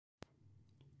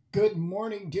Good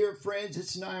morning, dear friends.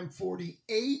 It's 9:40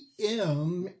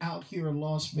 a.m. out here in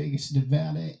Las Vegas,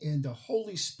 Nevada, and the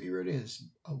Holy Spirit has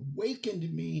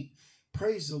awakened me.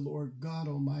 Praise the Lord God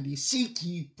Almighty. Seek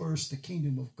ye first the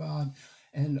kingdom of God,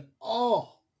 and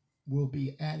all will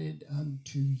be added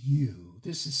unto you.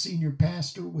 This is Senior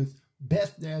Pastor with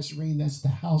Beth Nazarene. That's the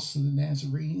House of the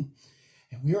Nazarene.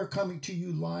 And we are coming to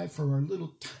you live for our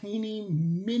little tiny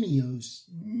mini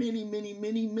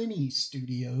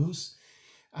studios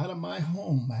out of my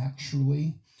home,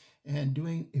 actually, and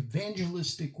doing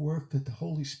evangelistic work that the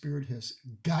Holy Spirit has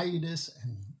guided us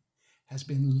and has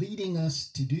been leading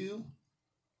us to do.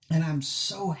 And I'm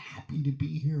so happy to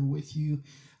be here with you.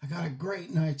 I got a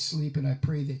great night's sleep, and I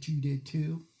pray that you did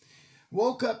too.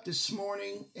 Woke up this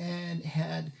morning and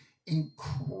had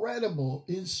incredible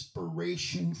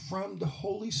inspiration from the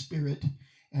Holy Spirit,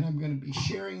 and I'm going to be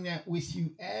sharing that with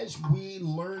you as we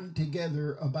learn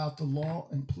together about the law.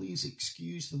 And please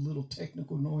excuse the little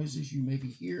technical noises you may be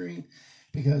hearing,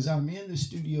 because I'm in the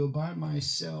studio by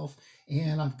myself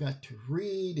and I've got to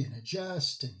read and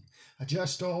adjust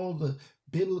all the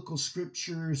biblical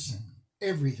scriptures and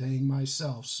everything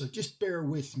myself. So just bear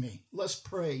with me. Let's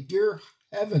pray. Dear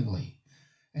Heavenly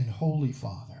and Holy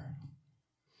Father,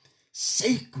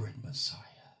 Sacred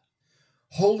Messiah,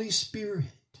 Holy Spirit,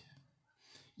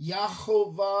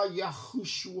 Yahovah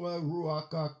Yahushua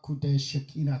Ruach HaKodesh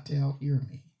Shekinatel, hear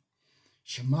me.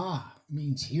 Shema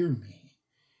means hear me.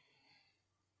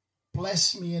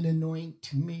 Bless me and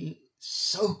anoint me,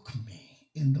 soak me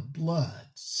in the blood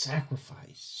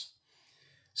sacrifice,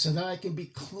 so that I can be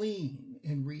clean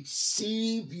and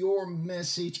receive your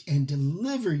message and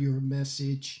deliver your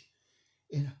message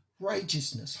in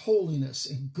righteousness, holiness,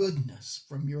 and goodness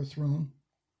from your throne.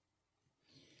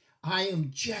 I am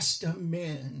just a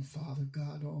man, Father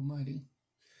God Almighty.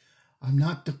 I'm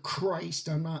not the Christ.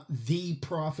 I'm not the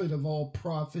prophet of all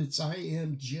prophets. I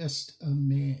am just a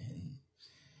man.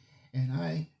 And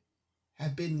I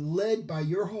have been led by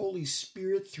your Holy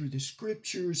Spirit through the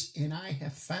scriptures, and I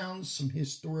have found some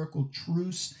historical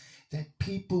truths that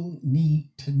people need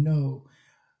to know.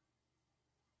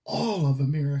 All of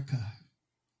America,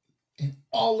 and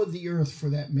all of the earth for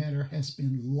that matter, has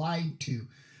been lied to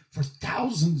for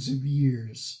thousands of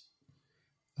years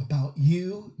about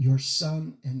you, your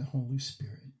Son, and the Holy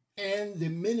Spirit, and the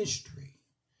ministry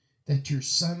that your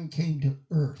Son came to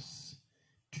earth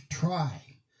to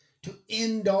try to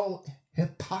end all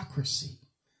hypocrisy,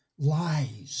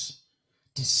 lies,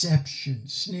 deception,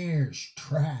 snares,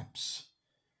 traps,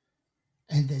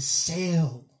 and the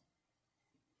sale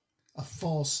of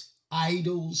false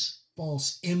idols,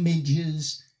 false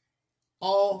images,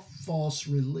 all false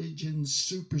religions,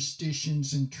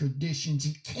 superstitions, and traditions.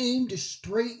 He came to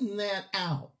straighten that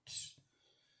out.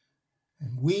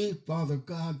 And we, Father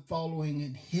God, following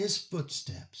in his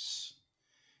footsteps,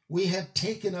 we have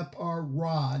taken up our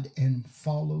rod and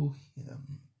follow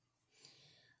him.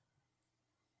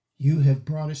 You have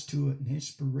brought us to an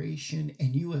inspiration,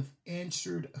 and you have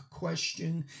answered a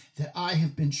question that I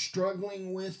have been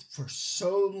struggling with for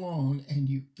so long, and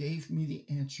you gave me the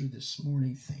answer this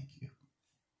morning. Thank you.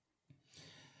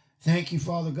 Thank you,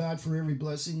 Father God, for every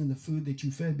blessing and the food that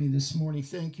you fed me this morning.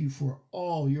 Thank you for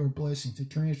all your blessings, the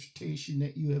transportation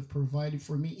that you have provided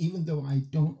for me, even though I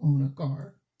don't own a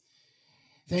car.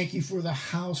 Thank you for the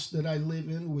house that I live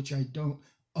in, which I don't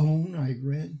own, I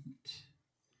rent.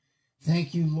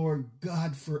 Thank you, Lord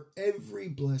God, for every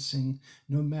blessing,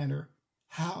 no matter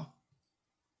how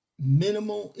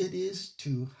minimal it is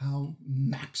to how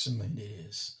maximum it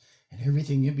is, and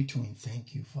everything in between.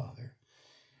 Thank you, Father.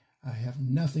 I have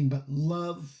nothing but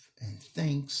love and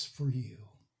thanks for you.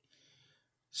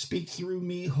 Speak through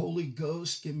me, Holy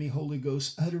Ghost. Give me Holy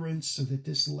Ghost utterance so that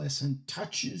this lesson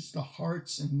touches the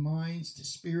hearts and minds, the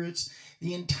spirits,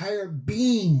 the entire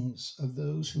beings of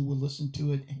those who will listen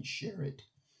to it and share it.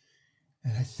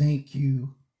 And I thank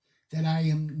you that I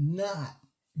am not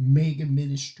mega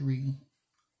ministry.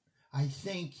 I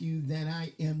thank you that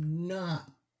I am not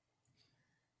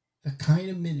the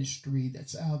kind of ministry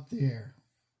that's out there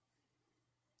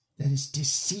that is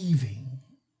deceiving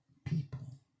people.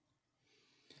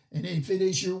 And if it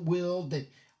is your will that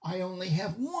I only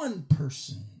have one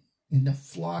person in the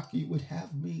flock you would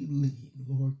have me lead,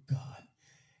 Lord God,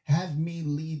 have me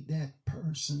lead that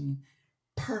person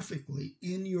perfectly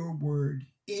in your word,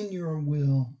 in your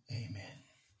will. Amen.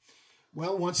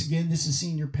 Well, once again, this is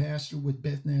Senior Pastor with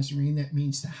Beth Nazarene. That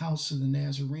means the House of the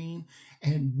Nazarene.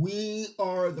 And we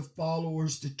are the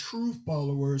followers, the true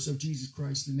followers of Jesus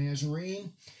Christ the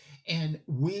Nazarene. And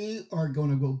we are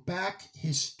going to go back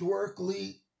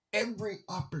historically every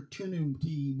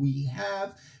opportunity we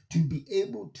have to be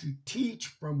able to teach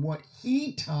from what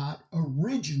he taught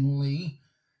originally,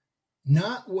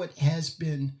 not what has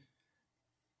been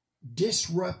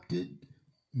disrupted,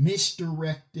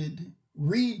 misdirected,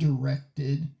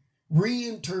 redirected,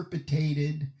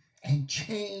 reinterpreted, and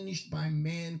changed by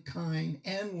mankind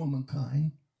and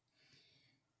womankind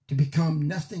to become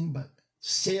nothing but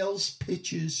sales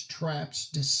pitches, traps,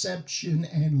 deception,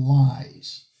 and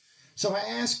lies. So I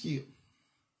ask you,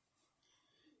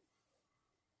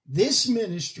 this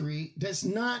ministry does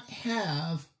not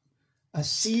have a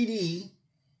CD,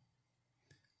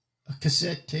 a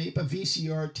cassette tape, a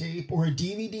VCR tape, or a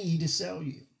DVD to sell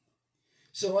you.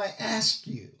 So I ask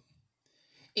you,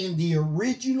 in the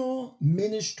original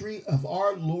ministry of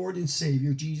our Lord and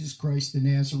Savior, Jesus Christ the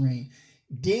Nazarene,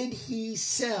 did he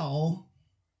sell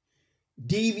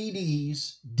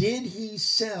DVDs? Did he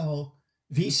sell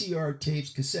VCR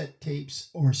tapes, cassette tapes,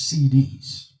 or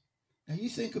CDs? Now you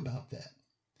think about that.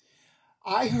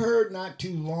 I heard not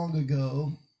too long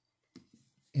ago,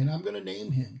 and I'm going to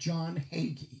name him, John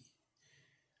Hagee.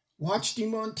 Watched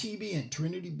him on TBN,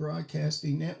 Trinity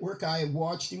Broadcasting Network. I have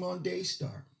watched him on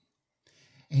Daystar.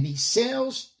 And he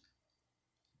sells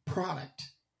product.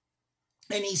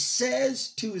 And he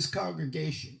says to his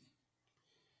congregation,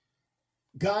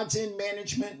 God's in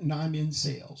management and I'm in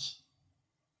sales.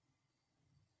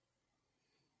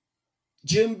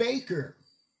 Jim Baker,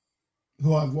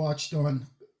 who I've watched on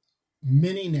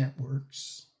many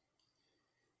networks,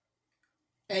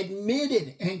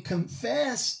 admitted and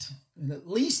confessed, and at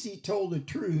least he told the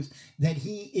truth, that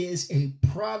he is a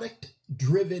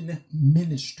product-driven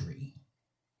ministry.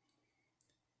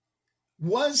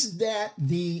 Was that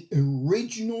the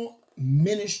original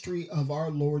ministry of our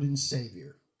Lord and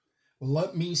Savior? Well,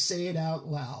 let me say it out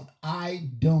loud. I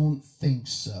don't think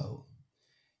so.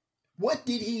 What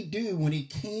did he do when he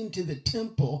came to the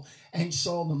temple and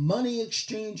saw the money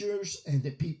exchangers and the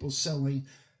people selling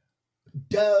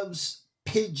doves,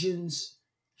 pigeons,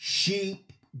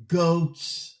 sheep,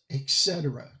 goats,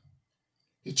 etc.?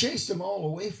 He chased them all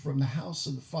away from the house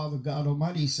of the Father God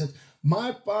Almighty. He said,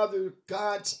 my Father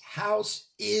God's house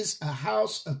is a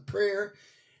house of prayer.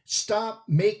 Stop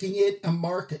making it a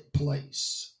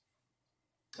marketplace.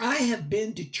 I have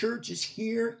been to churches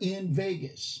here in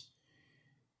Vegas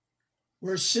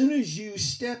where as soon as you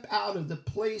step out of the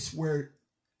place where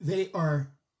they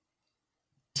are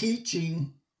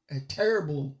teaching a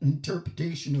terrible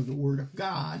interpretation of the Word of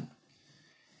God,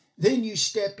 then you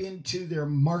step into their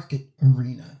market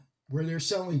arena where they're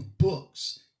selling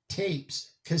books,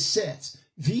 tapes, cassettes,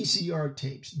 VCR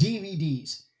tapes,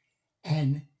 DVDs,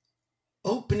 and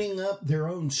opening up their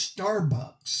own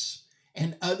Starbucks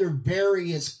and other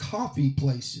various coffee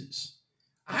places.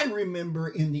 I remember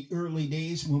in the early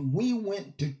days when we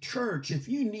went to church, if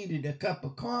you needed a cup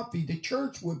of coffee, the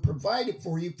church would provide it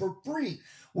for you for free.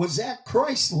 Was that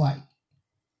Christ-like?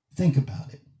 Think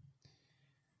about it.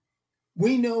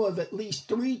 We know of at least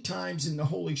 3 times in the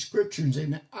Holy Scriptures,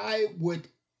 and I would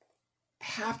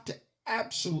have to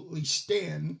absolutely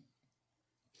stand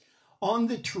on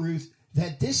the truth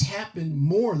that this happened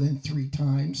more than 3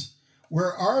 times,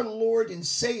 where our Lord and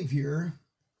Savior,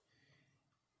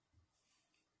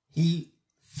 he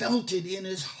felt it in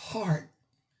his heart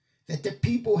that the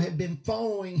people had been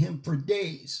following him for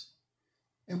days.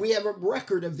 And we have a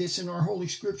record of this in our Holy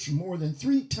Scripture. More than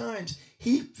 3 times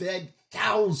he fed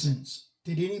thousands.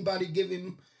 Did anybody give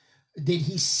him, did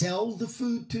he sell the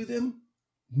food to them?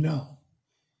 No.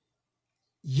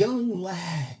 Young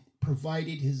lad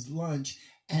provided his lunch,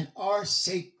 and our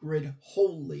sacred,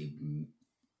 holy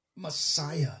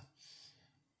Messiah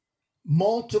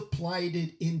multiplied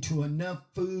it into enough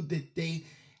food that they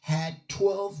had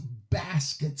 12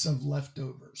 baskets of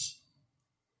leftovers.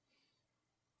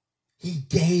 He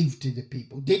gave to the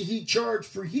people. Did he charge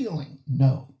for healing?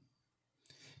 No.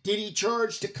 Did he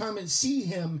charge to come and see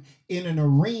him in an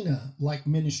arena like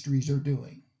ministries are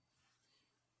doing?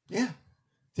 Yeah.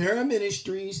 There are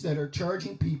ministries that are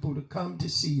charging people to come to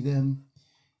see them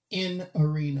in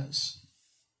arenas.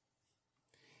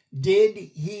 Did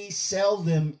he sell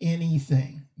them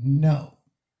anything? No.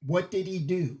 What did he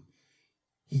do?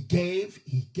 He gave,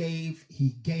 he gave, he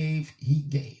gave, he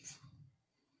gave.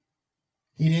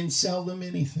 He didn't sell them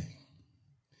anything.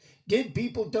 Did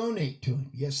people donate to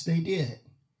him? Yes, they did.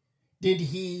 Did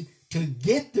he, to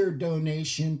get their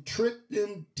donation, trick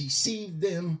them, deceive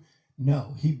them?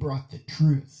 No, he brought the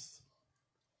truth.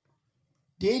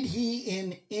 Did he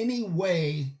in any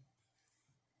way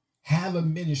have a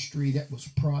ministry that was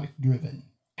product driven?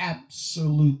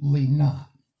 Absolutely not.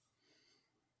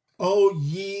 Oh,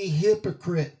 ye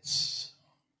hypocrites.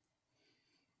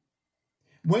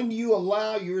 When you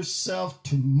allow yourself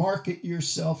to market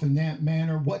yourself in that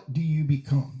manner, what do you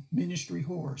become? Ministry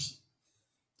whores.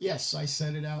 Yes, I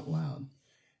said it out loud.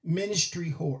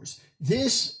 Ministry whores.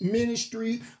 This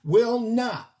ministry will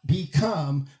not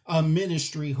become a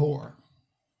ministry whore.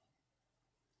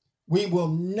 We will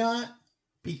not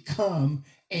become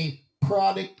a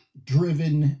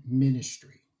product-driven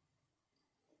ministry.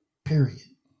 Period.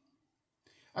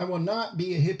 I will not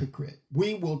be a hypocrite.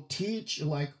 We will teach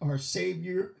like our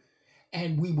Savior,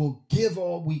 and we will give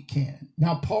all we can.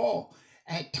 Now, Paul,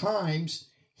 at times,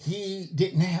 he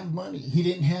didn't have money. He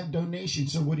didn't have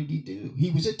donations. So what did he do?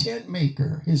 He was a tent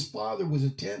maker. His father was a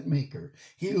tent maker.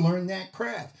 He learned that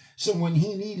craft. So when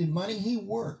he needed money, he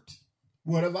worked.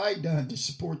 What have I done to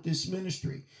support this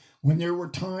ministry? When there were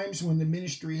times when the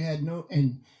ministry had no,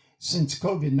 and since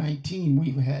COVID-19,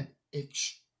 we've had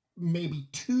maybe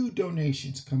 2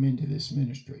 donations come into this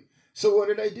ministry. So what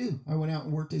did I do? I went out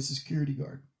and worked as a security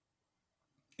guard.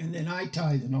 And then I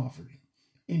tithed and offered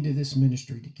into this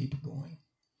ministry to keep it going.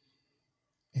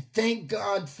 And thank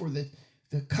God for the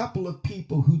couple of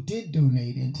people who did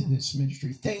donate into this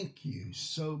ministry. Thank you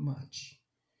so much.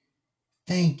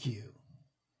 Thank you.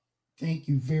 Thank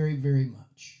you very, very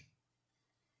much.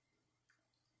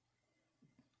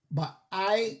 But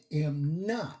I am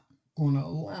not going to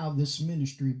allow this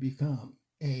ministry become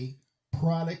a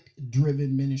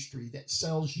product-driven ministry that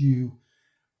sells you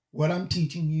what I'm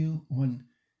teaching you on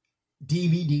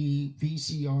DVD,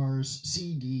 VCRs,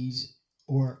 CDs,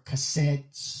 or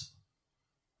cassettes,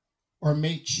 or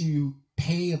makes you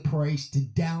pay a price to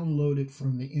download it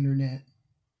from the internet.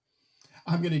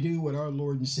 I'm going to do what our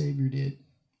Lord and Savior did.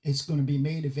 It's going to be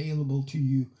made available to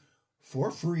you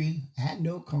for free at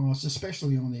no cost,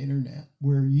 especially on the internet,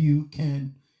 where you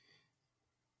can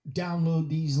download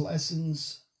these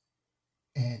lessons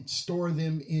and store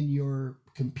them in your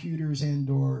computers and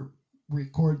or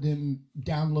record them,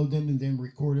 download them, and then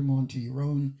record them onto your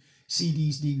own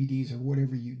CDs, DVDs, or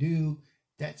whatever you do.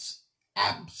 That's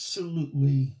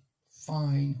absolutely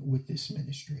fine with this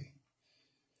ministry.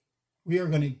 We are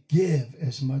going to give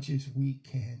as much as we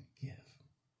can give.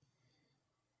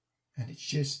 And it's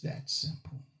just that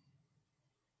simple.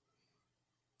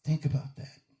 Think about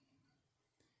that.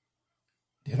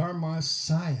 Did our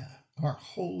Messiah, our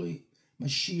holy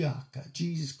Mashiach,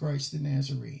 Jesus Christ the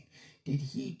Nazarene, did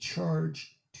he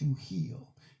charge to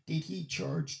heal? Did he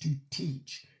charge to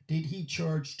teach? Did he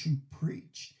charge to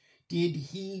preach? Did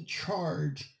he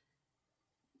charge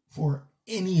for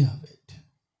any of it?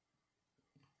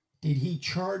 Did he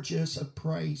charge us a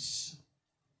price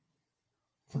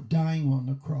for dying on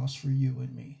the cross for you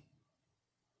and me?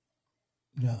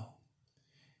 No.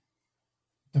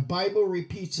 The Bible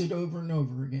repeats it over and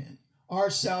over again. Our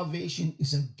salvation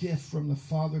is a gift from the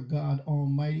Father God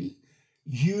Almighty,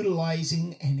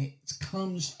 utilizing, and it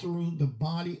comes through the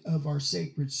body of our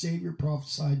sacred Savior,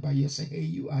 prophesied by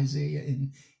Yeshayahu, Isaiah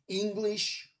in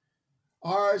English.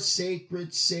 Our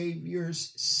sacred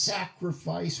Savior's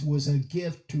sacrifice was a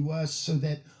gift to us so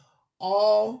that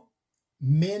all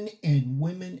men and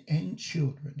women and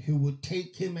children who would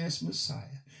take him as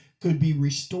Messiah could be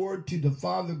restored to the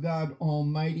Father God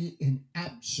Almighty in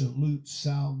absolute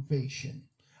salvation.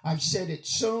 I've said it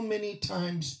so many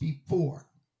times before.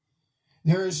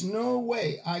 There is no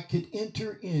way I could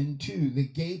enter into the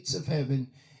gates of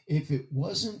heaven if it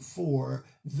wasn't for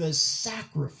the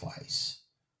sacrifice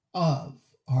of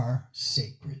our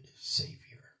sacred Savior.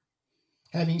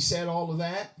 Having said all of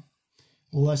that,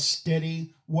 let's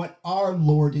study what our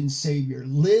Lord and Savior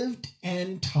lived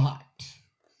and taught.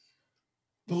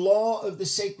 The law of the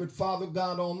sacred Father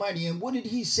God Almighty. And what did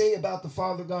he say about the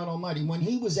Father God Almighty? When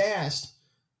he was asked,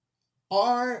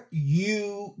 "Are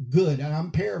you good?" And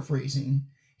I'm paraphrasing.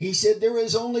 He said, "There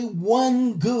is only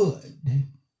one good."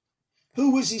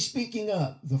 Who was he speaking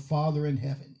of? The Father in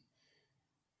heaven.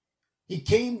 He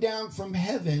came down from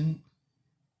heaven,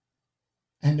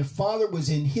 and the Father was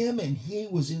in him, and he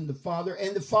was in the Father.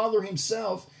 And the Father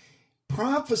himself,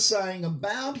 prophesying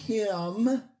about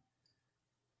him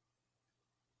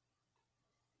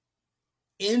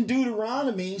in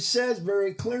Deuteronomy, says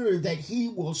very clearly that he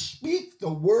will speak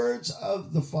the words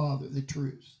of the Father, the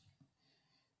truth.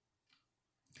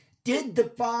 Did the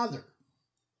Father,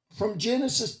 from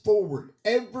Genesis forward,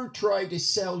 ever try to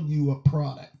sell you a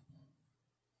product?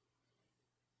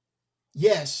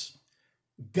 Yes,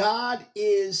 God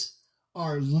is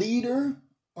our leader,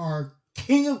 our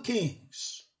King of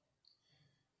Kings.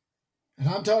 And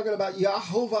I'm talking about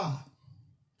Yahovah.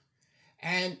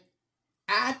 And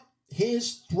at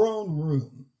his throne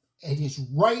room, at his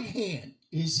right hand,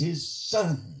 is his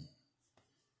Son.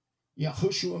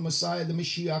 Yahushua Messiah, the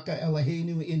Mashiach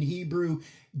Eloheinu in Hebrew,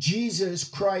 Jesus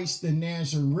Christ the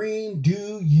Nazarene.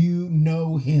 Do you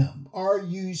know him? Are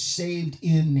you saved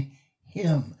in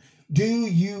him? Do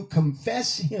you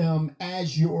confess him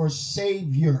as your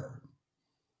Savior?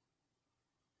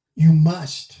 You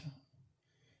must.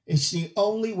 It's the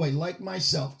only way, like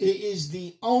myself, it is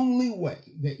the only way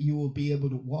that you will be able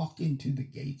to walk into the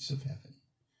gates of heaven.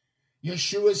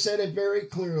 Yeshua said it very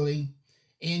clearly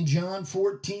in John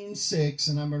 14:6,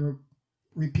 and I'm going to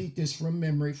repeat this from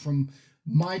memory from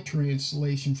my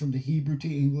translation from the Hebrew to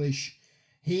English.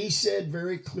 He said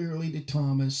very clearly to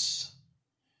Thomas,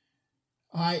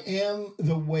 I am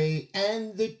the way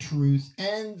and the truth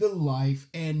and the life,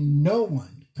 and no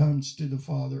one comes to the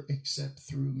Father except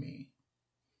through me.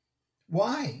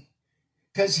 Why?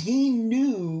 Because he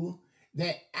knew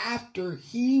that after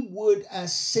he would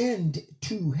ascend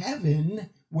to heaven,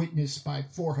 witnessed by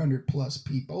 400 plus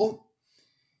people,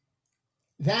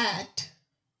 that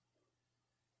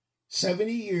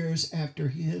 70 years after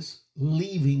his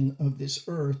leaving of this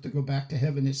earth to go back to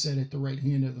heaven, it said at the right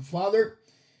hand of the Father,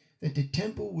 that the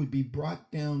temple would be brought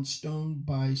down stone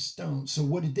by stone. So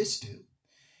what did this do?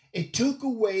 It took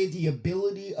away the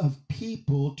ability of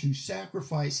people to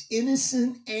sacrifice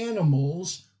innocent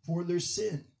animals for their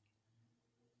sin.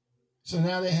 So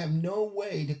now they have no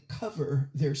way to cover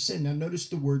their sin. Now notice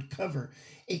the word cover.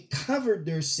 It covered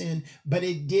their sin, but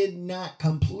it did not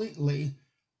completely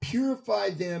purify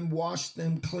them, wash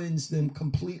them, cleanse them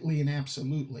completely and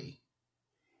absolutely,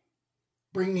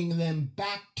 bringing them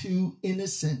back to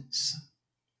innocence.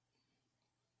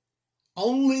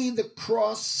 Only the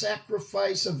cross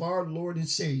sacrifice of our Lord and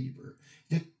Savior,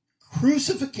 the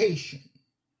crucifixion,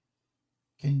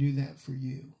 can do that for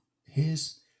you.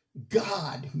 His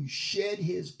God who shed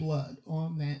his blood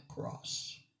on that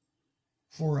cross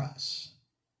for us,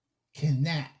 can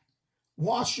that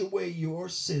wash away your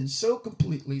sins so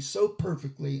completely, so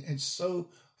perfectly, and so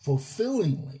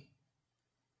fulfillingly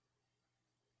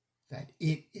that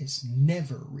it is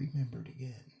never remembered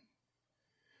again.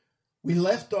 We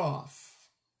left off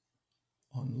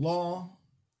on Law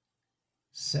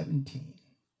 17.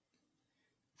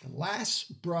 The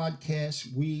last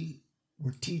broadcast we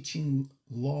were teaching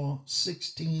Law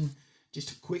 16.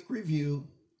 Just a quick review.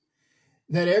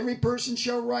 That every person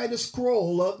shall write a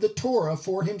scroll of the Torah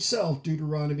for himself,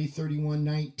 Deuteronomy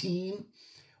 31:19.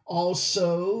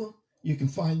 Also, you can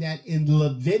find that in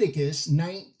Leviticus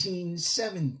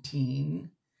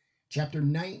 19:17, chapter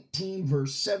 19,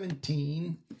 verse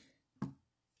 17.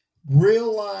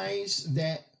 Realize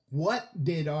that what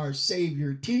did our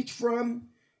Savior teach from?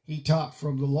 He taught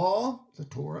from the law, the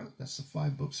Torah, that's the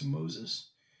 5 books of Moses.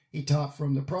 He taught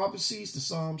from the prophecies, the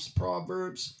Psalms,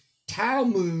 Proverbs,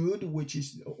 Talmud, which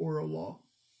is the oral law.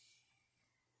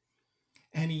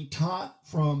 And he taught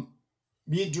from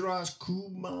Midrash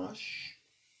Chumash.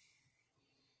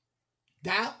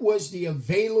 That was the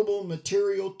available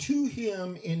material to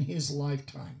him in his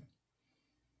lifetime.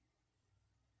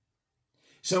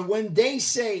 So when they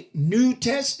say New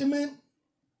Testament,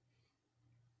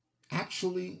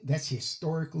 actually, that's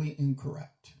historically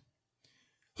incorrect.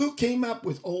 Who came up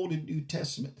with Old and New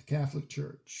Testament? The Catholic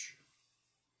Church.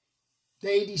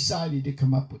 They decided to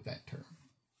come up with that term.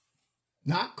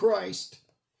 Not Christ,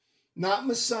 not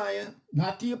Messiah,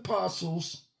 not the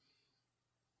apostles.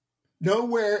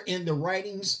 Nowhere in the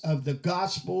writings of the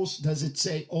Gospels does it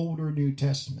say Old or New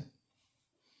Testament.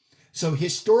 So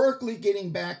historically,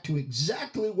 getting back to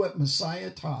exactly what Messiah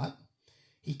taught,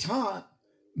 he taught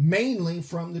mainly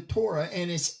from the Torah, and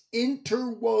it's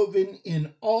interwoven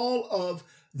in all of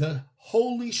the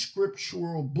holy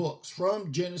scriptural books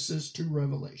from Genesis to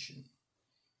Revelation.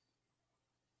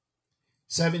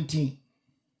 17.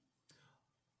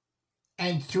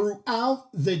 And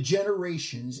throughout the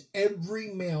generations, every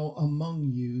male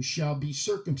among you shall be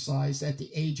circumcised at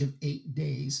the age of 8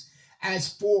 days, as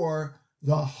for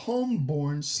the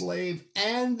homeborn slave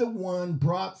and the one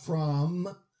brought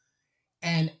from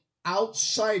an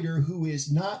outsider who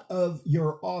is not of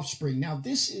your offspring. Now,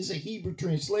 this is a Hebrew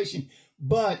translation,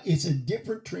 but it's a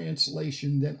different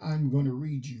translation that I'm going to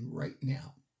read you right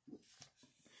now.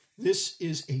 This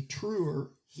is a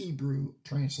truer Hebrew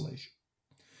translation.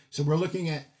 So we're looking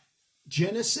at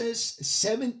Genesis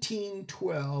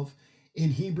 17:12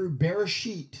 in Hebrew,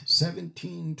 Bereshit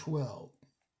 17:12.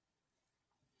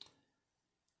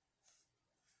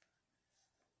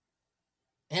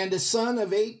 And a son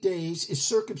of 8 days is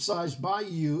circumcised by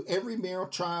you, every male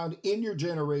child in your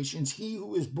generations, he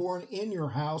who is born in your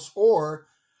house, or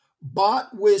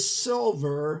bought with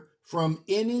silver from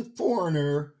any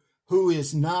foreigner who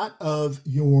is not of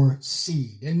your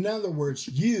seed. In other words,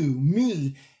 you,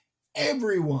 me,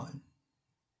 everyone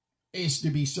is to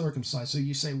be circumcised. So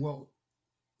you say, well,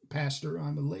 Pastor,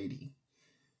 I'm a lady.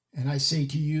 And I say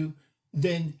to you,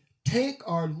 then take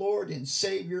our Lord and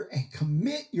Savior and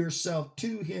commit yourself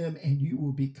to him, and you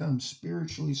will become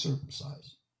spiritually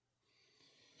circumcised.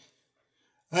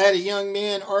 I had a young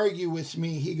man argue with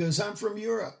me. He goes, I'm from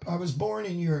Europe. I was born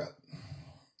in Europe.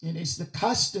 And it's the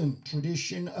custom,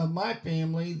 tradition of my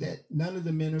family that none of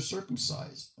the men are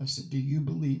circumcised. I said, do you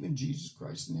believe in Jesus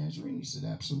Christ the Nazarene? He said,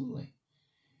 absolutely.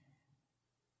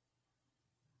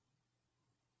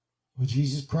 Well,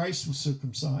 Jesus Christ was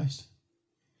circumcised.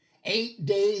 8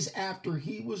 days after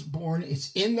he was born,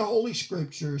 it's in the Holy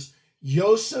Scriptures,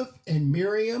 Joseph and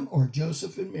Miriam, or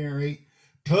Joseph and Mary,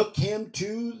 took him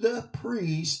to the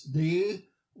priest, the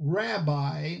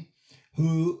rabbi,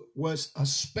 who was a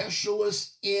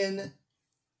specialist in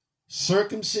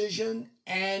circumcision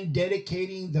and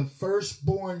dedicating the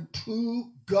firstborn to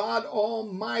God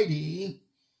Almighty.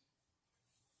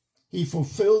 He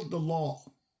fulfilled the law,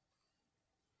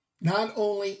 not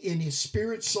only in his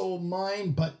spirit, soul,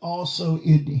 mind, but also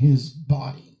in his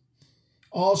body,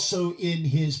 also in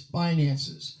his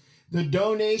finances. The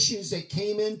donations that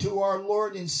came into our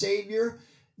Lord and Savior,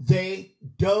 they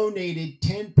donated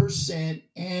 10%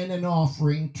 and an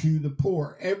offering to the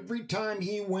poor. Every time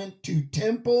he went to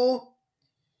temple,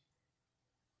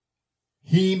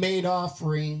 he made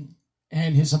offering,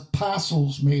 and his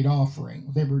apostles made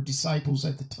offering. They were disciples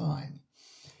at the time.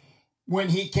 When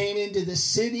he came into the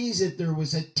cities, if there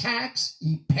was a tax,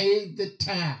 he paid the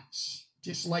tax.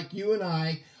 Just like you and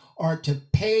I are to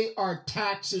pay our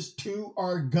taxes to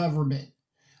our government.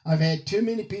 I've had too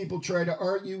many people try to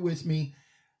argue with me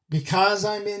because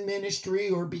I'm in ministry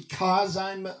or because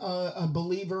I'm a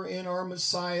believer in our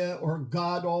Messiah or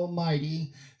God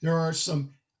Almighty. There are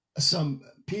some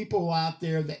people out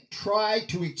there that try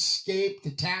to escape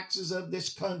the taxes of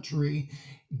this country.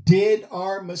 Did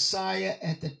our Messiah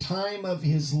at the time of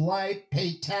his life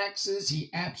pay taxes? He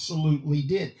absolutely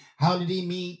did. How did he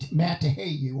meet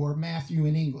Matthew, or Matthew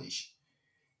in English?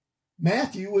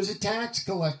 Matthew was a tax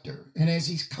collector, and as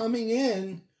he's coming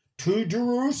in to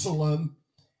Jerusalem,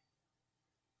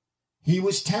 he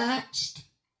was taxed.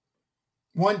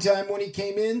 One time when he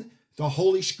came in, the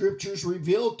Holy Scriptures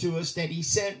revealed to us that he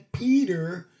sent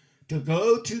Peter to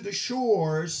go to the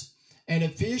shores, and a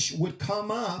fish would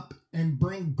come up and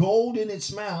bring gold in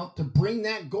its mouth, to bring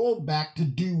that gold back to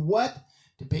do what?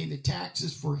 To pay the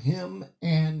taxes for him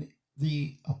and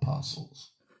the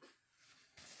apostles.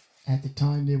 At the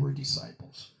time they were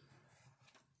disciples.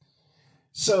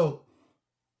 So,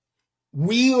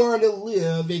 we are to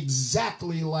live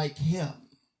exactly like him.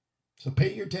 So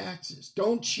pay your taxes.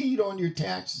 Don't cheat on your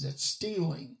taxes. That's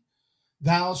stealing.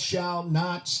 Thou shalt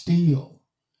not steal.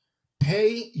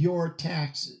 Pay your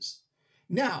taxes.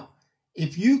 Now,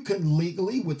 if you can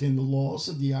legally, within the laws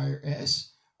of the IRS,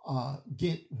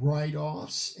 get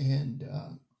write-offs and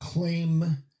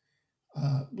claim,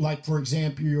 like, for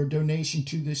example, your donation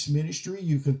to this ministry,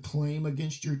 you could claim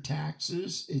against your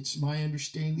taxes. It's my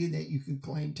understanding that you can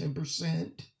claim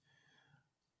 10%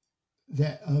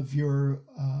 that of your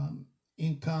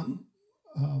income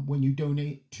when you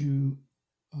donate to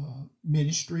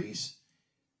ministries.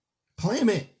 Claim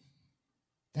it.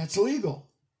 That's legal.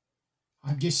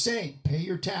 I'm just saying, pay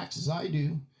your taxes. I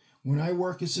do. When I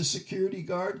work as a security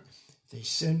guard,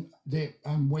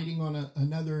 I'm waiting on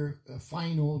another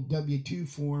final W-2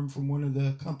 form from one of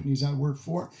the companies I work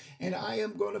for, and I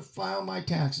am going to file my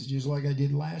taxes just like I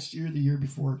did last year, the year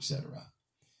before, etc.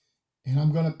 And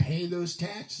I'm going to pay those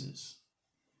taxes.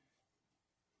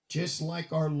 Just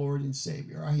like our Lord and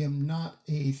Savior. I am not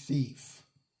a thief.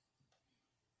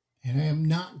 And I am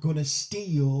not going to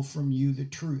steal from you the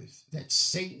truth. That's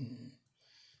Satan.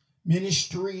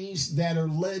 Ministries that are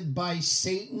led by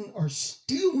Satan are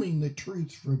stealing the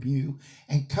truth from you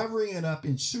and covering it up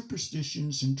in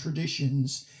superstitions and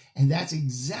traditions. And that's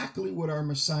exactly what our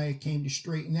Messiah came to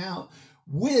straighten out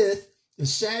with the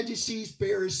Sadducees,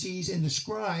 Pharisees, and the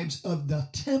scribes of the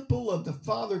temple of the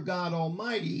Father God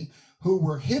Almighty, who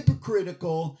were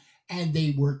hypocritical and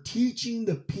they were teaching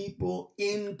the people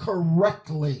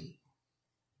incorrectly.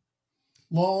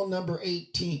 Law number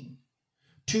 18.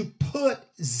 To put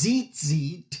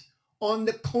tzitzit on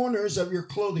the corners of your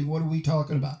clothing. What are we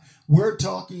talking about? We're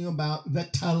talking about the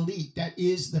talit. That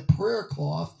is the prayer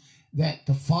cloth that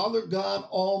the Father God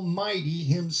Almighty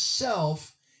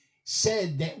himself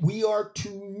said that we are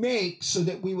to make so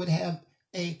that we would have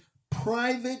a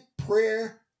private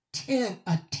prayer tent,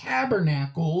 a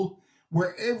tabernacle,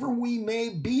 wherever we may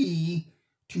be,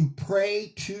 to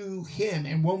pray to him.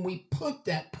 And when we put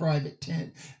that private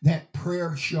tent, that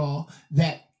prayer shawl,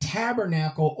 that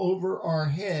tabernacle over our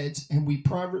heads and we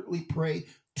privately pray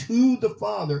to the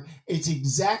Father, it's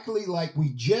exactly like we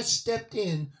just stepped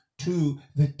in to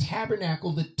the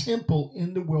tabernacle, the temple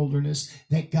in the wilderness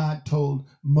that God told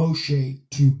Moshe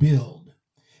to build.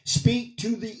 Speak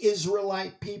to the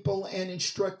Israelite people and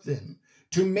instruct them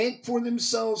to make for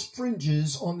themselves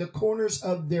fringes on the corners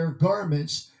of their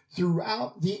garments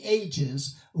throughout the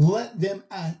ages. Let them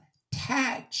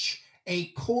attach a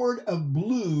cord of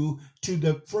blue to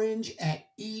the fringe at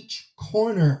each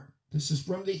corner. This is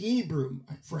from the Hebrew,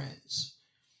 my friends.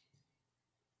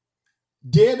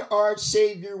 Did our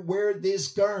Savior wear this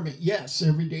garment? Yes,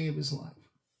 every day of his life.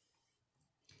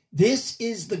 This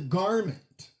is the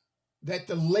garment that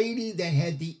the lady that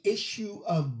had the issue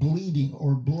of bleeding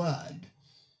or blood,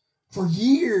 for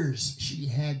years she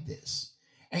had this.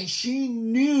 And she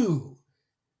knew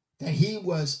that he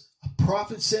was a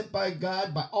prophet sent by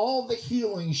God, by all the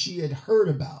healing she had heard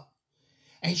about.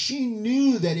 And she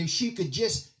knew that if she could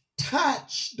just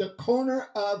touch the corner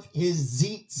of his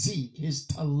tzitzit, his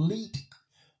talit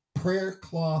prayer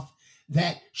cloth,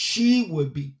 that she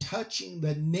would be touching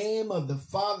the name of the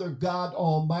Father God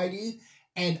Almighty.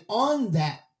 And on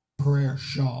that prayer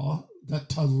shawl, the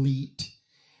talit,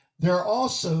 there are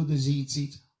also the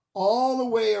tzitzit all the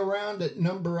way around that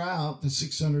number out the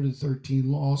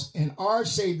 613 laws. And our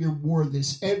Savior wore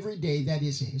this every day. That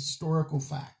is a historical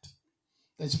fact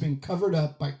that's been covered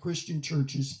up by Christian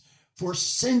churches for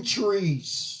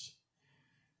centuries.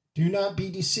 Do not be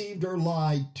deceived or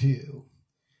lied to.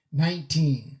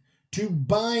 19, to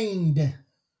bind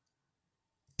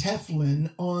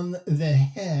tefillin on the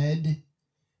head,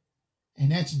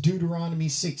 and that's Deuteronomy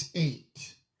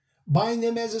 6:8. Bind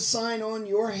them as a sign on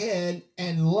your head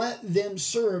and let them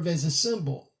serve as a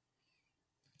symbol.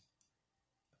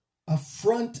 A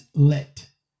frontlet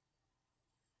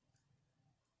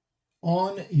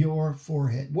on your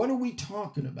forehead. What are we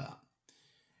talking about?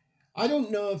 I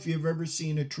don't know if you've ever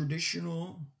seen a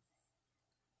traditional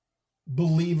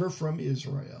believer from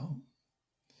Israel.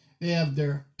 They have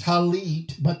their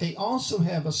talit, but they also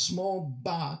have a small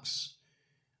box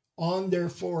on their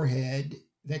forehead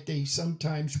that they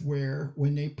sometimes wear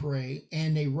when they pray,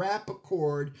 and they wrap a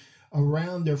cord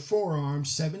around their forearm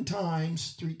 7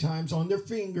 times, 3 times on their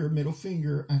finger, middle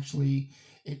finger. Actually,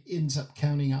 it ends up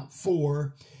counting out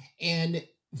 4. And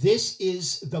this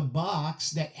is the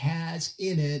box that has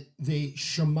in it the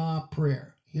Shema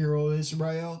prayer. Hear, O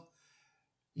Israel,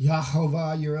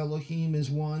 Yahovah your Elohim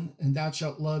is one, and thou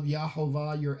shalt love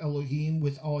Yahovah your Elohim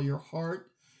with all your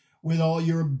heart, with all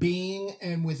your being,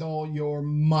 and with all your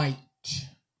might.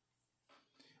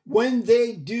 When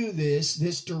they do this,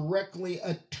 this directly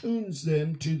attunes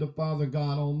them to the Father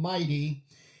God Almighty,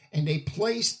 and they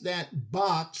place that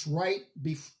box right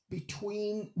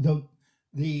between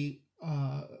the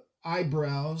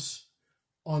eyebrows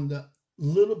on the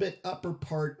little bit upper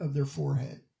part of their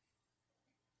forehead.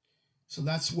 So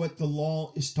that's what the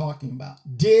law is talking about.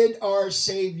 Did our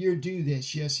Savior do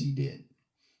this? Yes, he did.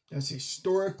 That's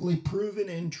historically proven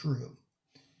and true.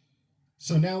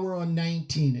 So now we're on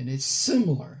 19, and it's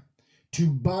similar. To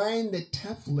bind the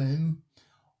tefillin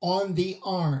on the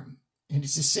arm. And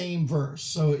it's the same verse.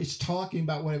 So it's talking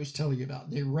about what I was telling you about.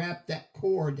 They wrapped that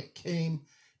cord that came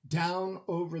down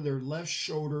over their left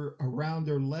shoulder, around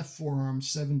their left forearm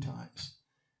 7 times,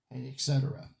 and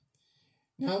etc.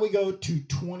 Now we go to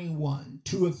 21.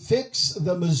 To affix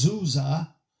the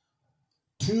mezuzah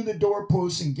to the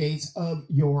doorposts and gates of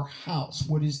your house.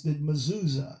 What is the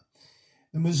mezuzah?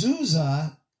 The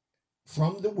mezuzah,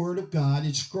 from the word of God,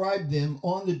 inscribe them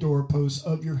on the doorposts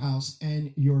of your house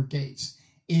and your gates,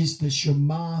 is the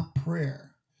Shema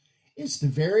prayer. It's the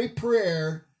very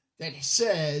prayer that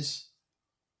says,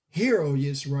 Hear, O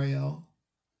Yisrael,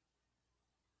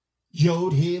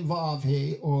 Yod He Vav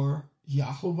He, or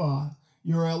Yahovah,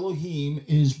 your Elohim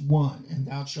is one, and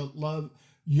thou shalt love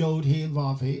Yod He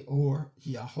Vav He, or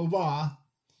Yahovah,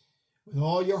 with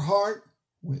all your heart,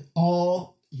 with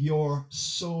all your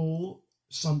soul,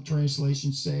 some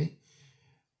translations say,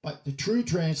 but the true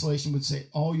translation would say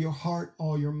all your heart,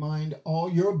 all your mind, all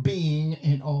your being,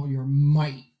 and all your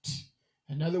might.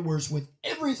 In other words, with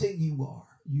everything you are,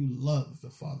 you love the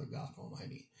Father God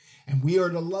Almighty. And we are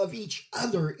to love each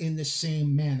other in the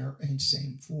same manner and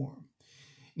same form.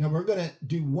 Now we're going to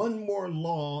do one more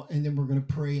law, and then we're going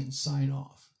to pray and sign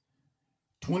off.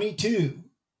 22,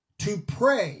 to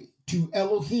pray to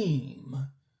Elohim.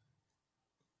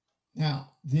 Now,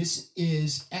 this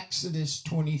is Exodus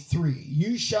 23.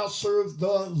 You shall serve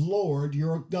the Lord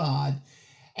your God,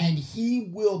 and he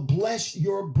will bless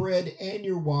your bread and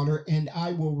your water, and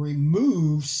I will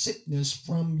remove sickness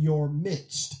from your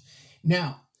midst.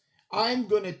 Now, I'm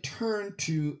going to turn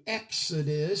to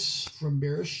Exodus from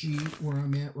Bereshit, where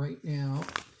I'm at right now.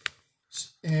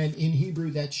 And in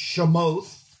Hebrew, that's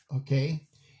Shemoth, okay?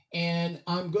 And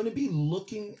I'm going to be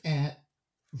looking at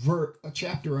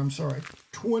chapter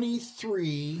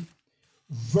 23,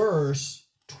 verse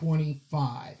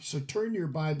 25. So turn your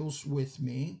Bibles with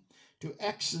me to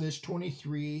Exodus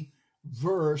 23,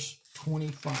 verse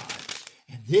 25.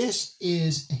 And this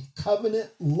is a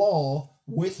covenant law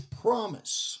with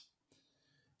promise.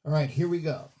 All right, here we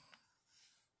go.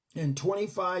 And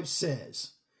 25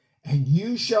 says, and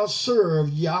you shall serve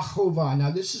Yahovah.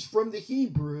 Now this is from the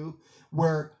Hebrew,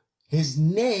 where his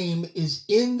name is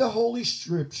in the Holy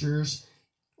Scriptures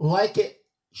like it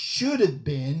should have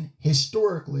been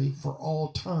historically for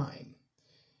all time.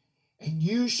 And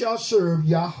you shall serve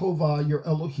Yahovah your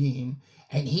Elohim,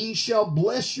 and he shall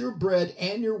bless your bread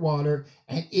and your water,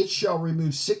 and it shall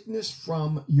remove sickness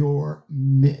from your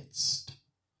midst.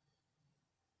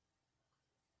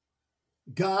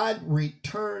 God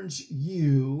returns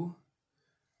you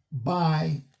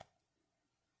by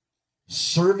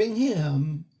serving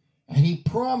him, and he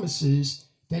promises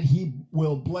that he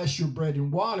will bless your bread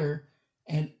and water,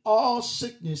 and all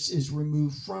sickness is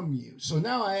removed from you. So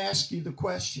now I ask you the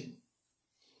question,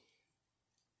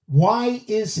 why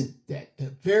is it that the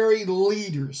very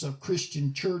leaders of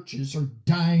Christian churches are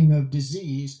dying of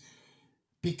disease?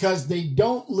 Because they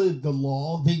don't live the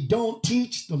law, they don't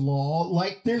teach the law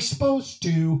like they're supposed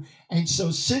to, and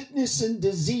so sickness and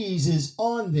disease is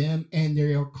on them, and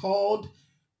they are called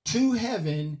to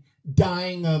heaven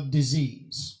dying of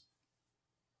disease.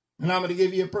 And I'm going to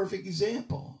give you a perfect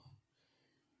example.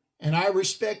 And I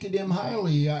respected him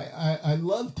highly. I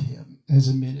loved him as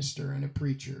a minister and a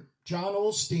preacher. John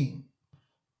Osteen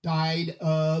died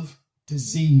of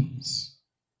disease.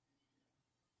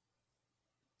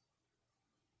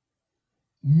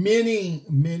 Many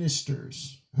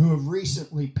ministers who have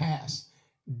recently passed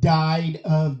died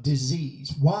of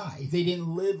disease. Why? They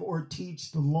didn't live or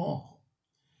teach the law.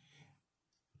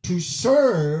 To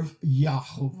serve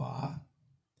Yahovah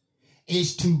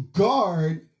is to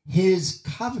guard his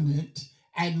covenant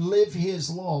and live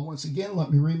his law. Once again,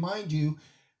 let me remind you,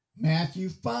 Matthew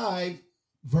 5,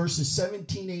 verses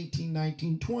 17, 18,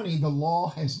 19, 20, the law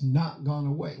has not gone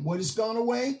away. What has gone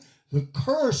away? The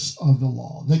curse of the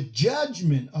law, the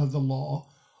judgment of the law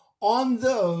on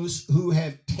those who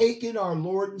have taken our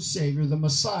Lord and Savior, the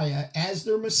Messiah, as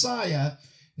their Messiah.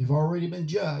 They've already been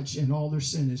judged and all their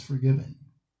sin is forgiven.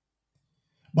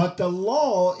 But the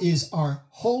law is our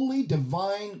holy,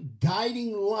 divine,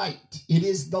 guiding light. It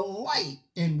is the light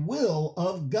and will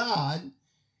of God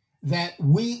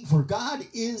for God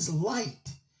is light.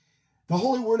 The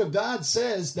Holy Word of God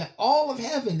says that all of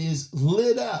heaven is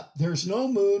lit up. There's no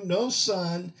moon, no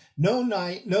sun, no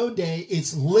night, no day.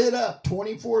 It's lit up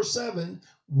 24/7.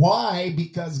 Why?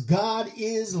 Because God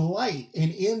is light,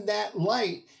 and in that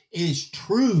light is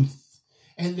truth.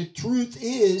 And the truth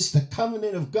is, the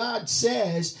covenant of God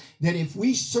says that if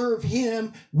we serve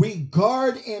him, we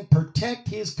guard and protect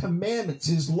his commandments,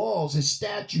 his laws, his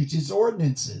statutes, his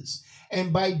ordinances.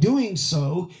 And by doing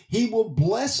so, he will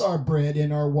bless our bread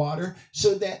and our water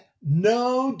so that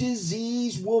no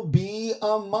disease will be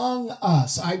among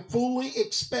us. I fully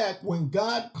expect when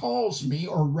God calls me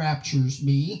or raptures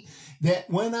me, that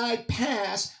when I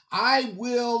pass, I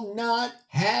will not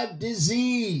have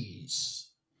disease.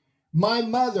 My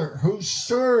mother, who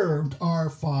served our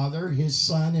Father, his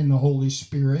Son, and the Holy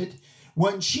Spirit,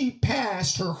 when she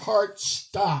passed, her heart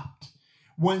stopped.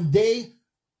 When they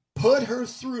put her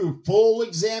through full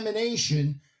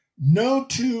examination, no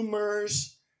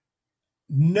tumors,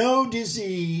 no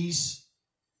disease,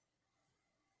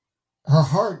 her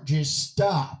heart just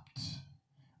stopped.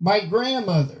 My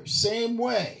grandmother, same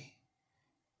way,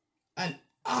 an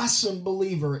awesome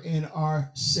believer in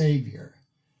our Savior.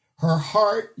 Her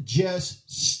heart just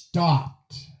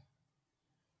stopped.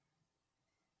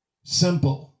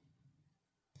 Simple.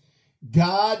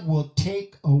 God will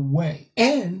take away.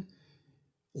 And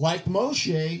like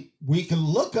Moshe, we can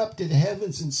look up to the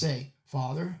heavens and say,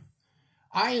 Father,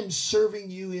 I am serving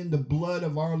you in the blood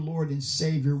of our Lord and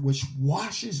Savior, which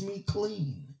washes me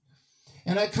clean.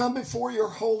 And I come before your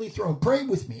holy throne. Pray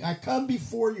with me. I come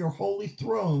before your holy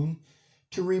throne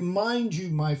to remind you,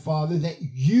 my Father, that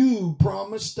you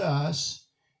promised us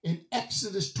in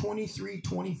Exodus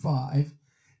 23:25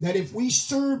 that if we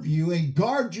serve you and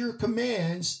guard your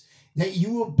commands, that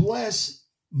you will bless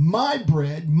my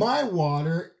bread, my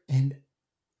water, and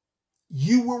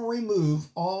you will remove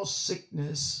all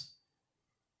sickness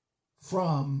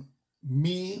from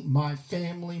me, my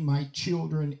family, my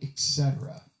children,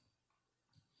 etc.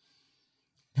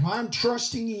 And I'm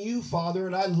trusting in you, Father,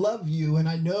 and I love you, and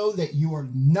I know that you are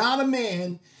not a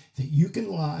man that you can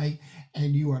lie,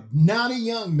 and you are not a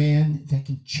young man that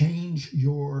can change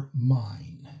your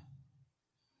mind.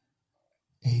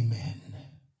 Amen.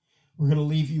 We're going to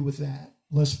leave you with that.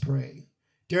 Let's pray.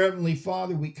 Dear Heavenly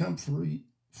Father, we come for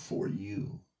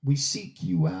you. We seek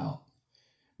you out.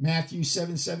 Matthew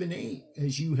 7:8,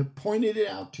 as you have pointed it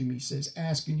out to me, says,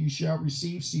 ask and you shall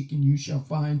receive, seek and you shall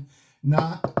find,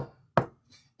 knock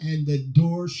and the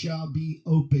door shall be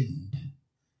opened.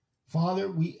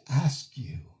 Father, we ask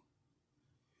you,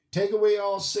 take away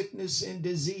all sickness and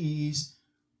disease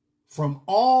from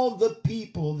all the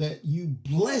people that you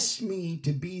bless me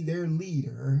to be their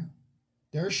leader,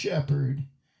 their shepherd.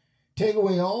 Take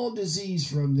away all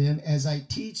disease from them as I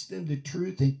teach them the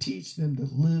truth and teach them to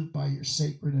live by your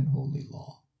sacred and holy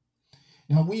law.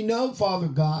 Now we know, Father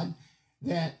God,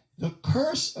 that the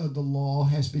curse of the law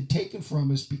has been taken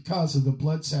from us because of the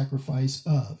blood sacrifice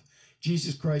of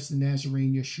Jesus Christ the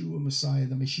Nazarene, Yeshua Messiah,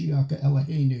 the Mashiach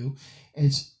Eloheinu.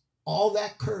 It's all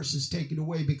that curse is taken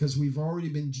away because we've already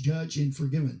been judged and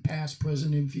forgiven, past,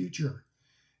 present, and future.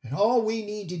 And all we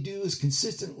need to do is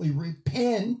consistently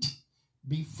repent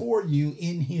before you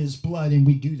in his blood, and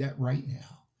we do that right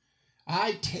now.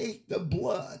 I take the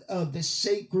blood of the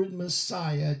sacred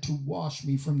Messiah to wash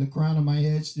me from the crown of my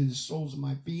head to the soles of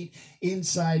my feet,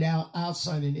 inside out,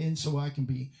 outside and in, so I can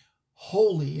be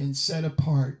holy and set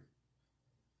apart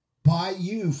by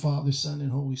you, Father, Son,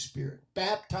 and Holy Spirit.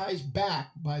 Baptized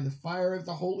back by the fire of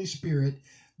the Holy Spirit,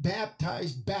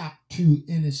 baptized back to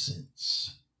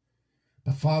innocence.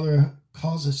 But Father,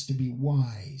 cause us to be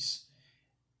wise,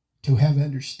 to have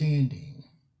understanding,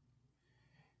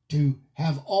 to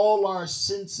have all our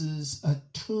senses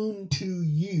attuned to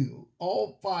you,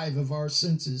 all 5 of our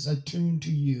senses attuned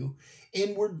to you,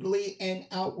 inwardly and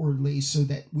outwardly, so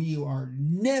that we are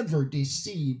never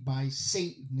deceived by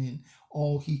Satan and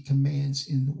all he commands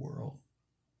in the world.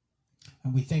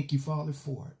 And we thank you, Father,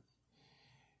 for it.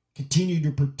 Continue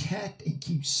to protect and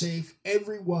keep safe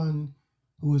everyone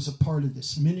who is a part of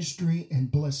this ministry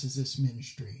and blesses this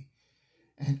ministry.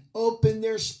 And open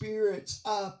their spirits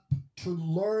up to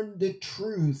learn the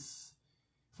truth,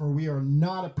 for we are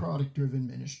not a product-driven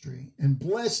ministry. And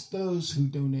bless those who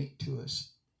donate to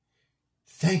us.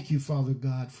 Thank you, Father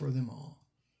God, for them all.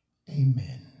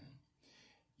 Amen.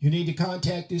 You need to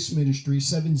contact this ministry,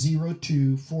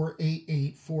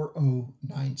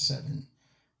 702-488-4097.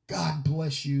 God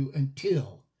bless you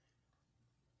until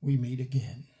we meet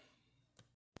again.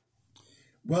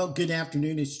 Well, good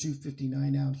afternoon. It's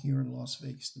 2:59 out here in Las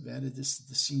Vegas, Nevada. This is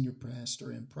the senior pastor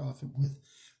and prophet with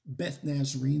Beth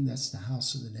Nazarene. That's the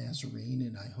House of the Nazarene,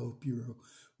 and I hope you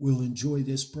will enjoy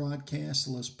this broadcast.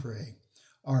 Let's pray.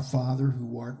 Our Father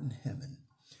who art in heaven,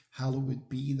 hallowed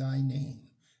be thy name.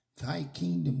 Thy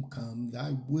kingdom come,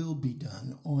 thy will be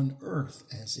done on earth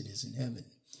as it is in heaven.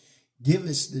 Give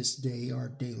us this day our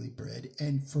daily bread,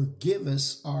 and forgive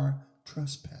us our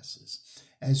trespasses,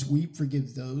 as we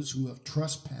forgive those who have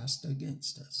trespassed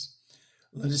against us.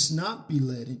 Let us not be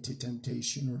led into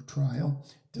temptation or trial.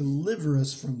 Deliver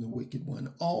us from the wicked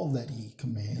one, all that he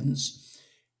commands.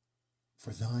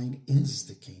 For thine is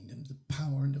the kingdom, the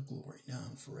power, and the glory, now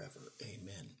and forever.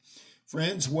 Amen.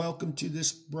 Friends, welcome to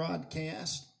this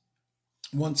broadcast.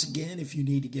 Once again, if you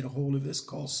need to get a hold of us,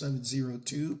 call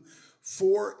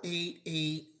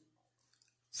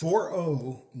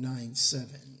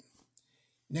 702-488-4097.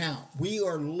 Now, we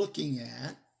are looking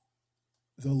at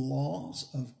the laws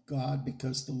of God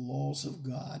because the laws of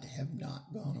God have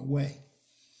not gone away.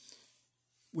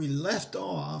 We left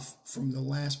off from the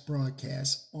last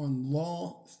broadcast on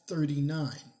Law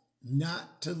 39,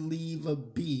 not to leave a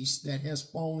beast that has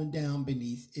fallen down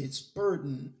beneath its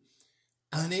burden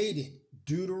unaided.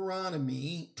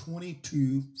 Deuteronomy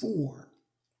 22:4.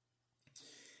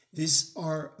 These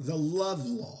are the love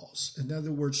laws. In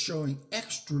other words, showing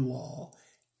extra law,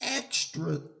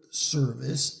 extra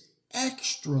service,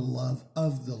 extra love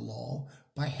of the law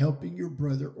by helping your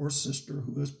brother or sister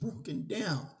who is broken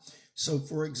down. So,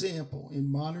 for example,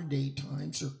 in modern day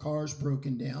times, your car's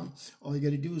broken down. All you got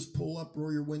to do is pull up,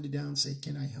 roll your window down, and say,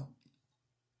 "Can I help?"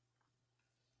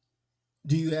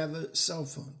 Do you have a cell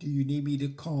phone? Do you need me to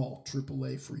call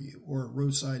AAA for you, or a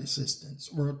roadside assistance,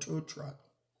 or a tow truck?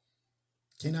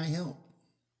 Can I help?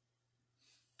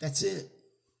 That's it.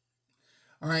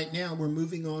 All right, now we're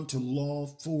moving on to Law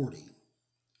 40.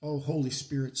 Oh, Holy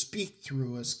Spirit, speak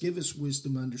through us. Give us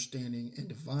wisdom, understanding, and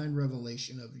divine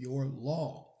revelation of your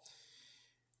law.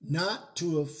 Not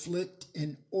to afflict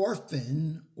an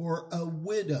orphan or a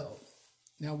widow.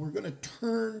 Now we're going to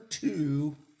turn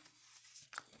to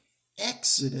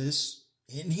Exodus,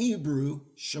 in Hebrew,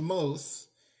 Shemoth,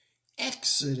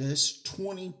 Exodus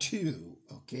 22,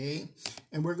 okay?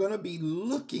 And we're going to be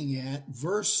looking at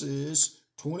verses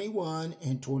 21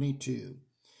 and 22.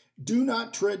 Do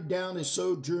not tread down a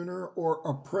sojourner or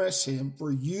oppress him,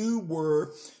 for you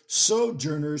were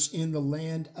sojourners in the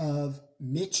land of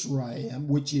Mitzrayim,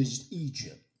 which is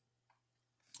Egypt.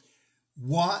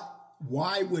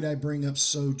 Why would I bring up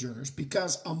sojourners?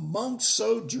 Because among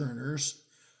sojourners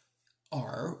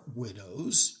are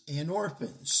widows and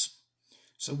orphans.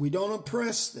 So we don't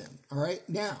oppress them, all right?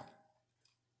 Now,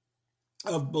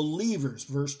 of believers,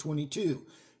 verse 22,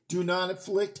 do not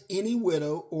afflict any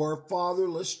widow or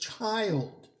fatherless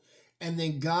child. And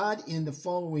then God in the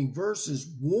following verses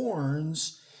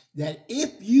warns that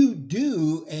if you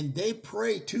do and they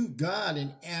pray to God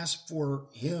and ask for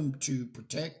him to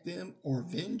protect them or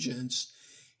vengeance,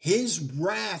 his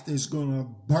wrath is going to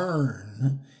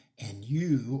burn and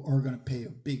you are going to pay a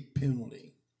big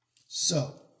penalty.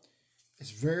 So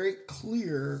it's very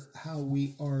clear how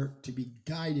we are to be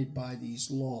guided by these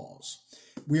laws.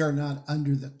 We are not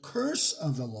under the curse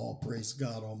of the law, praise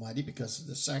God Almighty, because of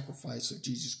the sacrifice of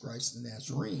Jesus Christ the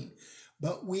Nazarene.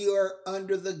 But we are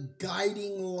under the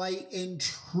guiding light and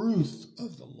truth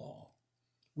of the law.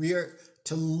 We are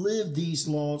to live these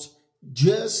laws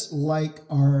just like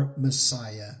our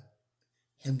Messiah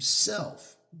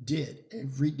himself did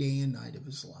every day and night of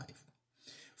his life.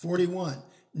 41,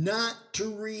 not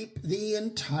to reap the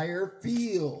entire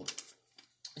field.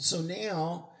 So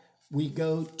now we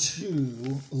go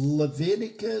to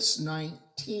Leviticus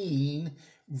 19,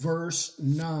 verse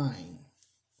 9.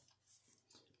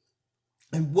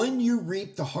 And when you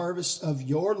reap the harvest of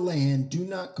your land, do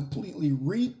not completely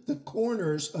reap the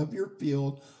corners of your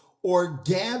field or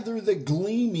gather the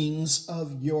gleanings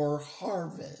of your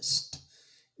harvest.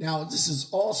 Now, this is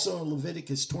also in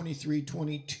Leviticus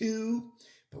 23:22,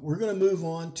 but we're going to move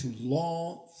on to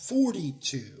Law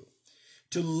 42.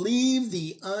 To leave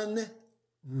the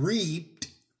unreaped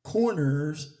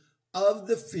corners of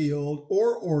the field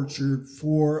or orchard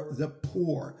for the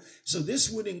poor. So this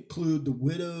would include the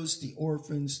widows, the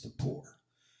orphans, the poor.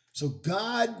 So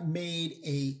God made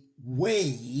a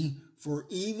way for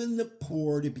even the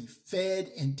poor to be fed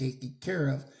and taken care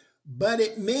of. But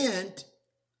it meant,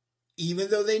 even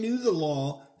though they knew the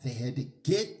law, they had to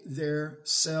get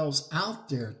themselves out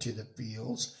there to the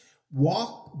fields,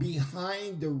 walk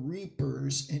behind the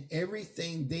reapers, and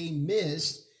everything they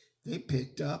missed, they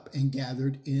picked up and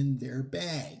gathered in their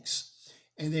bags.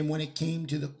 And then when it came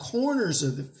to the corners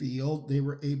of the field, they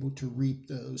were able to reap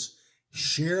those,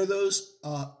 share those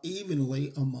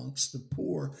evenly amongst the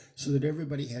poor so that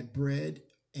everybody had bread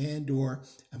and or,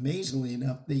 amazingly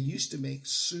enough, they used to make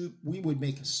soup. We would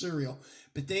make a cereal,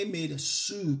 but they made a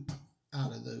soup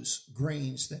out of those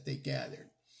grains that they gathered.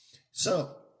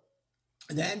 So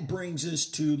that brings us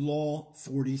to Law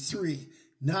 43,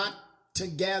 not to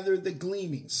gather the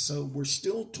gleanings. So we're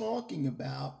still talking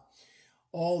about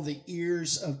all the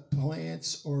ears of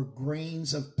plants or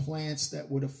grains of plants that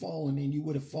would have fallen, and you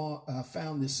would have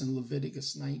found this in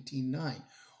Leviticus 19:9,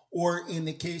 or in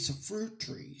the case of fruit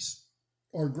trees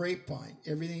or grapevine,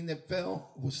 everything that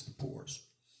fell was the poor's.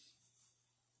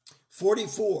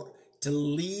 44, to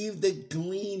leave the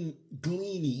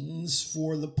gleanings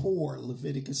for the poor,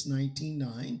 Leviticus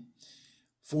 19:9.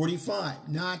 45,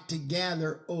 not to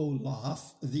gather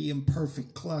olaf, the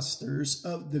imperfect clusters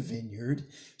of the vineyard,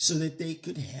 so that they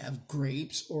could have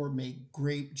grapes or make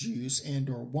grape juice and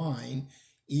or wine,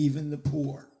 even the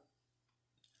poor.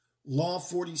 Law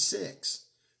 46,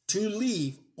 to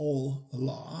leave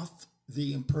olaf,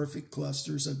 the imperfect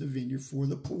clusters of the vineyard for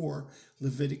the poor,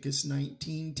 Leviticus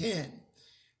 19:10.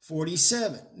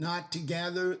 47, not to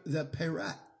gather the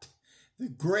perat, the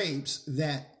grapes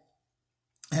that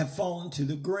have fallen to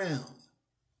the ground.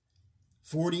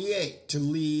 48, to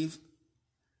leave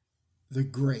the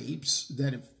grapes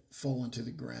that have fallen to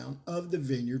the ground of the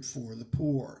vineyard for the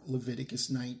poor, Leviticus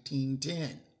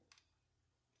 19:10.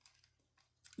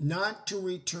 Not to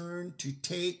return to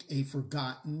take a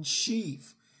forgotten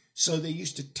sheaf. So they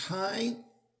used to tie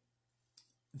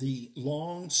the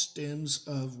long stems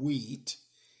of wheat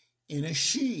in a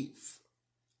sheaf.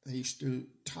 They used to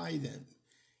tie them.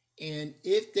 And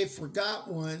if they forgot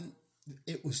one,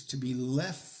 it was to be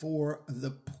left for the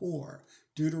poor.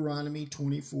 Deuteronomy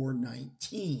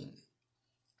 24:19.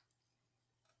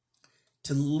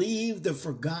 To leave the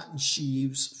forgotten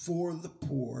sheaves for the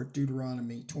poor,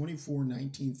 Deuteronomy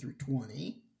 24:19 through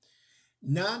 20.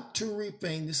 Not to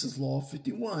refrain, this is Law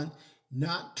 51,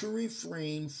 not to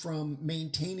refrain from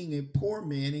maintaining a poor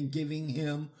man and giving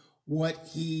him what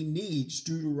he needs,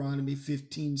 Deuteronomy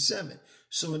 15:7.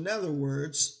 So in other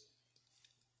words,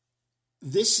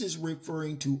 this is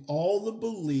referring to all the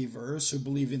believers who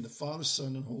believe in the Father,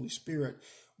 Son, and Holy Spirit.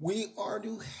 We are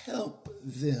to help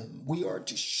them. We are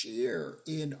to share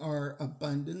in our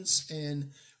abundance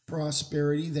and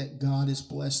prosperity that God has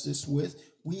blessed us with.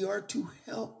 We are to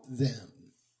help them.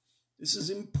 This is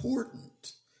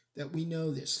important that we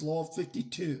know this. Law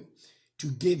 52, to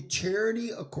give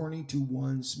charity according to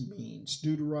one's means.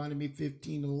 Deuteronomy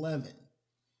 15:11.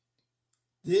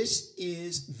 This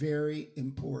is very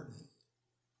important.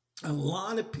 A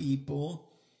lot of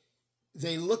people,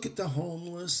 they look at the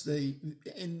homeless, they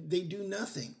do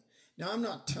nothing. Now, I'm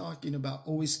not talking about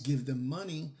always give them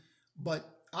money,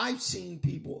 but I've seen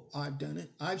people, I've done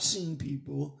it, I've seen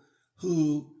people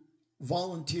who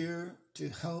volunteer to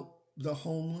help the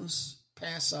homeless,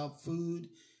 pass out food,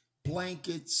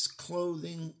 blankets,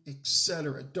 clothing,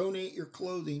 etc. Donate your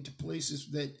clothing to places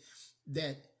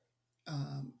that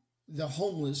the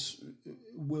homeless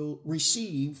will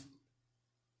receive,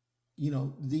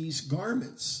 these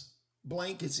garments,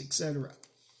 blankets, etc.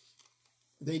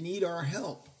 They need our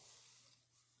help.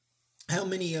 How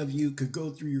many of you could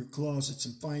go through your closets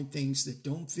and find things that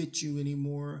don't fit you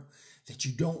anymore, that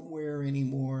you don't wear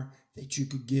anymore, that you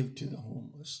could give to the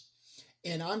homeless?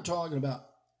 And I'm talking about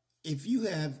if you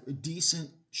have decent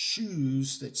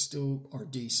shoes that still are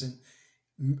decent,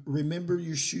 remember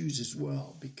your shoes as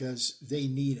well, because they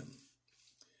need them.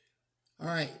 All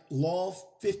right, Law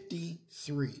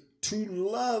 53, to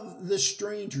love the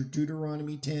stranger,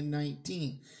 Deuteronomy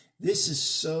 10:19. This is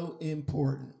so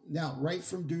important. Now, right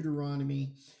from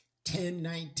Deuteronomy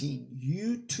 10:19,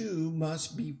 you too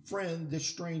must befriend the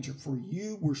stranger, for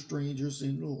you were strangers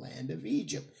in the land of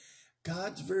Egypt.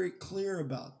 God's very clear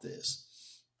about this.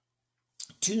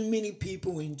 Too many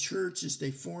people in churches,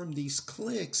 they form these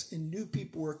cliques, and new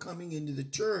people are coming into the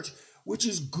church, which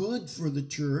is good for the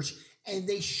church, and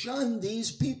they shun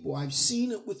these people. I've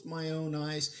seen it with my own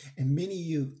eyes, and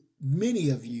many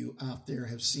of you out there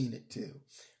have seen it too.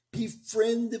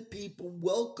 Befriend the people,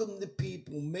 welcome the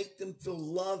people, make them feel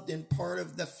loved and part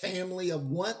of the family of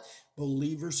what?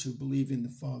 Believers who believe in the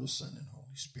Father, Son, and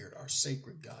Holy Spirit, our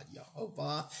sacred God,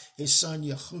 Jehovah, his son,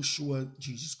 Yahushua,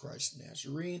 Jesus Christ the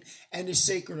Nazarene, and his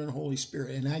sacred and Holy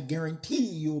Spirit. And I guarantee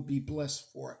you will be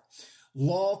blessed for it.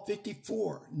 Law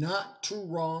 54, not to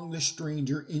wrong the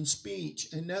stranger in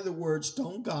speech. In other words,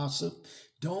 don't gossip,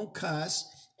 don't cuss,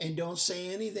 and don't say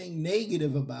anything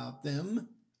negative about them.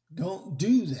 Don't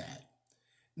do that.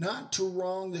 Not to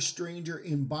wrong the stranger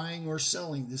in buying or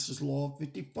selling. This is Law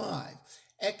 55.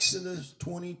 Exodus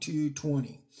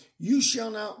 22:20. You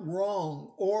shall not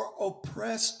wrong or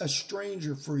oppress a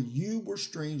stranger, for you were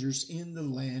strangers in the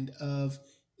land of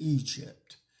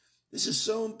Egypt. This is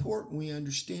so important we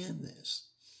understand this.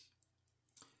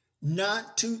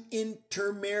 Not to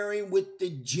intermarry with the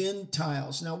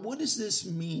Gentiles. Now, what does this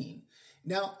mean?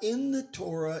 Now, in the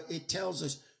Torah, it tells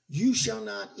us, you shall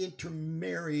not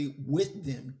intermarry with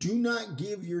them. Do not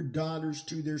give your daughters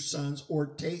to their sons or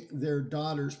take their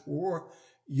daughters for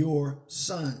your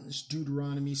sons.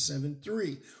 Deuteronomy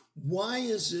 7:3. Why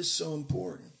is this so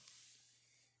important?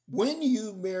 When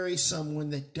you marry someone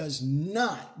that does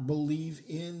not believe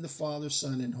in the Father,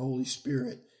 Son, and Holy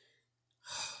Spirit,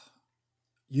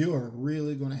 you are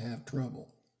really going to have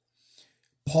trouble.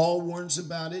 Paul warns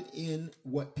about it in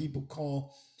what people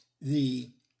call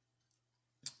the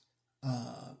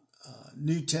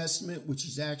New Testament, which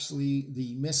is actually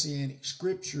the Messianic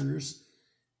Scriptures.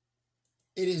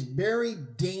 It is very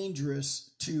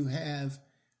dangerous to have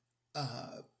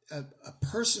a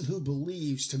person who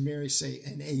believes to marry, say,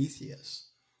 an atheist,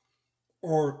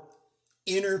 or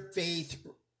interfaith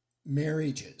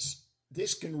marriages.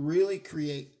 This can really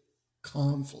create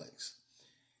conflicts.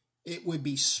 It would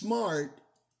be smart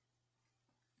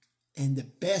and the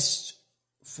best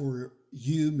for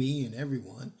you, me, and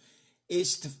everyone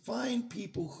is to find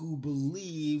people who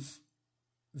believe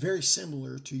very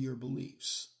similar to your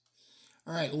beliefs.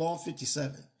 All right, Law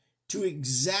 57. To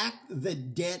exact the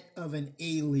debt of an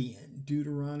alien,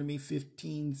 Deuteronomy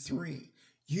 15:3.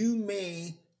 You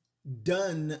may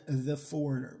dun the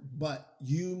foreigner, but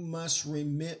you must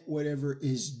remit whatever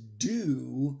is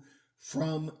due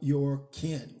from your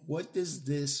kin. What does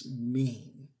this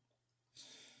mean?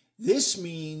 This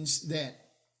means that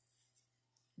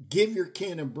give your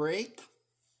kin a break,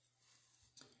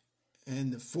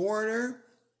 and the foreigner,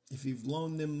 if you've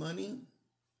loaned them money,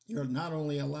 you're not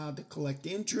only allowed to collect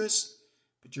interest,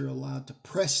 but you're allowed to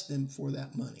press them for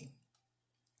that money.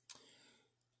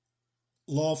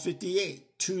 Law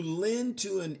 58, to lend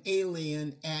to an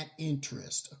alien at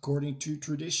interest. According to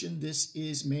tradition, this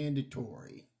is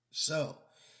mandatory. So,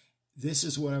 this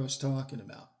is what I was talking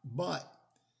about. But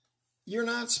you're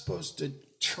not supposed to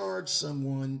charge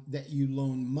someone that you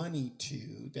loan money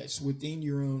to that's within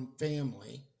your own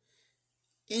family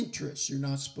interest. You're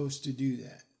not supposed to do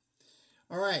that.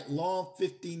 All right, Law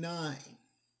 59.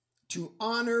 To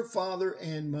honor father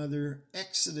and mother,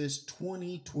 Exodus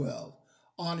 20:12.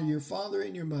 Honor your father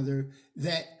and your mother,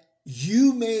 that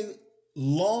you may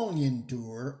long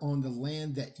endure on the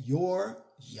land that your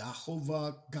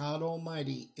Yahovah God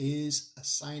Almighty is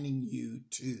assigning you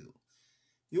to.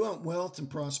 You want wealth and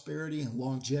prosperity and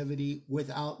longevity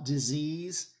without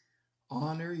disease?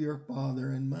 Honor your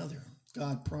father and mother.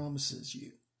 God promises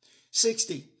you.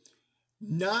 60.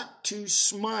 Not to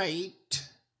smite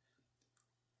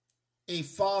a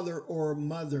father or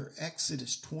mother.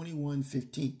 Exodus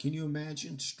 21:15. Can you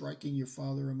imagine striking your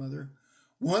father or mother?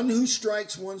 One who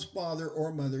strikes one's father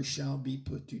or mother shall be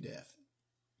put to death.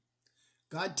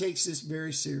 God takes this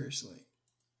very seriously.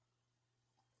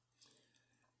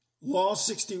 Law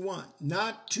 61.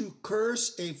 Not to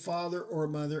curse a father or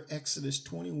mother. Exodus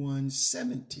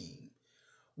 21:17.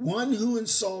 One who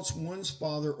insults one's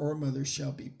father or mother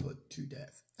shall be put to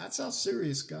death. That's how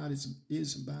serious God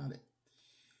is about it.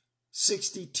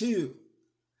 62.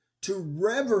 To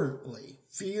reverently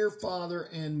fear father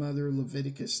and mother.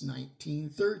 Leviticus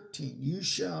 19:13. You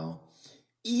shall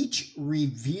each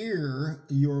revere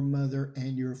your mother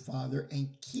and your father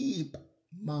and keep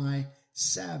my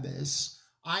Sabbaths.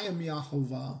 I am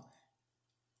Yahovah,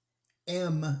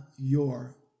 am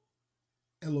your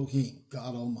Elohim,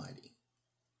 God Almighty.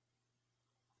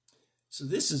 So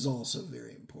this is also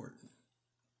very important.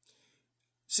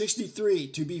 63,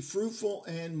 to be fruitful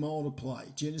and multiply.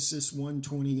 Genesis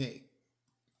 1:28.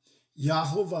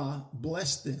 Yahovah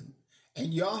blessed them,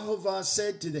 and Yahovah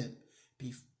said to them,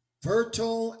 be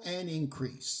fertile and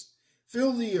increase,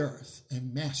 fill the earth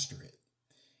and master it,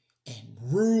 and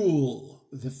rule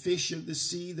the fish of the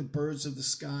sea, the birds of the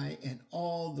sky, and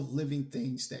all the living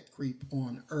things that creep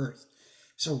on earth.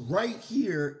 So right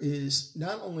here is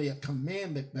not only a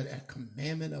commandment, but a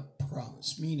commandment of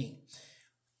promise, meaning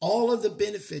all of the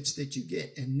benefits that you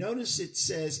get. And notice it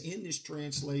says in this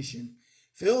translation,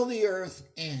 fill the earth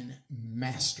and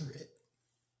master it.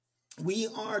 We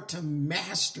are to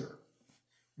master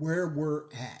where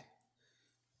we're at.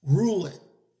 Rule it.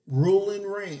 Rule and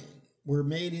reign. We're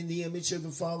made in the image of the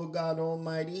Father God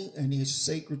Almighty and His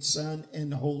sacred Son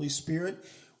and the Holy Spirit.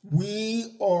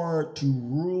 We are to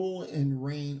rule and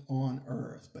reign on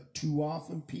earth. But too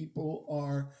often people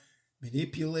are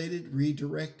manipulated,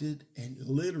 redirected, and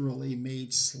literally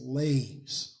made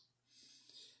slaves.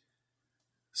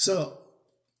 So,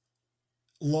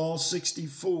 Law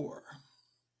 64.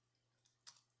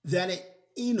 That an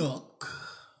eunuch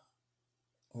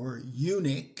or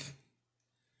eunuch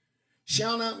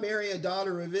shall not marry a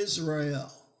daughter of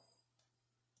Israel.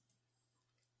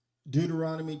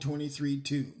 Deuteronomy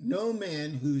 23:2. No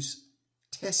man whose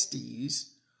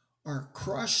testes are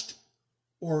crushed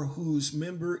or whose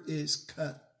member is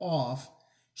cut off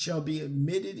shall be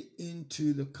admitted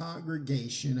into the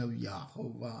congregation of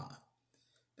Yahovah.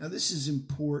 Now this is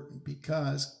important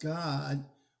because God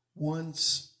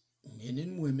wants men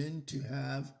and women to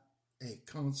have a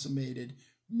consummated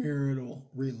marital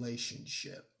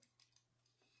relationship.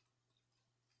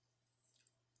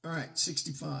 All right,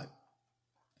 65.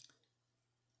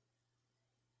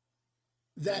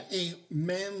 That a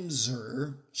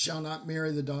mamzer shall not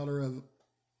marry the daughter of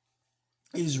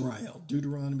Israel.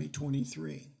 Deuteronomy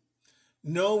 23.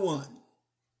 No one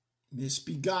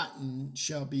misbegotten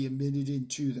shall be admitted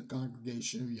into the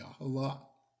congregation of Yahovah.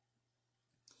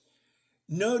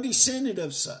 No descendant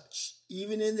of such,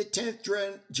 even in the 10th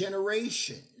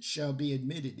generation, shall be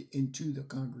admitted into the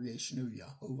congregation of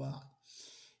Yahovah.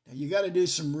 Now you got to do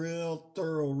some real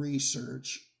thorough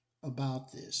research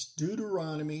about this.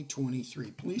 Deuteronomy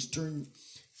 23. Please turn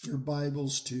your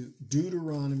Bibles to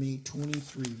Deuteronomy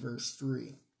 23, verse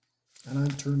 3. And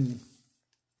I'm turning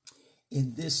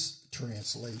in this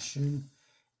translation,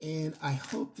 and I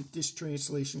hope that this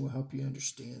translation will help you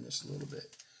understand this a little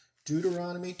bit.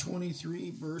 Deuteronomy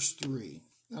 23, verse 3.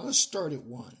 Now let's start at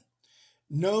 1.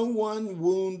 No one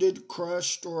wounded,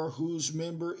 crushed, or whose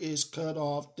member is cut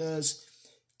off does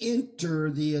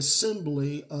enter the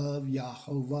assembly of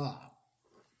Yahovah.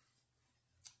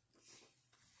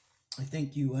 I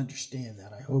think you understand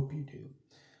that. I hope you do.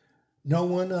 No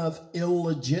one of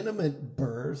illegitimate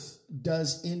birth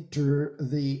does enter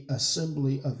the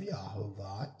assembly of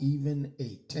Yahovah. Even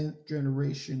a 10th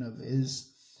generation of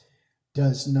his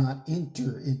does not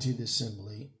enter into the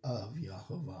assembly of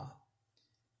Yahovah.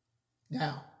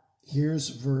 Now, here's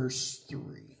verse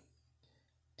 3.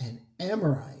 An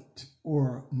Amorite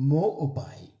or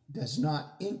Moabite does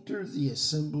not enter the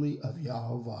assembly of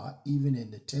Yahovah, even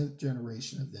in the 10th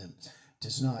generation of them,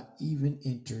 does not even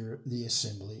enter the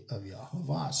assembly of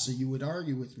Yahovah. So you would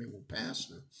argue with me, well,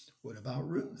 Pastor, what about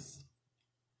Ruth?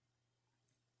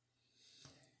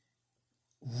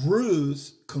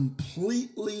 Ruth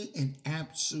completely and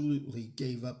absolutely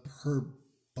gave up her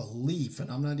belief,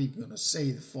 and I'm not even going to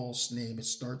say the false name. It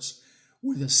starts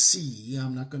with a C.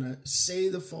 I'm not going to say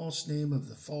the false name of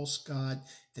the false god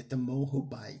that the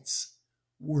Moabites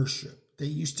worship. They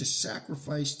used to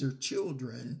sacrifice their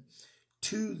children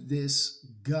to this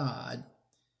god,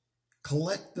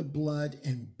 collect the blood,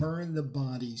 and burn the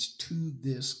bodies to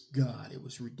this god. It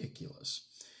was ridiculous.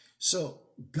 So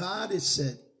God has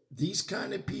said, these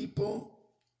kind of people,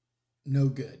 no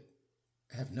good.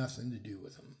 Have nothing to do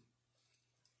with them.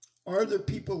 Are there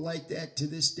people like that to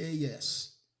this day?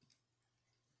 Yes.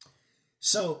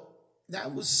 So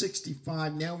that was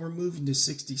 65. Now we're moving to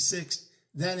 66.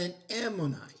 That an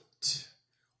Ammonite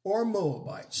or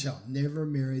Moabite shall never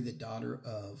marry the daughter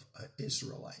of an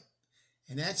Israelite.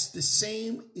 And that's the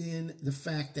same in the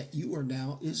fact that you are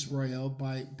now Israel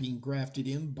by being grafted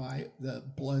in by the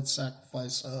blood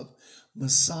sacrifice of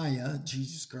Messiah,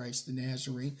 Jesus Christ the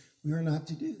Nazarene. We are not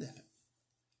to do that.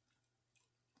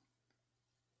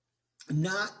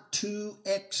 Not to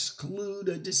exclude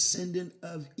a descendant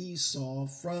of Esau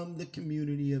from the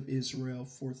community of Israel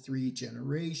for 3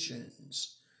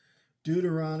 generations.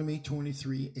 Deuteronomy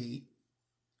 23,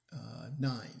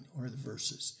 9, or the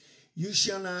verses. You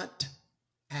shall not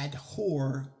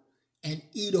abhor an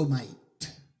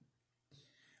Edomite,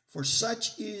 for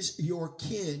such is your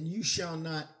kin. You shall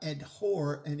not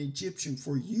abhor an Egyptian,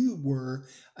 for you were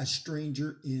a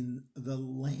stranger in the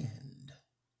land.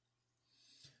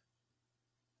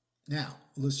 Now,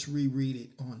 let's reread it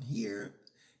on here.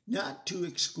 Not to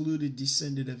exclude a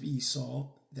descendant of Esau,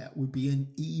 that would be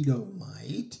an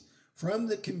Edomite, from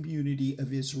the community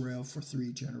of Israel for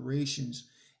 3 generations.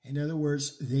 In other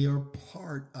words, they are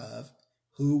part of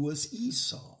who was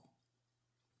Esau.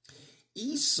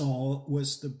 Esau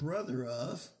was the brother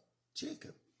of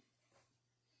Jacob.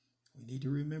 We need to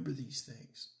remember these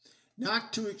things.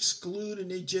 Not to exclude an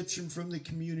Egyptian from the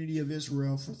community of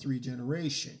Israel for 3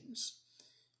 generations.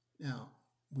 Now,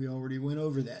 we already went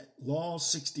over that. Law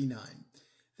 69.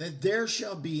 That there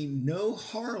shall be no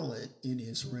harlot in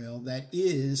Israel, that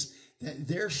is, that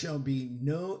there shall be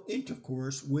no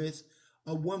intercourse with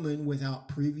a woman without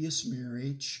previous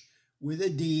marriage, with a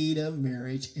deed of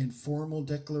marriage and formal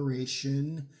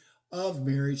declaration of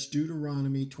marriage.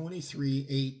 Deuteronomy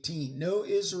 23:18. No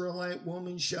Israelite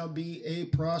woman shall be a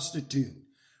prostitute,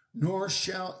 nor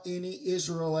shall any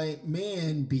Israelite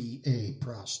man be a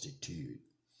prostitute.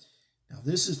 Now,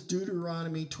 this is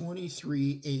Deuteronomy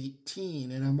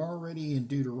 23:18, and I'm already in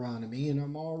Deuteronomy, and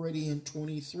I'm already in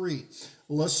 23.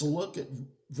 Let's look at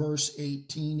verse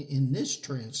 18 in this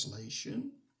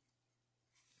translation.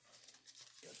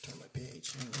 Gotta turn my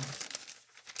page.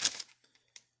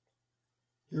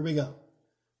 Here we go.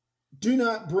 Do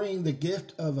not bring the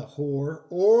gift of a whore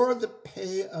or the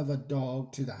pay of a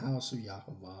dog to the house of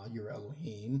Yahovah, your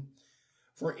Elohim,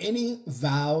 for any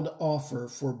vowed offer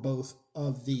for both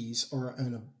of these are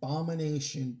an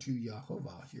abomination to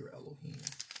Yahovah, your Elohim.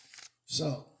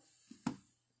 So,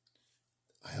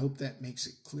 I hope that makes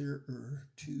it clearer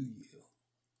to you.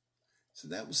 So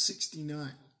that was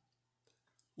 69.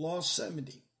 Law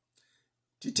 70.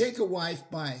 To take a wife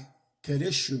by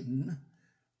Kedishun,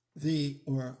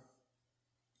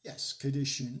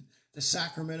 Kedishun, the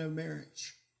sacrament of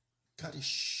marriage.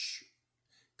 Kedishun.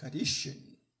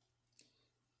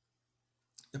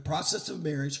 The process of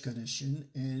marriage, Kedishun,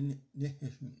 and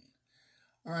Nehishun.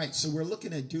 All right, so we're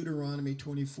looking at Deuteronomy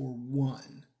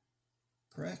 24:1.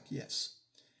 Correct? Yes.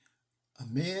 A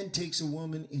man takes a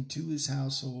woman into his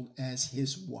household as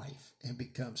his wife and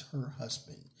becomes her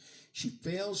husband. She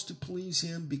fails to please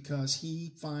him because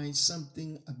he finds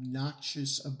something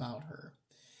obnoxious about her.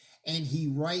 And he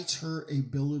writes her a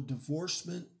bill of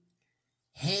divorcement,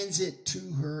 hands it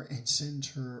to her, and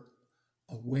sends her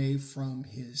away from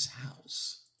his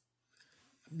house.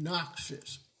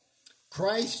 Obnoxious.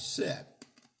 Christ said,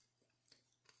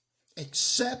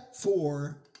 except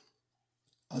for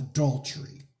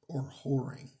adultery or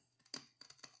whoring,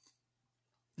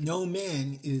 no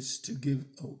man is to give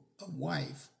a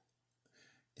wife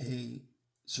a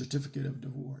certificate of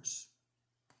divorce.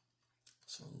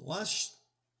 So unless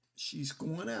she's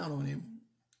going out on him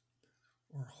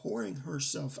or whoring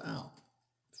herself out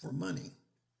for money,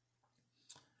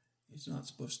 he's not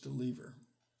supposed to leave her.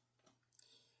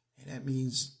 And that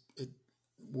means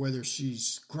whether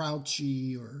she's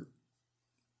grouchy or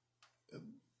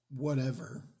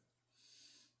whatever,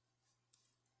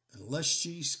 Unless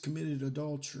she's committed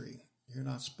adultery, you're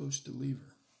not supposed to leave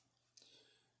her.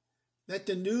 That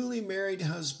the newly married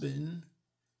husband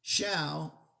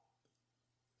shall,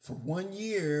 for 1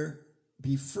 year,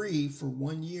 be free for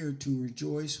 1 year to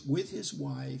rejoice with his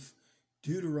wife.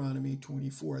 Deuteronomy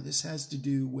 24. This has to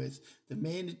do with the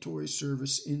mandatory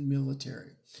service in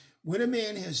military. When a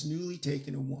man has newly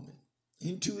taken a woman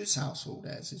into his household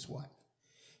as his wife,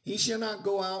 he shall not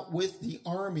go out with the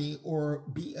army or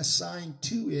be assigned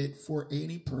to it for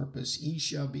any purpose. He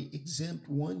shall be exempt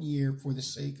 1 year for the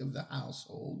sake of the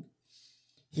household,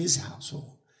 his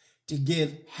household, to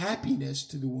give happiness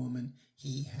to the woman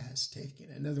he has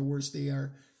taken. In other words, they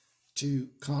are to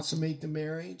consummate the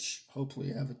marriage, hopefully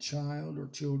have a child or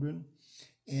children,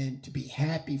 and to be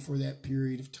happy for that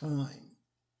period of time.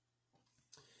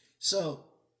 So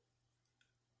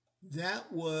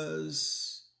that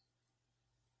was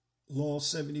Law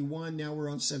 71. Now we're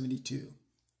on 72.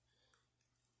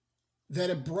 That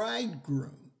a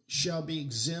bridegroom shall be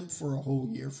exempt for a whole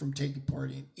year from taking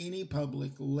part in any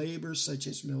public labor such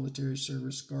as military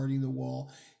service, guarding the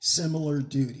wall, similar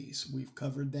duties. We've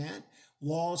covered that.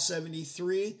 Law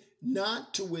 73,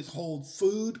 not to withhold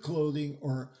food, clothing,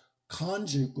 or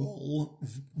conjugal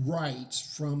rights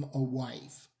from a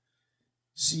wife.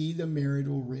 See the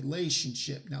marital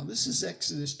relationship. Now this is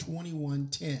Exodus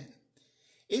 21:10.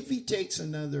 If he takes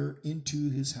another into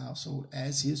his household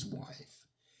as his wife,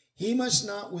 he must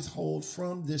not withhold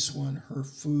from this one her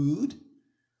food,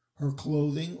 her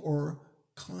clothing, or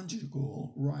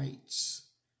conjugal rights.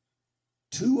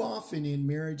 Too often in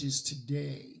marriages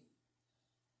today,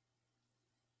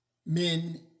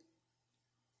 men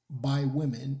by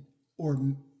women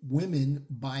or women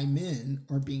by men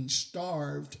are being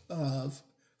starved of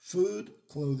food,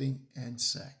 clothing, and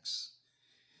sex.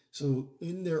 So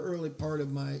in the early part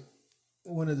of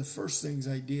one of the first things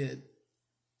I did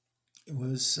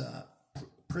was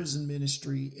prison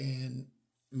ministry and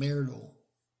marital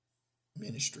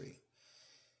ministry.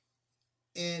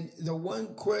 And the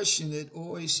one question that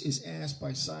always is asked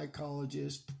by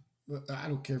psychologists, I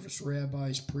don't care if it's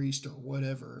rabbis, priests, or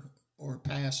whatever, or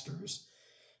pastors,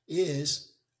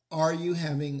 is, are you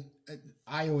having,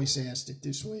 I always asked it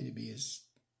this way to be as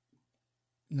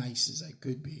nice as I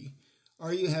could be,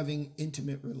 are you having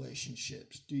intimate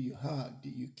relationships? Do you hug? Do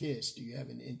you kiss? Do you have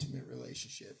an intimate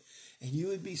relationship? And you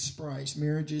would be surprised.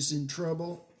 Marriages in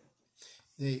trouble,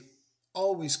 they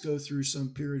always go through some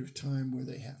period of time where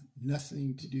they have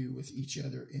nothing to do with each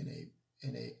other in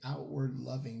a outward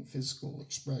loving physical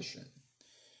expression.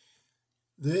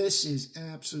 This is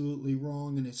absolutely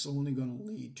wrong, and it's only going to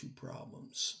lead to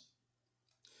problems.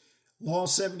 Law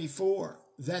 74,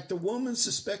 that the woman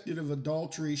suspected of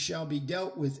adultery shall be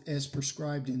dealt with as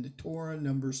prescribed in the Torah,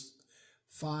 Numbers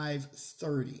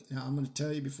 5:30. Now, I'm going to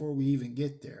tell you before we even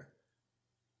get there,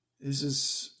 this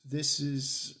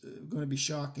is going to be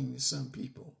shocking to some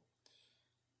people.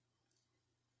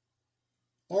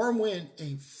 Or when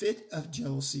a fit of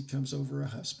jealousy comes over a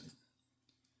husband,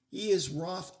 he is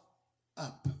wroth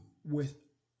up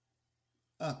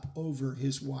over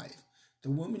his wife. The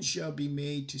woman shall be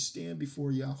made to stand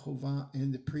before Yahovah,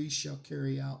 and the priest shall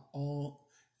carry out all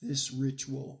this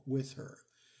ritual with her.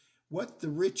 What the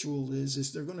ritual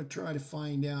is they're going to try to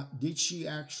find out, did she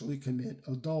actually commit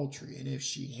adultery? And if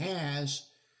she has,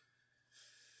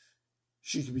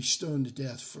 she could be stoned to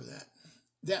death for that.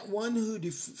 That one who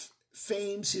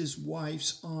defames his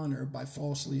wife's honor by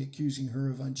falsely accusing her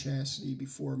of unchastity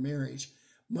before marriage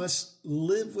must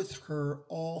live with her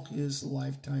all his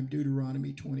lifetime.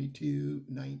 Deuteronomy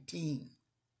 22:19.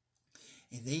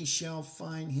 And they shall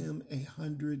fine him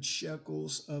 100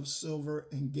 shekels of silver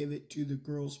and give it to the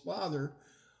girl's father,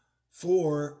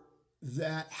 for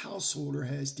that householder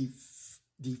has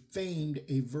defamed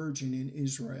a virgin in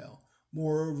Israel.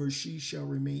 Moreover, she shall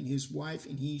remain his wife,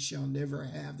 and he shall never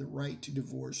have the right to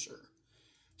divorce her.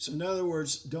 So in other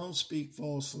words, don't speak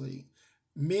falsely.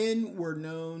 Men were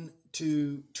known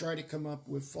to try to come up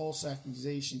with false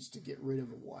accusations to get rid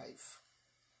of a wife.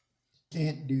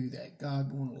 Can't do that.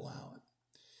 God won't allow it.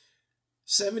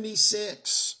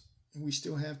 76, and we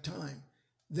still have time,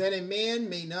 that a man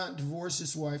may not divorce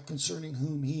his wife concerning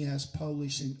whom he has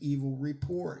published an evil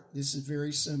report. This is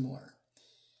very similar.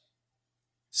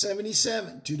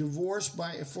 77, to divorce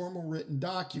by a formal written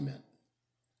document.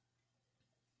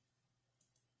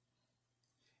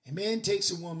 A man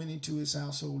takes a woman into his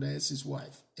household as his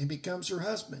wife and becomes her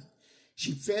husband.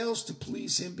 She fails to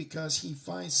please him because he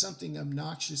finds something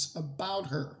obnoxious about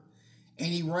her, and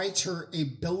he writes her a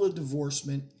bill of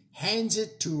divorcement, hands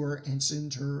it to her, and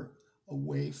sends her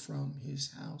away from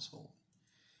his household.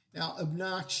 Now,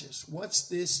 obnoxious, what's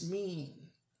this mean?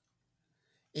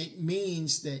 It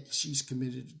means that she's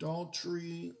committed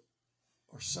adultery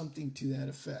or something to that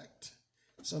effect,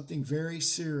 something very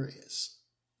serious.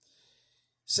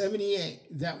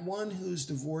 78, that one who's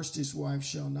divorced his wife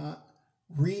shall not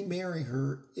remarry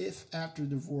her if after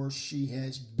divorce she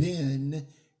has been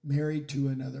married to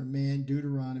another man,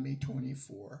 Deuteronomy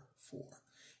 24:4.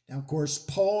 Now, of course,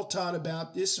 Paul taught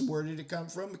about this, and where did it come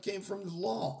from? It came from the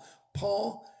law.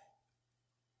 Paul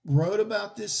wrote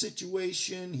about this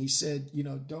situation. He said,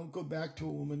 don't go back to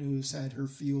a woman who's had her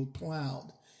field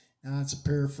plowed. Now, that's a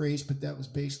paraphrase, but that was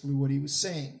basically what he was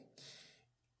saying.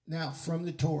 Now, from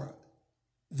the Torah,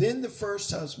 then the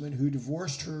first husband who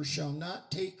divorced her shall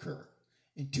not take her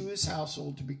into his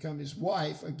household to become his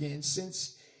wife again,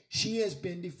 since she has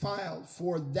been defiled,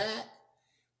 for that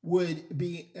would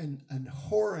be an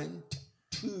abhorrent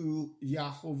to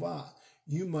Yahovah.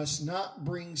 You must not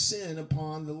bring sin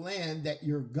upon the land that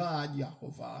your God,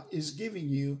 Yahovah, is giving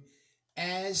you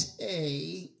as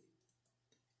a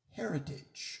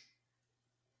heritage.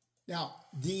 Now,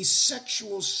 these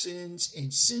sexual sins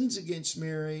and sins against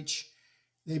marriage,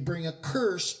 they bring a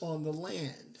curse on the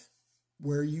land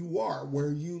where you are,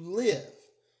 where you live.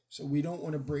 So we don't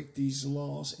want to break these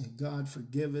laws, and God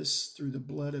forgive us through the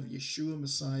blood of Yeshua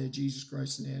Messiah, Jesus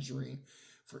Christ the Nazarene.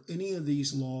 For any of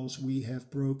these laws we have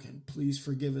broken, please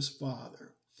forgive us,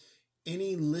 Father.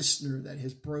 Any listener that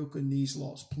has broken these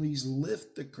laws, please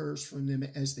lift the curse from them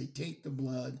as they take the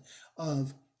blood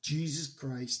of Jesus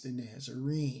Christ the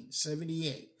Nazarene.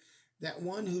 78, that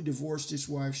one who divorced his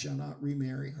wife shall not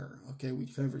remarry her. Okay, we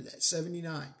covered that.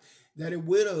 79, that a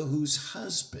widow whose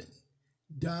husband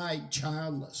died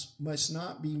childless must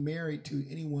not be married to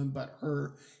anyone but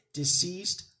her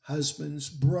deceased husband's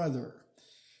brother.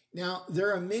 Now,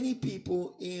 there are many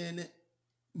people in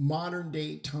modern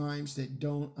day times that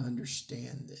don't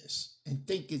understand this and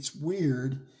think it's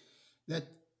weird that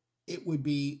it would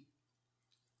be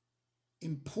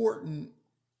important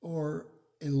or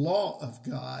a law of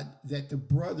God that the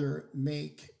brother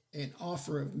make an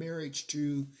offer of marriage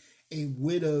to a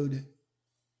widowed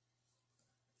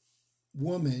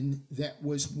woman that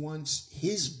was once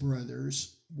his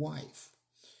brother's wife.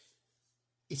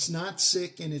 It's not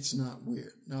sick and it's not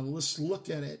weird. Now let's look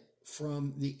at it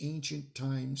from the ancient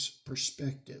times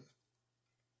perspective.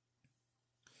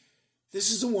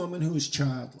 This is a woman who is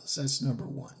childless. That's number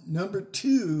one. Number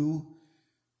two,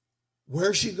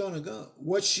 where's she going to go?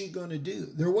 What's she going to do?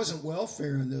 There wasn't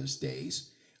welfare in those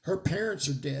days. Her parents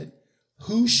are dead.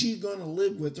 Who's she going to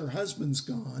live with? Her husband's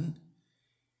gone.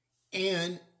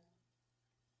 And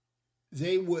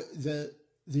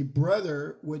the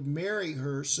brother would marry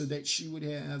her so that she would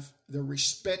have the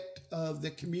respect of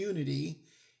the community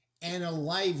and a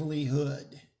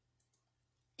livelihood,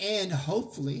 and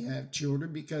hopefully have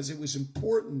children, because it was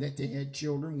important that they had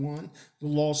children. One, the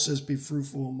law says be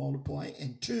fruitful and multiply,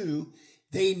 and two,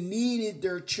 they needed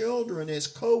their children as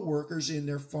co-workers in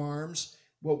their farms,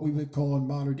 what we would call in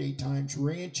modern day times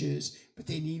ranches, but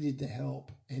they needed the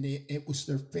help, and it was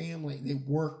their family. They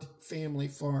worked family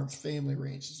farms, family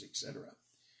ranches, etc.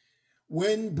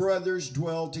 When brothers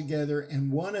dwell together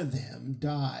and one of them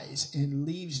dies and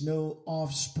leaves no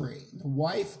offspring, the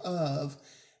wife of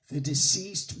the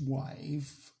deceased,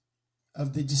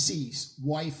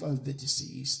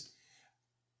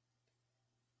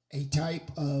 a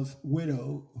type of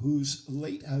widow whose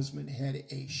late husband had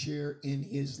a share in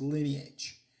his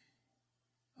lineage,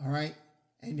 all right,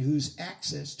 and whose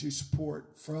access to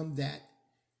support from that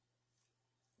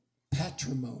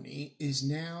patrimony is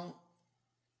now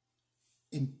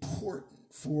important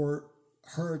for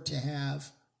her to have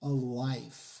a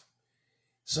life.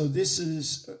 So this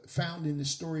is found in the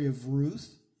story of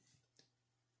Ruth.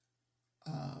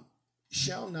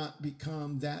 Shall not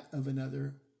become that of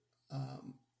another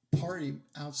party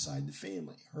outside the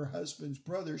family. Her husband's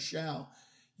brother shall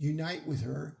unite with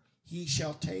her. He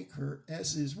shall take her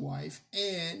as his wife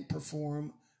and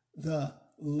perform the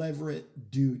levirate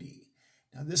duty.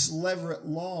 Now, this levirate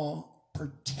law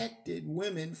protected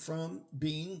women from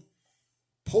being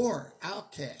poor,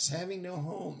 outcasts, having no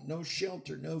home, no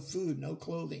shelter, no food, no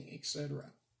clothing,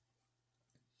 etc.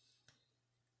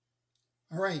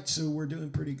 All right, so we're doing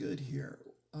pretty good here.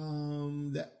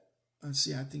 Let's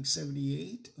see, I think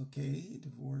 78. Okay,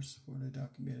 divorce for the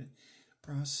documented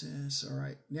process. All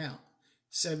right, now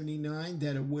 79,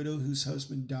 that a widow whose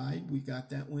husband died. We got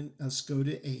that one. Let's go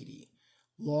to 80.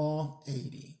 Law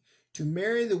 80. To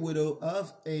marry the widow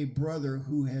of a brother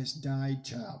who has died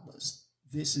childless.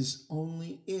 This is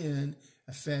only in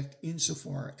effect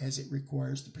insofar as it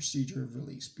requires the procedure of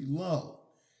release below.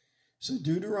 So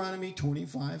Deuteronomy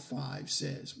 25:5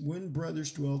 says, when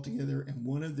brothers dwell together and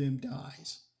one of them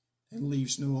dies and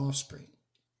leaves no offspring,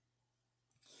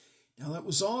 Now, it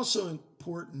was also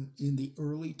important in the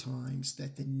early times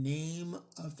that the name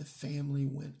of the family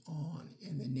went on,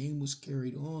 and the name was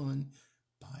carried on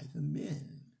by the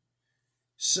men.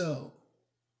 So,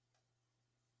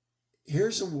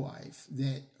 here's a wife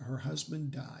that her husband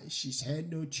dies. She's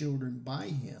had no children by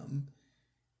him,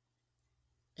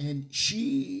 and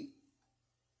she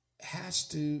has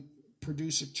to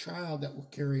produce a child that will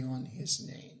carry on his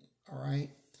name. All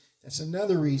right? That's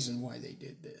another reason why they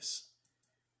did this.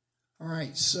 All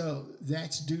right, so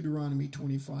that's Deuteronomy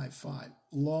 25:5.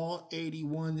 Law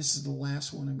 81, this is the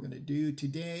last one I'm going to do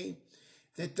today.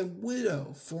 That the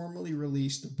widow formally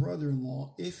release the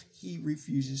brother-in-law if he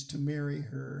refuses to marry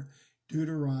her.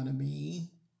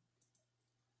 Deuteronomy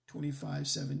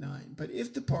 25:7-9. But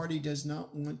if the party does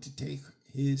not want to take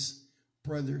his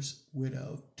brother's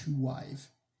widow to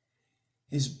wife,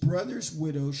 his brother's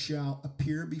widow shall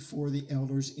appear before the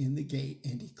elders in the gate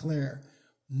and declare,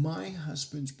 my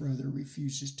husband's brother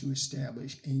refuses to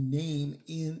establish a name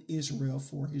in Israel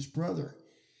for his brother.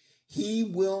 He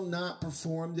will not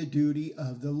perform the duty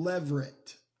of the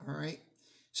levirate. All right.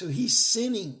 So he's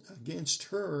sinning against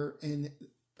her and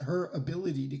her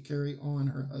ability to carry on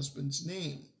her husband's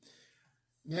name.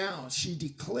 Now she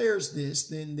declares this,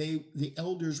 then the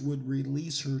elders would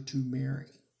release her to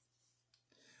marry.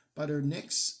 But her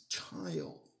next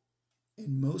child,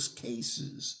 in most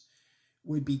cases,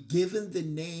 would be given the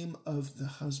name of the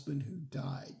husband who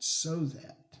died so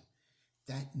that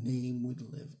that name would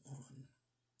live on.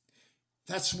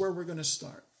 That's where we're going to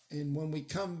start. And when we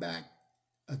come back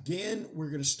again, we're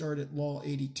going to start at Law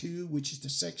 82, which is the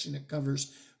section that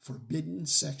covers forbidden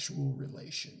sexual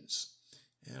relations.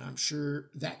 And I'm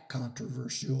sure that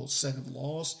controversial set of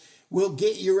laws will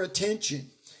get your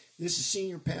attention. This is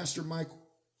Senior Pastor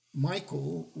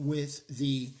Michael with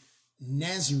the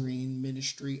Nazarene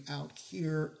Ministry out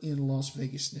here in Las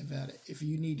Vegas, Nevada. If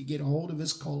you need to get a hold of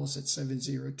us, call us at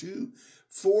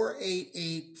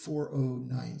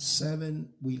 702-488-4097.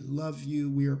 We love you.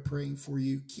 We are praying for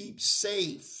you. Keep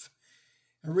safe.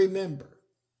 And remember,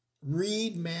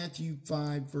 read Matthew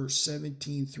 5, verse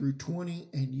 17 through 20,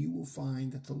 and you will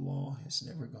find that the law has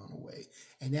never gone away.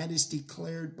 And that is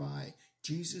declared by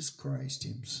Jesus Christ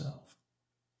himself.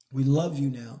 We love you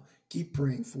now. Keep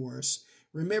praying for us.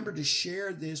 Remember to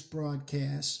share this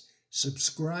broadcast,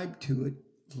 subscribe to it,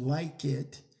 like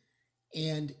it,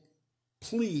 and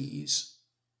please,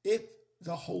 if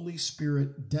the Holy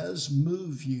Spirit does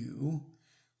move you,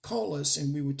 call us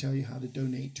and we will tell you how to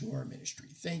donate to our ministry.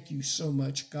 Thank you so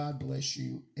much. God bless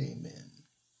you. Amen.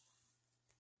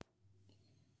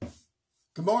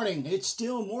 Good morning. It's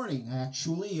still morning,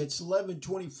 actually. It's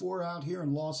 11:24 out here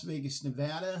in Las Vegas,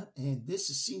 Nevada, and this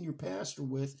is Senior Pastor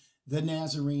with the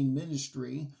Nazarene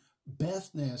Ministry,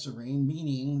 Beth Nazarene,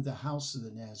 meaning the house of the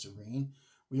Nazarene.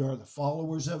 We are the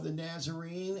followers of the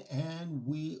Nazarene, and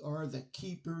we are the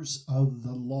keepers of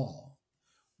the law.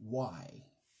 Why?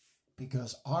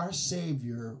 Because our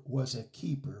Savior was a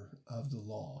keeper of the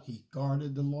law. He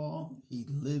guarded the law. He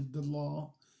lived the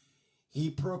law. He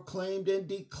proclaimed and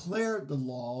declared the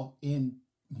law in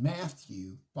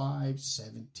Matthew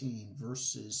 5:17,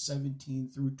 verses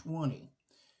 17 through 20.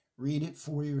 Read it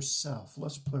for yourself.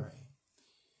 Let's pray.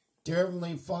 Dear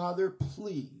Heavenly Father,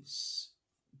 please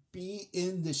be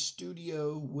in the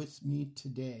studio with me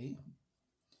today.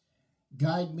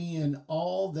 Guide me in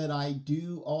all that I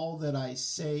do, all that I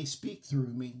say. Speak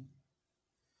through me.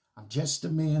 I'm just a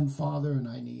man, Father, and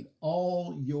I need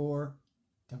all your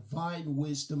divine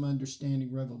wisdom,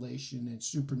 understanding, revelation, and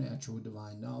supernatural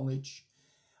divine knowledge.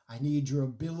 I need your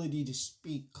ability to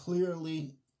speak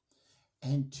clearly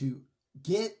and to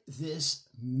get this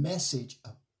message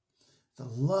of the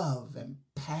love and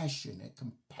passion and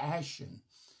compassion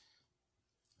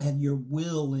and your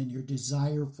will and your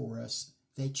desire for us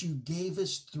that you gave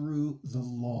us through the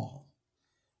law.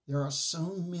 There are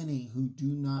so many who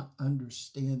do not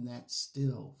understand that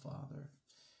still, Father.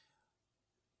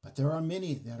 But there are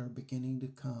many that are beginning to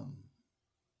come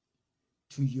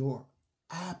to your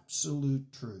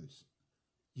absolute truth.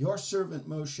 Your servant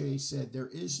Moshe said, there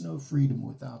is no freedom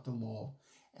without the law.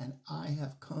 And I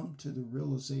have come to the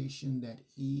realization that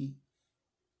he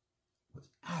was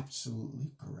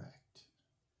absolutely correct.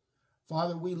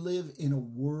 Father, we live in a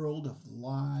world of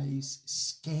lies,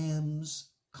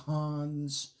 scams,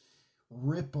 cons,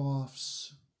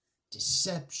 rip-offs,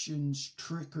 deceptions,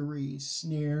 trickery,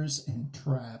 snares, and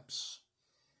traps.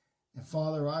 And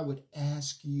Father, I would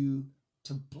ask you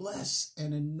to bless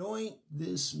and anoint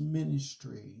this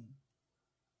ministry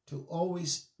to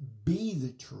always be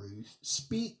the truth,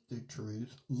 speak the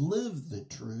truth, live the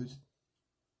truth.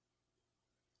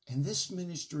 And this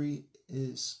ministry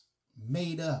is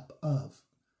made up of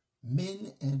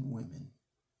men and women.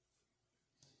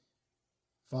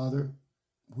 Father,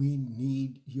 we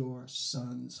need your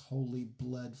Son's holy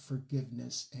blood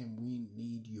forgiveness, and we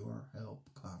need your help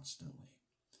constantly.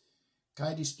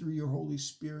 Guide us through your Holy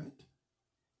Spirit.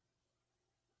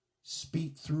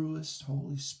 Speak through us,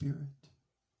 Holy Spirit.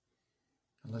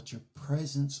 And let your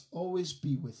presence always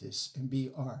be with us and be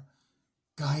our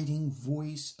guiding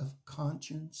voice of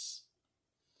conscience.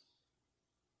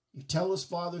 You tell us,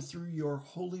 Father, through your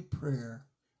holy prayer,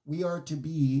 we are to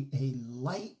be a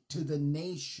light to the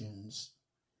nations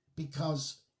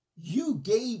because you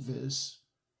gave us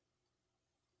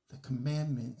the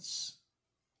commandments.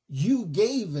 You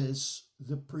gave us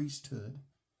the priesthood.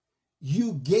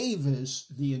 You gave us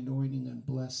the anointing and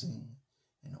blessing.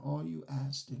 And all you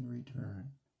asked in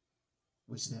return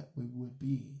was that we would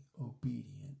be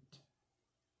obedient.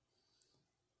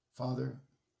 Father,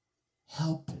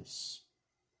 help us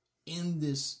in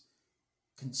this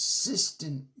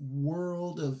consistent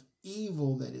world of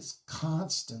evil that is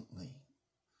constantly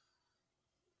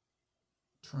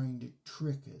trying to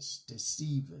trick us,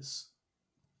 deceive us,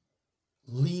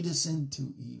 lead us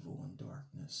into evil and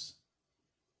darkness.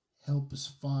 Help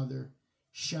us, Father,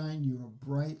 shine your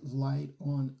bright light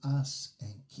on us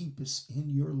and keep us in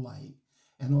your light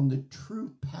and on the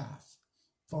true path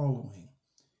following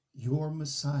your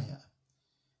Messiah.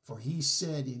 For he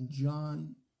said in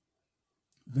John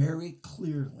very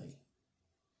clearly,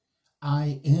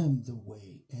 I am the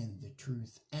way and the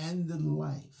truth and the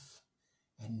life,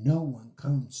 and no one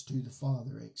comes to the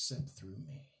Father except through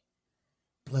me.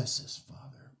 Bless us,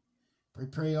 Father. We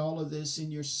pray all of this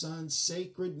in your Son's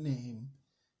sacred name,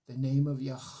 the name of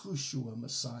Yahushua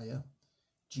Messiah,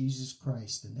 Jesus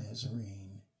Christ the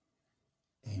Nazarene.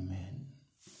 Amen.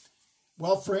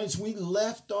 Well, friends, we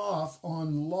left off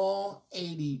on Law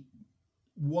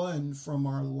 81 from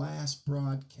our last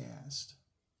broadcast.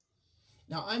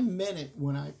 Now, I meant it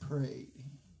when I prayed.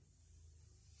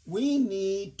 We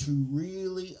need to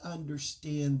really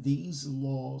understand these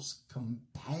laws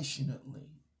compassionately,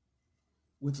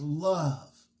 with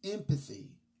love,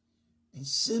 empathy, and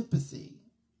sympathy,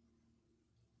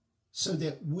 so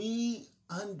that we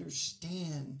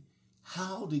understand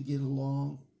how to get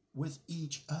along with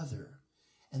each other.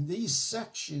 And these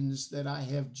sections that I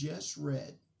have just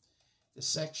read, the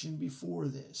section before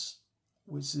this,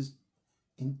 which is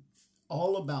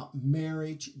all about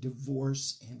marriage,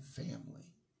 divorce, and family.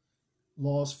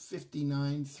 Laws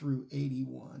 59 through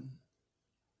 81.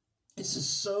 This is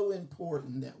so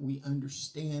important that we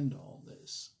understand all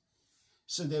this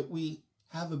so that we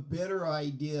have a better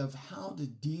idea of how to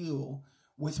deal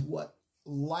with what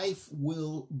life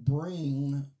will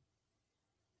bring.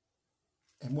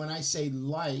 And when I say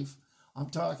life, I'm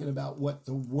talking about what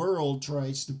the world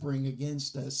tries to bring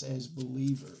against us as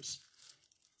believers.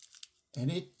 And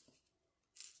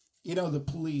the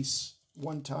police,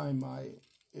 one time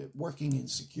working in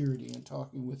security and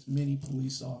talking with many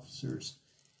police officers,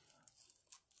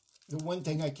 the one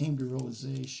thing I came to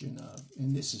realization of,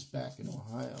 and this is back in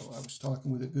Ohio, I was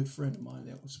talking with a good friend of mine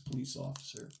that was a police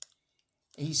officer.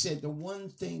 And he said the one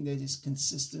thing that is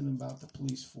consistent about the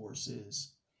police force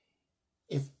is,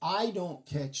 if I don't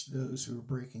catch those who are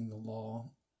breaking the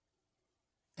law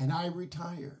and I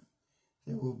retire,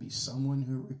 there will be someone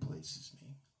who replaces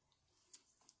me.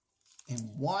 And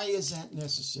why is that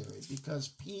necessary? Because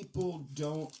people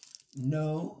don't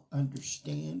know,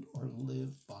 understand, or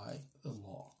live by the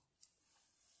law.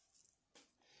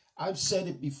 I've said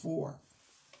it before,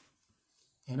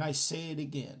 and I say it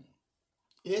again.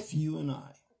 If you and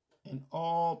I and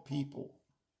all people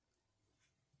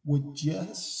would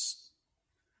just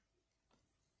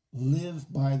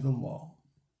live by the law,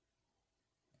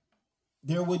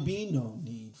 there would be no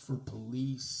need for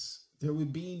police. There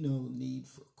would be no need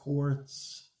for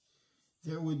courts.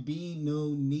 There would be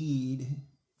no need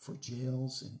for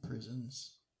jails and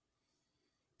prisons.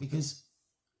 Because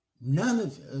none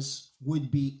of us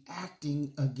would be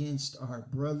acting against our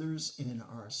brothers and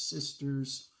our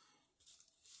sisters.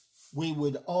 We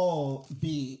would all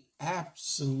be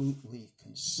absolutely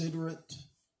considerate.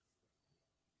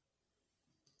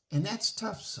 And that's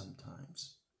tough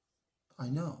sometimes. I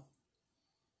know.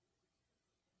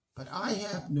 But I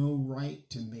have no right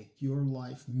to make your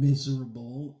life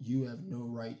miserable. You have no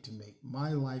right to make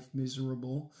my life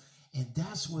miserable. And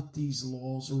that's what these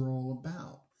laws are all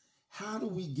about. How do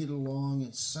we get along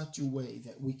in such a way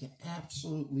that we can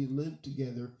absolutely live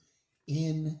together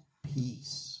in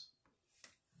peace?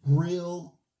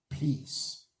 Real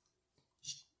peace.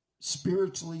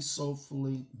 Spiritually,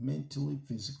 soulfully, mentally,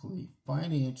 physically,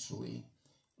 financially,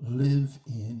 live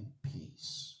in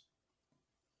peace.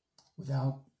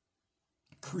 Without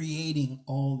creating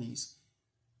all these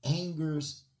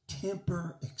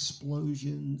temper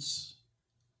explosions.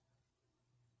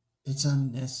 It's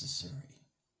unnecessary.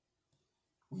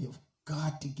 We have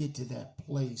got to get to that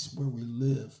place where we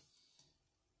live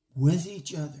with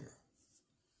each other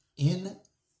in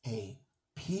a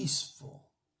peaceful,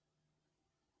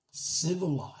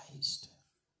 civilized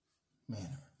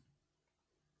manner.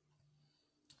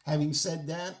 Having said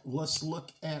that, let's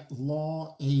look at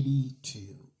Law 82.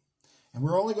 And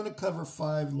we're only going to cover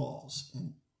 5 laws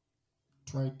and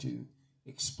try to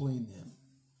explain them.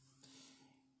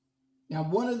 Now,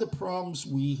 one of the problems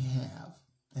we have,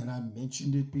 and I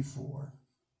mentioned it before,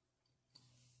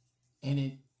 and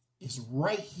it is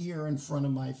right here in front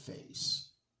of my face.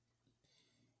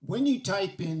 When you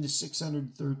type in the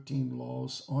 613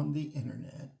 laws on the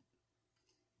internet,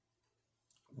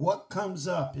 what comes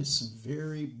up is some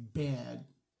very bad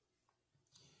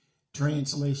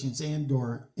translations and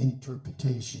or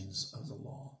interpretations of the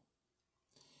law.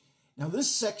 Now, this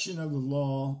section of the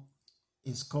law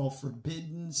is called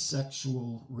Forbidden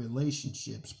Sexual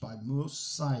Relationships by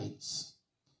most sites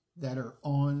that are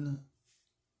on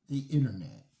the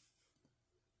internet.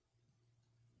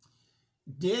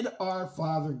 Did our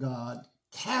Father God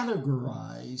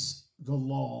categorize the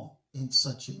law in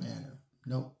such a manner?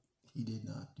 Nope, he did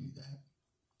not do that.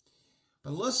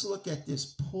 But let's look at this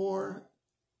poor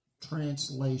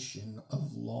translation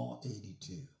of Law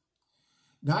 82.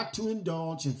 Not to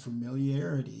indulge in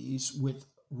familiarities with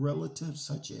relatives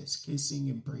such as kissing,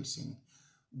 embracing,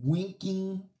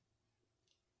 winking,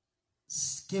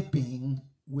 skipping,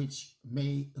 which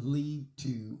may lead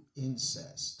to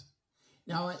incest.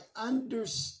 Now, I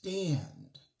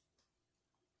understand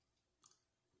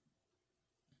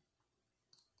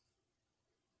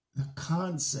the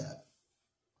concept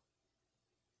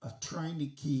of trying to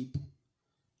keep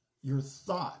your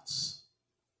thoughts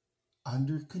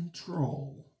under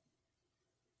control,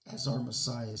 as our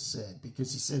Messiah said,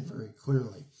 because he said very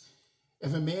clearly,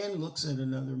 if a man looks at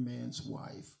another man's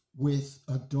wife with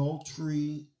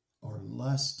adultery or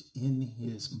lust in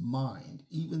his mind,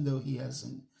 even though he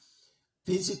hasn't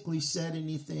physically said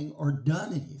anything or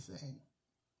done anything,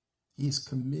 he has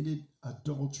committed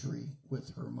adultery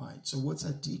with her mind. So what's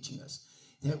that teaching us?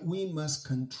 That we must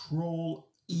control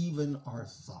even our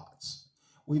thoughts.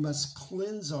 We must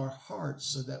cleanse our hearts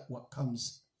so that what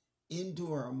comes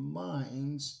into our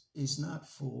minds is not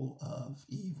full of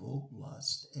evil,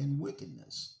 lust, and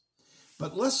wickedness.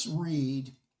 But let's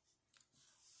read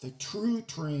the true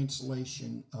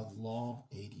translation of Law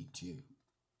 82.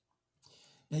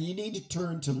 Now you need to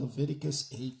turn to Leviticus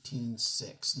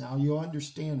 18:6. Now you'll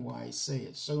understand why I say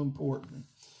it's so important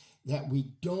that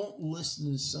we don't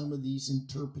listen to some of these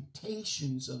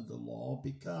interpretations of the law,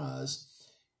 because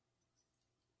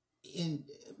in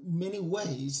many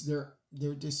ways they're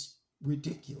just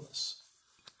ridiculous.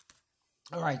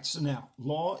 All right, so now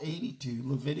Law 82,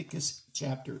 Leviticus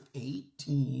chapter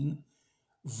 18,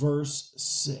 verse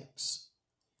 6.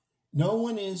 No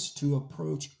one is to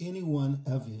approach anyone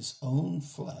of his own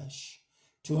flesh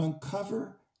to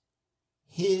uncover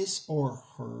his or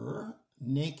her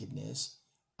nakedness.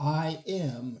 I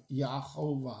am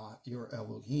Yahovah, your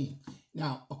Elohim.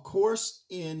 Now, of course,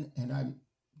 and I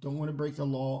don't want to break the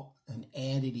law and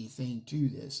add anything to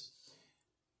this,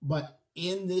 but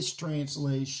in this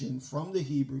translation from the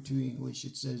Hebrew to English,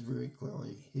 it says very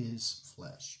clearly, his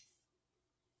flesh.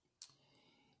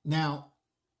 Now,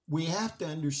 we have to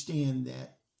understand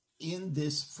that in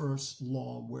this first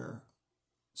law where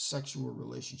sexual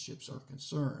relationships are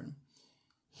concerned,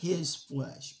 his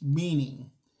flesh,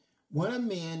 meaning when a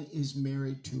man is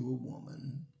married to a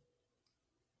woman,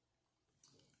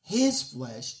 his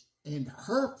flesh and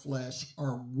her flesh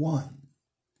are one.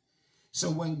 So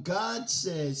when God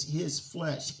says his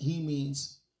flesh, he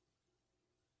means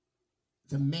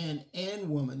the man and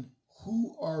woman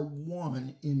who are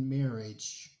one in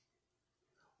marriage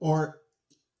or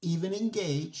even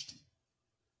engaged,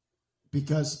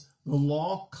 because the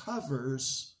law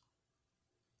covers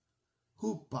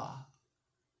huppah,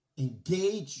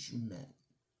 engagement.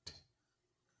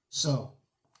 So,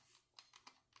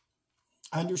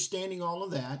 understanding all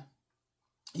of that,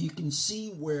 you can see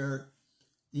where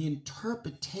the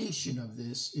interpretation of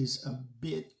this is a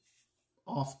bit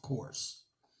off course.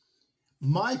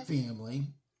 My family,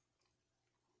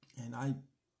 and I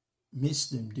miss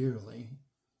them dearly,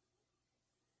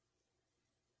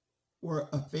 were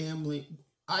a family.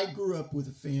 I grew up with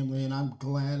a family, and I'm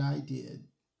glad I did,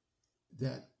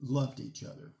 that loved each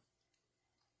other.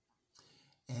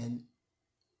 And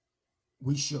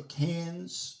we shook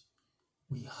hands,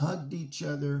 we hugged each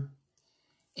other,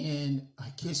 and I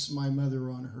kissed my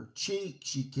mother on her cheek,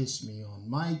 she kissed me on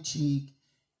my cheek,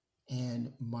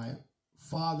 and my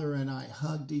father and I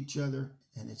hugged each other,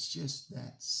 and it's just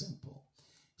that simple.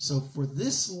 So for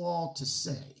this law to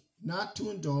say not to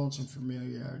indulge in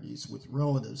familiarities with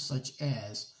relatives such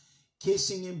as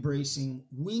kissing, embracing,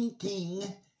 winking,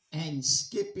 and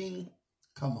skipping,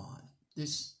 come on.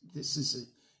 This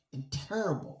is a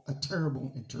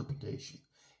terrible interpretation.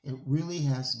 It really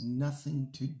has nothing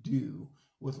to do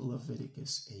with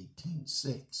Leviticus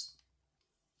 18:6.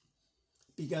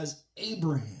 Because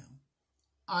Abraham,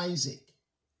 Isaac,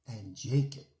 and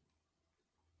Jacob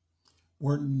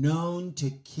were known to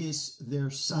kiss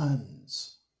their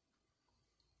sons.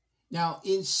 Now,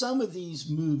 in some of these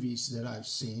movies that I've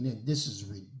seen, and this is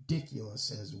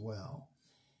ridiculous as well,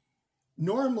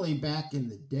 normally back in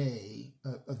the day,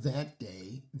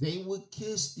 they would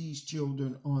kiss these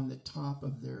children on the top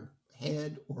of their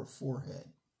head or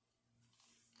forehead.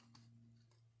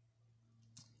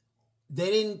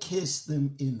 They didn't kiss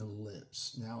them in the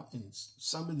lips. Now, in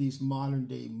some of these modern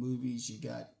day movies, you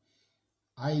got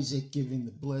Isaac giving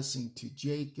the blessing to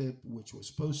Jacob, which was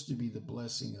supposed to be the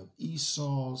blessing of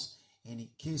Esau's, and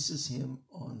he kisses him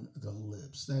on the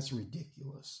lips. That's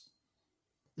ridiculous.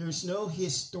 There's no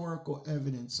historical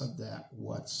evidence of that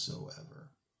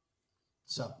whatsoever.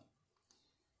 So,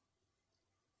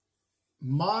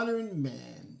 modern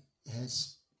man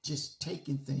has just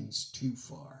taken things too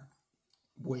far,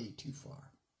 way too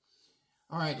far.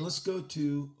 All right, let's go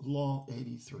to Law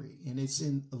 83, and it's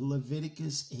in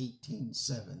Leviticus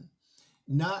 18:7.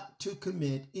 Not to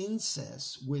commit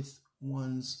incest with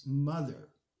one's mother.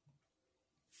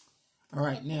 All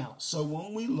right, now, so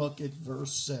when we look at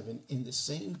verse 7 in the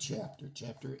same chapter,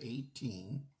 chapter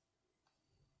 18,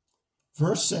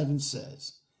 verse 7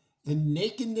 says, the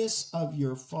nakedness of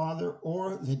your father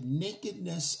or the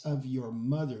nakedness of your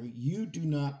mother you do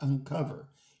not uncover.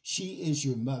 She is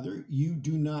your mother. You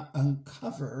do not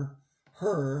uncover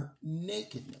her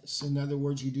nakedness. In other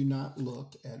words, you do not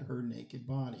look at her naked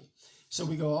body. So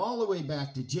we go all the way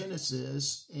back to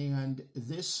Genesis, and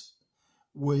this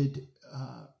would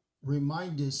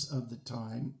remind us of the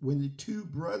time when the two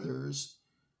brothers,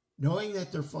 knowing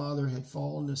that their father had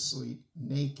fallen asleep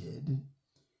naked,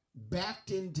 backed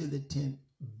into the tent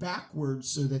backwards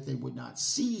so that they would not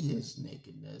see his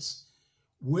nakedness,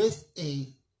 with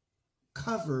a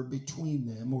cover between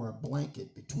them or a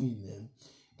blanket between them,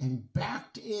 and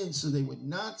backed in so they would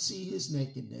not see his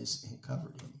nakedness and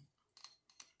covered him.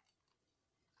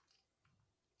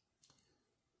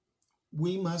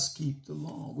 We must keep the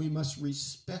law. We must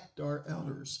respect our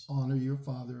elders. Honor your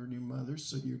father and your mother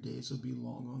so your days will be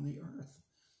long on the earth.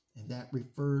 And that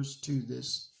refers to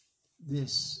this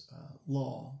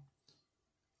law,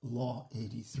 Law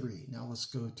 83. Now let's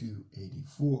go to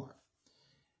 84.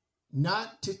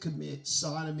 Not to commit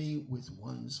sodomy with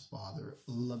one's father.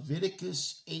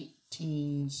 Leviticus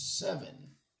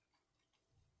 18:7.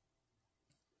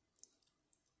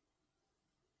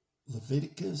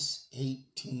 Leviticus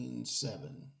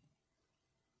 18:7.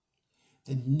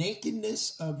 The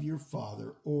nakedness of your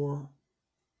father or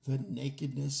the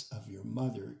nakedness of your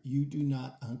mother you do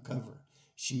not uncover.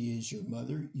 She is your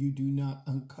mother. You do not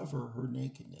uncover her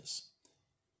nakedness.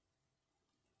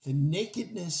 The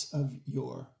nakedness of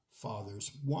your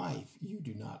father's wife you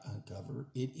do not uncover.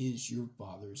 It is your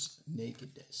father's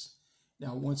nakedness.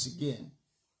 Now, once again,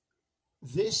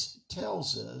 this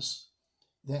tells us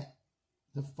that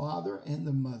the father and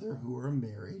the mother who are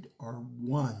married are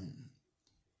one.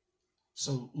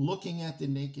 So looking at the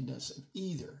nakedness of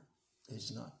either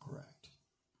is not correct.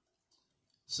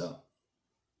 So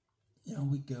now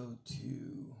we go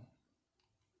to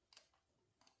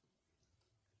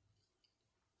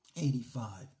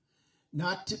 85.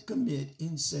 Not to commit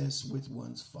incest with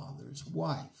one's father's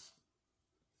wife.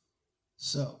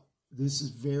 So this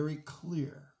is very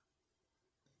clear.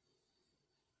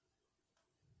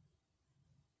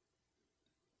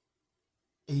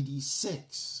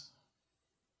 86.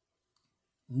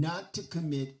 Not to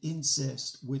commit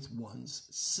incest with one's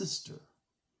sister.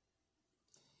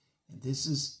 And this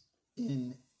is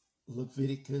in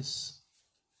Leviticus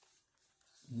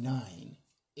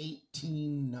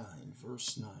 18:9,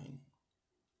 verse 9.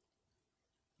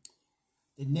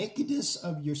 The nakedness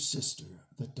of your sister,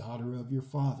 the daughter of your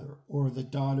father, or the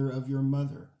daughter of your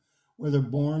mother, whether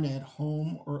born at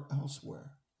home or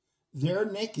elsewhere, their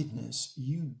nakedness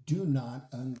you do not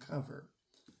uncover.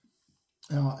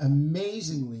 Now,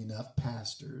 amazingly enough,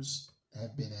 pastors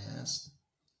have been asked,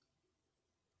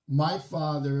 my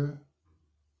father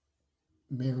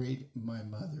married my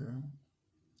mother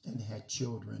and had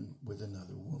children with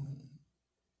another woman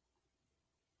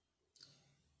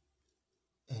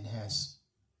and has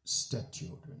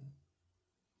stepchildren.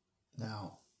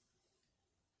 Now,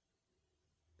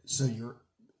 So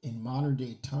in modern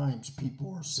day times,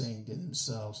 people are saying to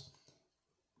themselves,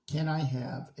 can I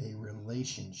have a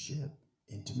relationship,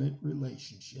 intimate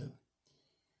relationship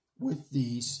with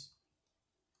these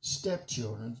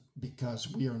stepchildren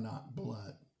because we are not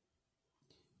blood?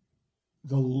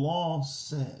 The law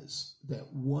says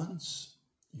that once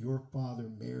your father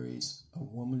marries a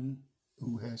woman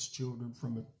who has children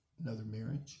from another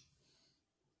marriage,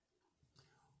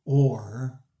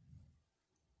 or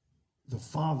the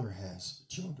father has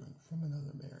children from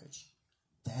another marriage,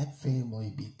 that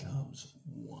family becomes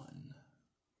one.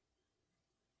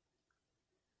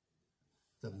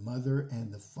 The mother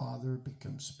and the father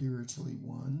become spiritually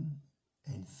one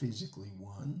and physically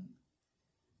one.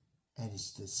 And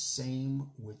it's the same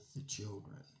with the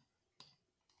children.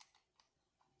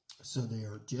 So they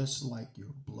are just like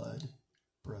your blood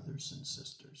brothers and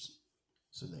sisters.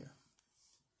 So there.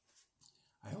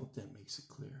 I hope that makes it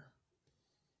clear.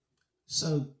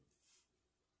 So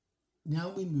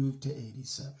now we move to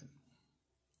 87.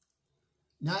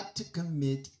 Not to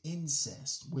commit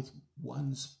incest with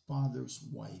one's father's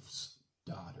wife's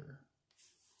daughter.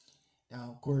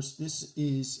 Now, of course, this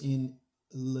is in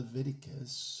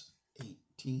Leviticus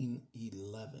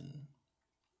 18:11.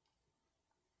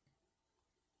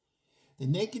 The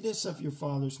nakedness of your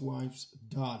father's wife's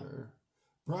daughter,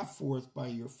 brought forth by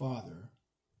your father,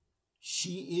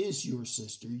 she is your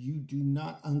sister. You do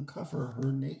not uncover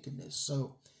her nakedness.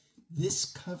 So this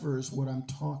covers what I'm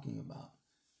talking about.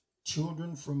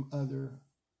 Children from other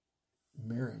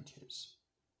marriages.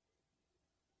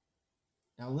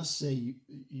 Now let's say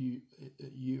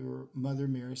your mother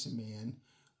marries a man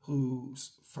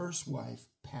whose first wife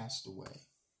passed away,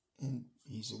 and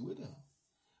he's a widow.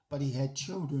 But he had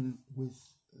children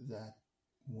with that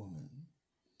woman.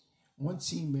 Once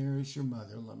he marries your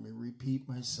mother, let me repeat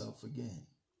myself again,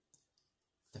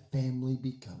 the family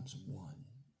becomes one.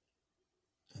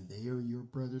 And they are your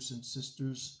brothers and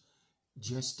sisters,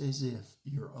 just as if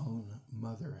your own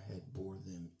mother had bore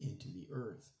them into the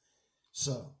earth.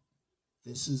 So,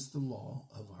 this is the law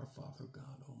of our Father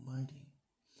God Almighty.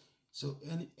 So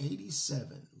in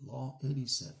 87, Law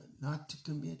 87, not to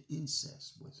commit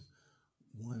incest with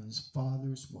one's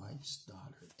father's wife's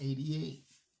daughter. 88,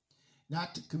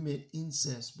 not to commit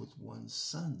incest with one's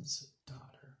son's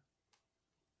daughter.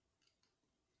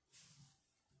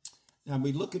 Now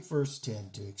we look at verse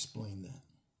 10 to explain that.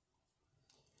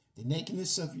 The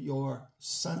nakedness of your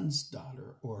son's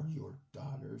daughter or your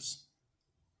daughter's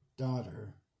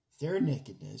daughter, their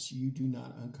nakedness you do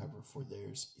not uncover, for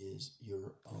theirs is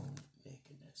your own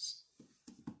nakedness.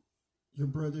 Your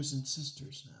brothers and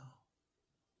sisters now.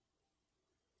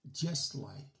 Just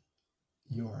like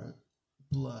your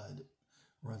blood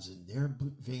runs in their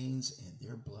veins and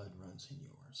their blood runs in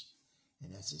yours.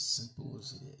 And that's as simple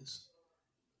as it is.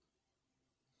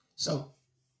 So,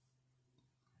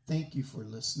 thank you for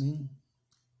listening,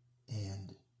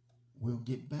 and we'll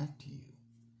get back to you.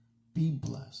 Be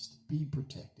blessed, be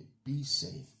protected, be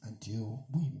safe until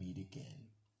we meet again.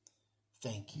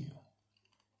 Thank you.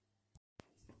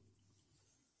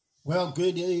 Well,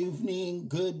 good evening,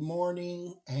 good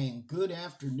morning, and good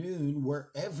afternoon,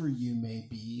 wherever you may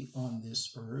be on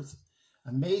this earth.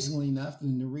 Amazingly enough,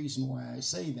 and the reason why I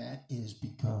say that is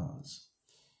because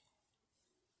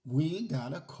we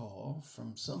got a call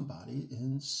from somebody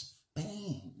in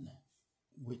Spain,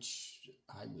 which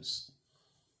I was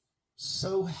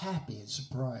so happy and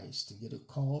surprised to get a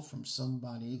call from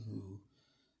somebody who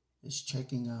is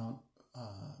checking out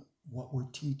what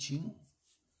we're teaching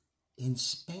in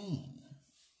Spain.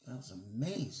 That was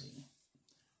amazing.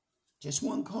 Just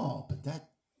one call, but that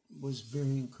was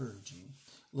very encouraging.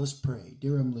 Let's pray.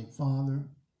 Dear Heavenly Father,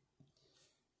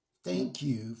 thank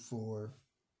you for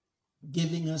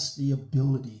giving us the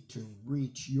ability to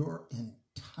reach your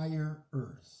entire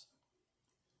earth.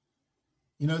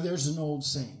 You know, there's an old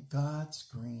saying, God's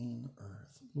green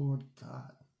earth. Lord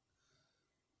God,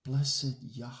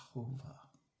 blessed Yahovah,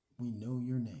 we know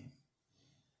your name.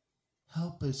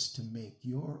 Help us to make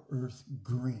your earth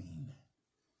green,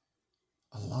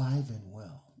 alive and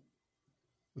well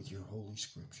with your holy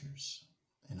scriptures.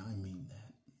 And I mean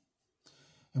that.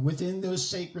 And within those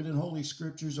sacred and holy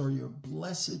scriptures are your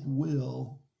blessed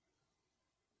will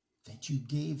that you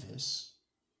gave us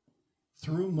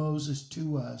through Moses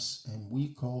to us, and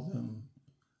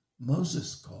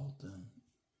Moses called them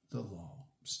the law,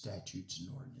 statutes, and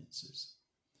ordinances.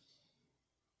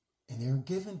 And they're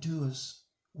given to us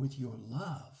with your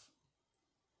love.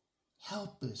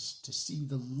 Help us to see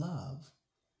the love,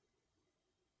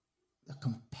 the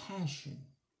compassion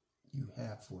you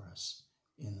have for us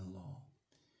in the law,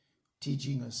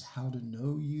 teaching us how to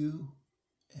know you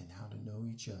and how to know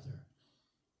each other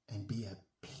and be at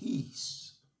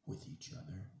peace with each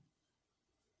other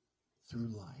through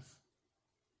life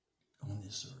on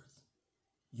this earth,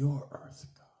 your earth,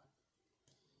 God.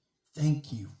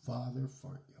 Thank you, Father,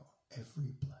 for your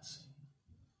every blessing.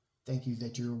 Thank you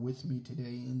that you're with me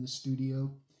today in the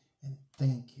studio, and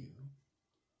thank you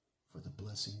for the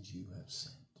blessings you have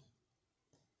sent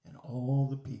and all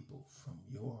the people from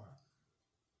your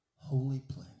holy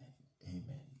planet.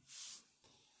 Amen.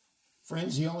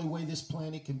 Friends, the only way this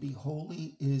planet can be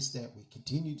holy is that we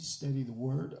continue to study the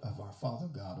word of our Father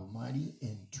God Almighty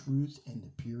in truth and the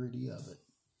purity of it.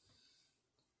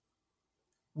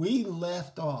 We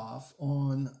left off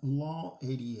on Law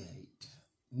 88,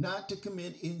 not to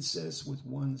commit incest with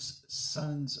one's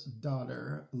son's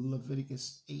daughter,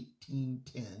 Leviticus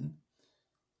 18:10.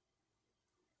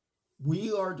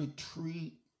 We are to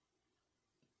treat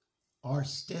our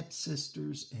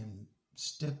stepsisters and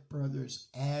stepbrothers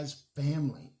as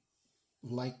family,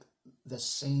 like the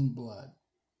same blood.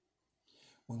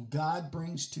 When God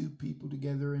brings two people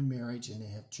together in marriage and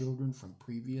they have children from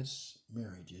previous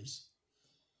marriages,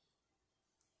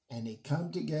 and they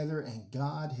come together and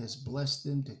God has blessed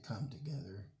them to come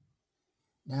together,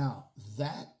 now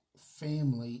that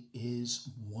family is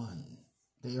one.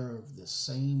 They are of the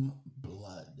same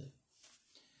blood.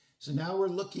 So now we're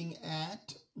looking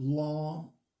at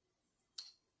Law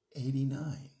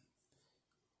 89.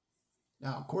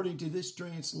 Now, according to this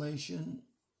translation,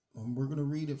 and we're going to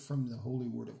read it from the Holy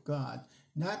Word of God,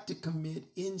 not to commit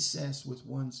incest with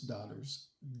one's daughter's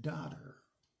daughter.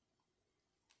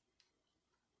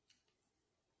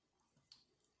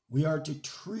 We are to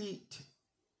treat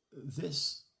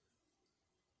this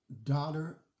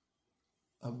daughter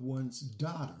of one's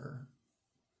daughter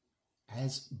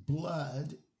as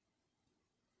blood,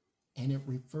 and it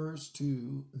refers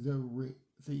to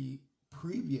the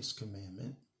previous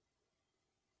commandment.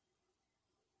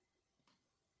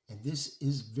 And this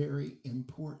is very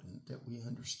important that we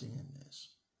understand this.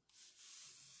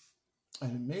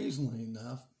 And amazingly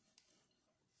enough,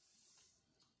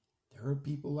 there are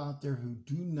people out there who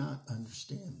do not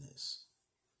understand this.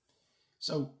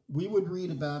 So we would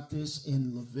read about this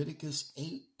in Leviticus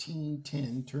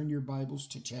 18:10. Turn your Bibles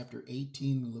to chapter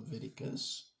 18,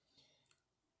 Leviticus.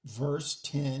 Verse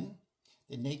 10,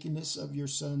 the nakedness of your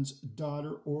son's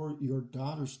daughter or your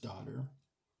daughter's daughter,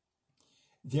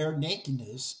 their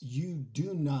nakedness you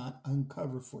do not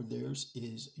uncover, for theirs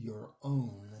is your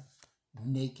own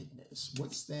nakedness.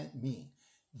 What's that mean?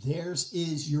 Theirs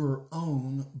is your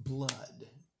own blood.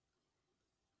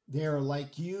 They are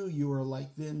like you, you are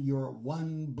like them, you're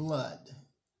one blood.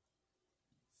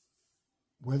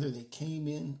 Whether they came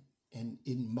in, and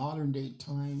in modern day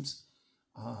times,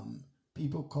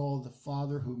 people call the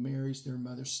father who marries their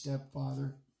mother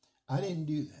stepfather. I didn't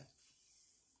do that.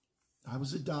 I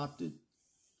was adopted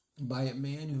by a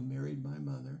man who married my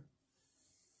mother.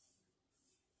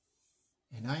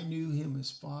 And I knew him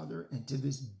as father, and to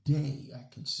this day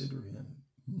I consider him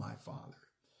my father.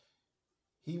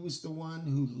 He was the one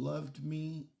who loved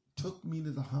me, took me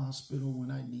to the hospital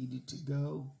when I needed to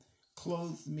go,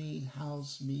 clothed me,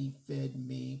 housed me, fed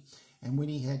me. And when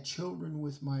he had children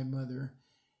with my mother,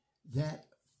 that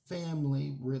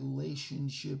family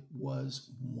relationship was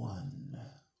one.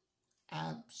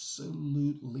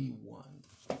 Absolutely one.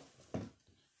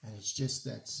 And it's just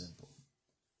that simple.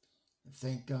 And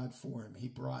thank God for him. He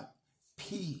brought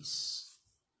peace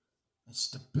and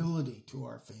stability to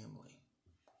our family.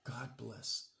 God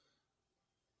bless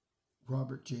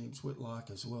Robert James Whitlock,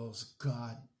 as well as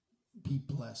God be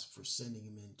blessed for sending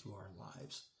him into our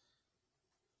lives.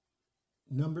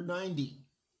 Number 90,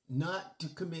 not to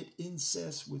commit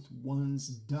incest with one's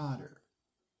daughter.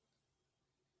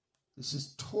 This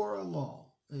is Torah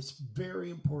law. It's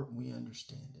very important we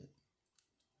understand it.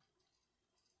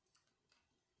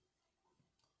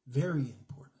 Very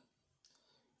important.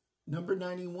 Number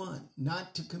 91,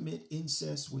 not to commit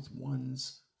incest with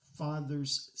one's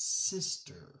father's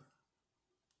sister.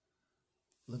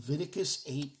 Leviticus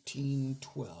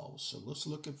 18:12. So let's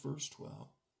look at verse 12.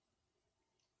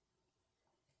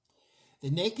 The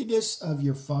nakedness of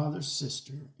your father's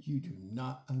sister you do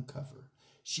not uncover.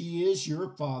 She is your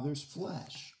father's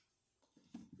flesh.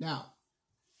 Now,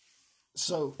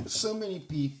 so many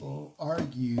people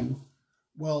argue,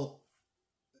 well,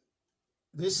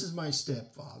 this is my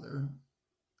stepfather,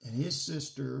 and his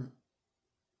sister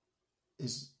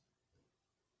is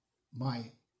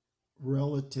my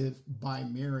relative by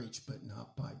marriage, but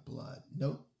not by blood.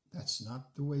 Nope, that's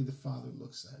not the way the Father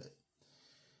looks at it.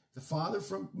 The Father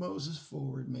from Moses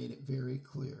forward made it very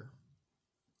clear.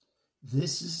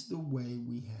 This is the way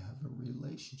we have a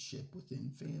relationship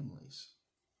within families.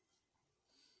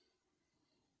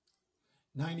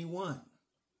 91.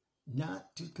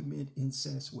 Not to commit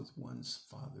incest with one's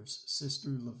father's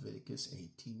sister, Leviticus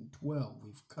 18:12.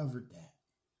 We've covered that.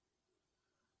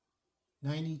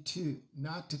 92.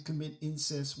 Not to commit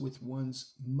incest with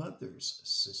one's mother's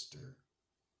sister,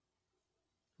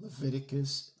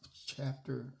 Leviticus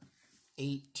chapter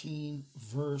 18,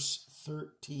 verse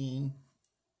 13.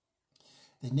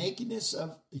 The nakedness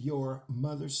of your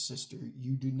mother's sister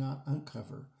you do not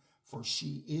uncover, for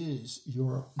she is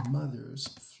your mother's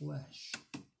flesh.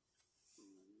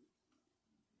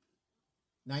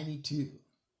 92.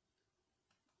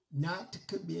 Not to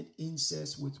commit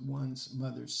incest with one's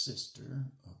mother's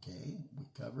sister. Okay, we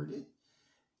covered it.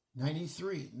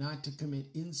 93. Not to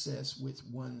commit incest with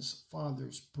one's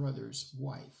father's brother's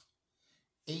wife.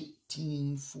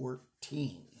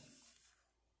 18:14.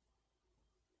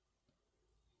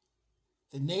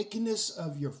 The nakedness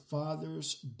of your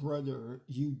father's brother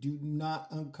you do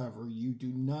not uncover. You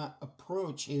do not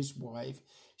approach his wife.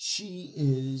 She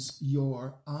is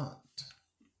your aunt.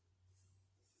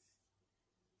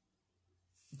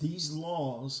 These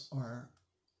laws are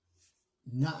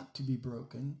not to be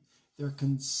broken. They're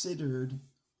considered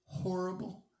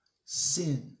horrible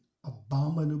sin,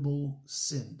 abominable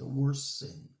sin, the worst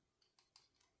sin.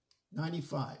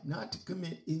 95. Not to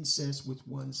commit incest with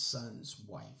one's son's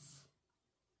wife.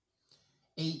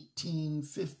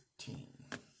 18:15.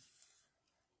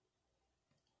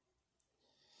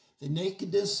 The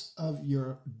nakedness of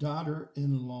your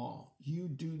daughter-in-law you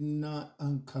do not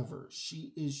uncover.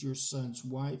 She is your son's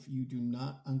wife. You do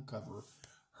not uncover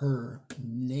her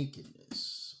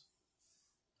nakedness.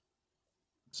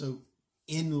 So,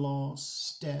 in-law,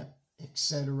 step,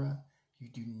 etc., you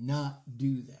do not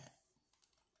do that.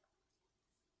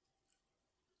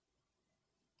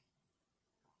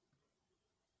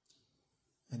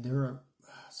 And there are,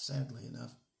 sadly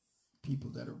enough,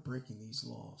 people that are breaking these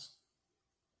laws.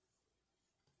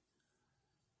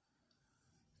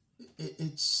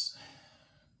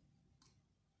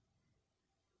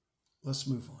 Let's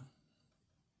move on.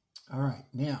 All right,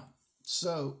 now,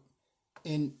 so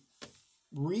in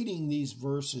reading these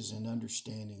verses and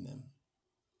understanding them,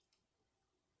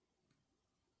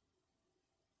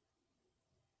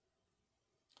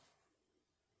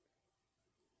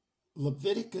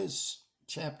 Leviticus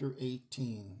chapter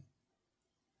 18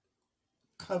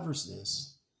 covers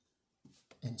this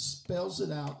and spells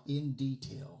it out in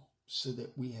detail so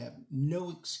that we have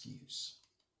no excuse.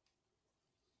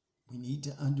 We need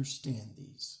to understand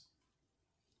these.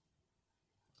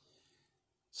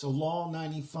 So Law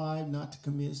 95, not to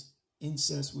commit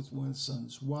incest with one's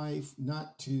son's wife,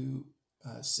 not to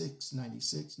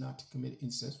 696, not to commit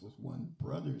incest with one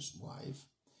brother's wife.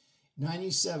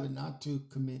 97, not to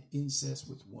commit incest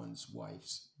with one's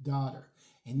wife's daughter.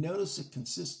 And notice it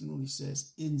consistently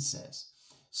says incest.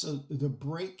 So the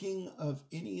breaking of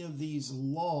any of these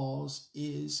laws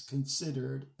is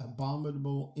considered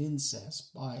abominable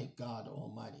incest by God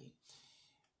Almighty.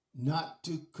 Not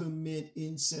to commit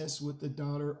incest with the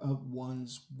daughter of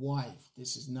one's wife.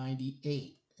 This is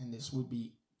 98, and this would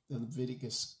be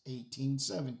Leviticus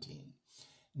 18:17.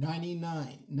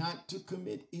 99, not to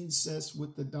commit incest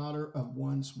with the daughter of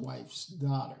one's wife's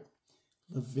daughter.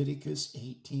 Leviticus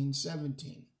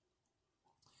 18:17.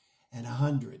 And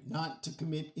 100, not to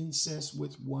commit incest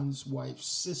with one's wife's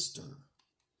sister.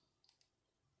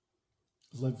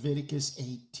 Leviticus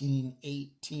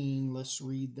 18:18. Let's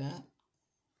read that.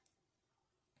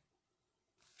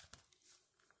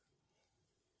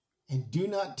 And do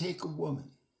not take a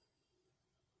woman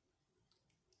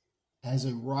as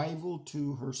a rival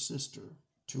to her sister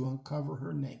to uncover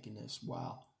her nakedness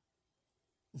while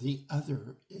the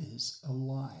other is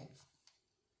alive.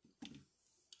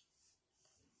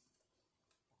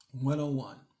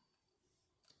 101.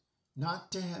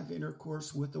 Not to have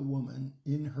intercourse with a woman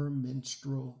in her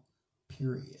menstrual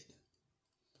period.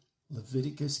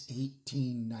 Leviticus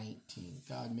 18:19.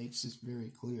 God makes this very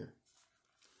clear.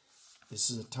 This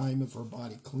is a time of her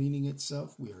body cleaning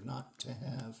itself. We are not to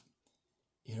have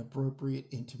inappropriate,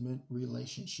 intimate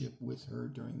relationship with her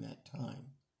during that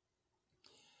time.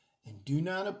 And do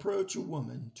not approach a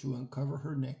woman to uncover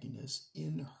her nakedness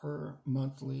in her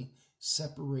monthly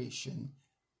separation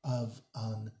of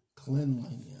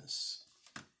uncleanliness.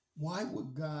 Why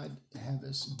would God have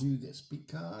us do this?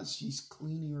 Because she's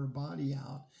cleaning her body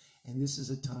out, and this is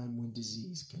a time when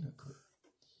disease can occur.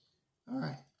 All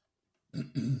right.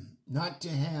 Not to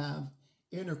have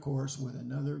intercourse with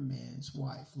another man's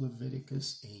wife.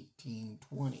 Leviticus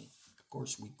 18:20. Of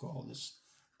course, we call this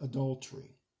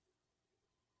adultery.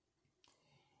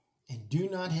 And do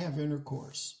not have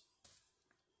intercourse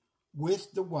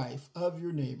with the wife of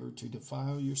your neighbor to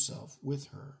defile yourself with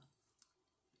her.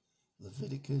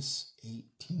 Leviticus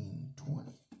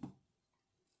 18:20.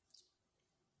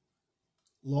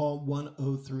 Law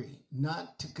 103,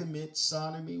 not to commit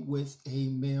sodomy with a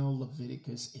male,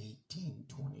 Leviticus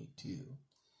 18:22.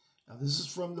 Now this is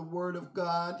from the Word of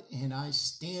God, and I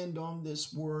stand on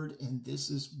this word, and this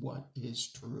is what is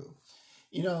true.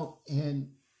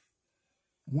 And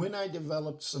when I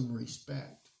developed some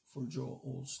respect for Joel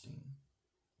Osteen,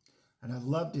 and I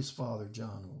loved his father,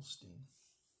 John Osteen.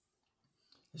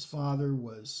 His father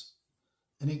was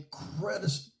an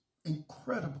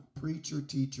incredible preacher,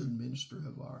 teacher, and minister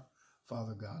of our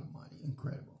Father God Almighty.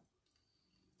 Incredible.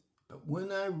 But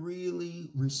when I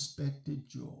really respected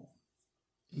Joel,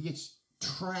 he gets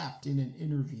trapped in an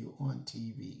interview on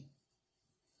TV,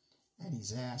 and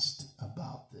he's asked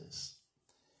about this.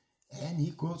 And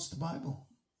he quotes the Bible.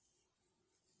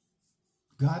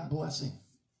 God bless him.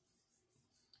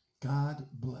 God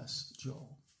bless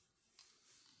Joel.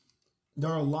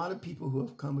 There are a lot of people who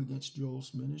have come against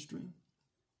Joel's ministry.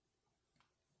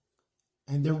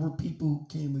 And there were people who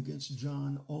came against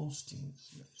John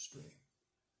Osteen's ministry,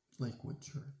 Lakewood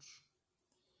Church.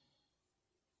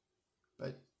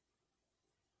 But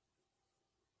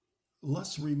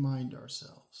let's remind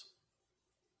ourselves,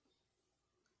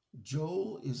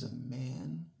 Joel is a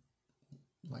man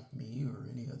like me or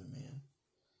any other man,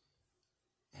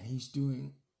 and he's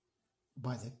doing,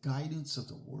 by the guidance of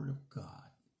the Word of God,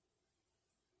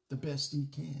 the best he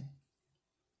can.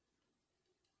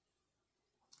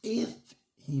 If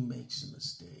he makes a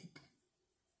mistake,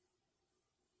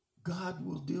 God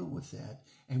will deal with that,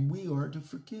 and we are to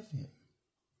forgive him.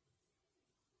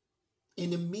 In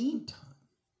the meantime,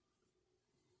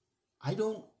 I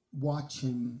don't watch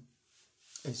him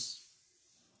as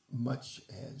much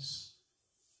as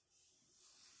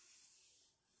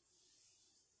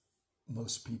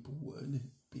most people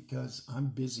would, because I'm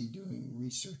busy doing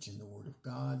research in the Word of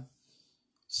God,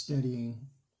 studying.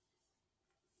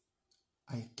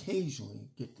 I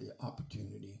occasionally get the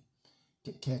opportunity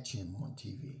to catch him on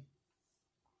TV.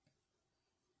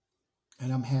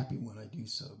 And I'm happy when I do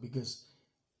so, because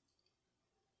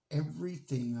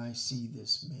everything I see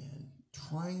this man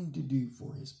trying to do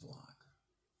for his flock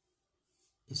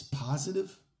is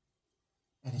positive,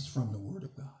 and it's from the Word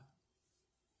of God.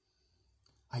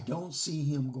 I don't see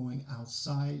him going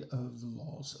outside of the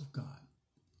laws of God.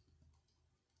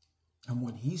 And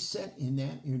when he sat in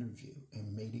that interview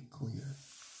and made it clear,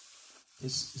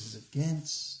 this is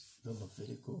against the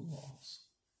Levitical laws,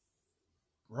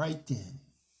 right then,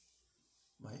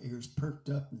 my ears perked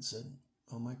up and said,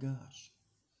 oh my gosh,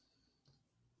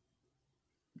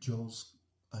 Joel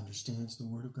understands the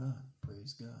Word of God.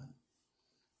 Praise God.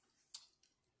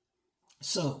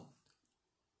 So,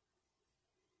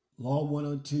 Law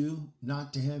 102,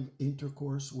 not to have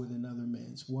intercourse with another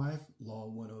man's wife. Law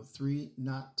 103,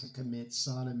 not to commit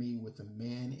sodomy with a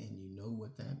man, and you know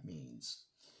what that means.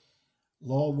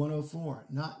 Law 104,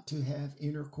 not to have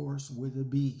intercourse with a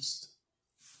beast.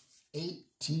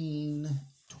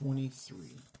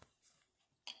 18:23.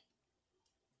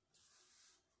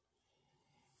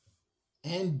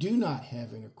 And do not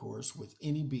have intercourse with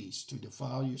any beast to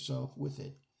defile yourself with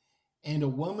it. And a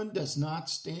woman does not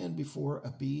stand before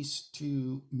a beast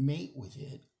to mate with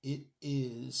it. It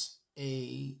is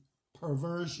a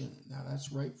perversion. Now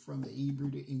that's right from the Hebrew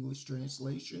to English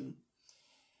translation.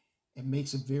 It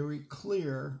makes it very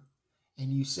clear.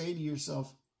 And you say to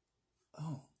yourself,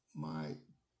 oh my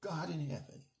God in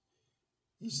heaven,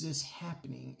 is this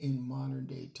happening in modern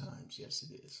day times? Yes,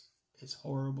 it is. It's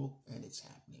horrible, and it's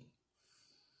happening.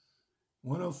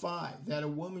 105, that a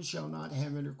woman shall not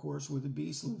have intercourse with a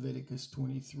beast, Leviticus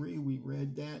 23, we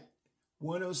read that.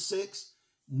 106,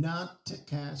 not to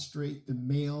castrate the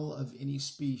male of any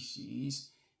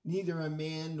species, neither a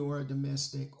man nor a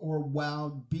domestic or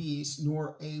wild beast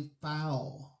nor a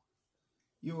fowl.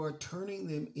 You are turning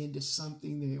them into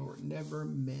something they were never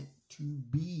meant to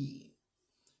be.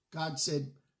 God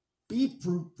said, be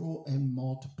fruitful and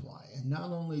multiply. And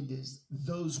not only does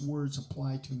those words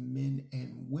apply to men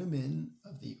and women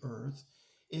of the earth,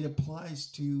 it applies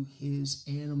to his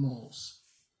animals.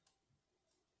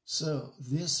 So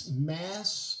this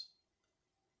mass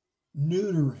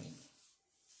neutering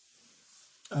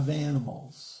of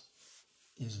animals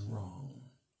is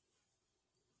wrong.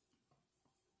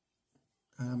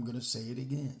 And I'm going to say it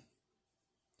again.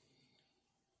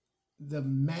 The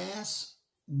mass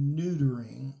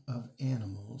neutering of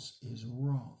animals is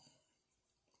wrong.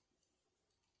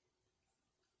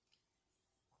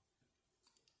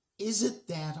 Is it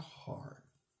that hard?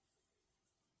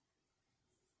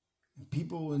 And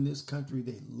people in this country,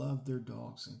 they love their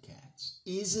dogs and cats.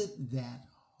 Is it that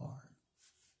hard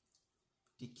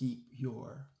to keep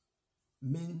your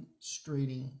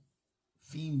menstruating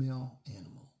female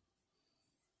animal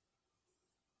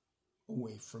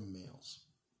away from males.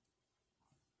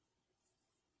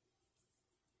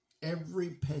 Every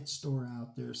pet store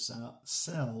out there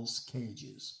sells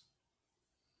cages.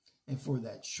 And for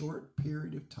that short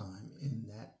period of time in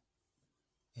that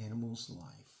animal's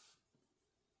life,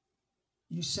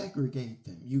 you segregate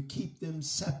them. You keep them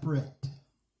separate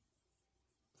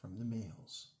from the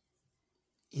males.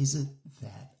 Isn't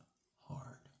that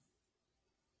hard?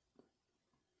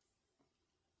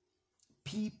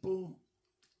 People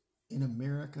in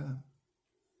America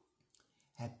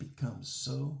have become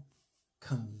so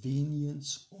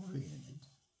convenience-oriented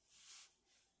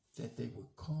that they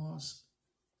would cause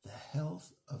the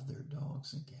health of their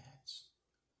dogs and cats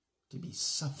to be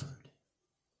suffered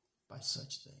by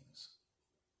such things.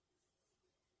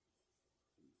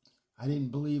 I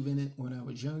didn't believe in it when I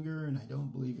was younger, and I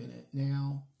don't believe in it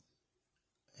now,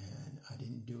 and I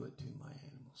didn't do it to my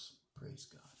animals. Praise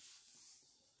God.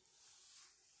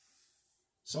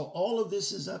 So all of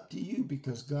this is up to you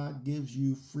because God gives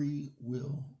you free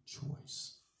will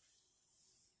choice.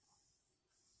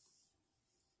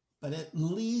 But at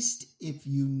least if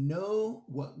you know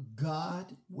what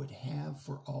God would have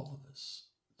for all of us,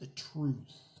 the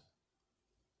truth.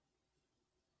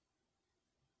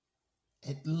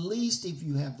 At least if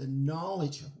you have the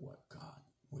knowledge of what God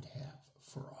would have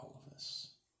for all of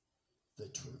us, the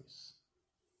truth.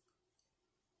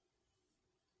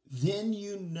 Then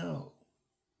you know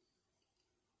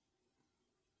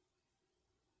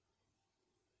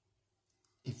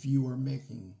if you are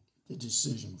making the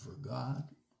decision for God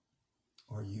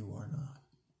or you are not.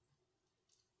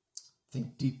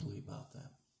 Think deeply about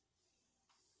that.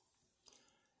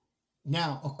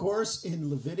 Now, of course, in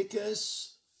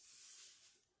Leviticus,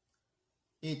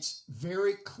 it's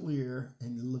very clear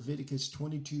in Leviticus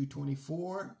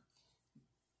 22:24,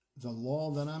 the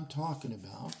law that I'm talking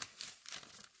about,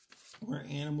 where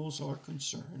animals are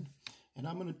concerned. And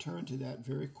I'm going to turn to that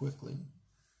very quickly.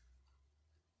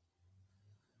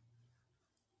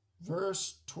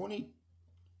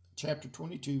 Chapter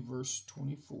 22, verse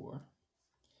 24.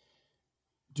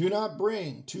 Do not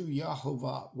bring to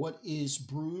Yahovah what is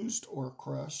bruised or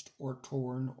crushed or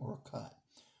torn or cut,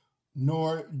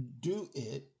 nor do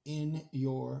it in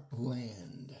your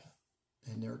land.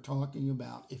 And they're talking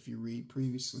about, if you read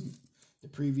previously, the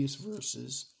previous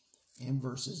verses and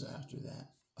verses after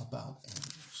that, about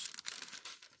animals.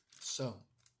 So,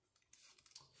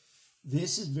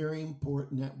 this is very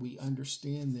important that we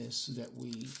understand this so that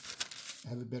we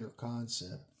have a better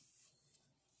concept.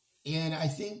 And I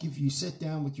think if you sit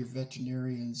down with your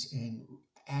veterinarians and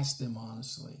ask them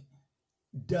honestly,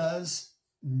 does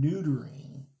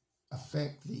neutering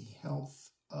affect the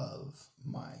health of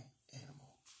my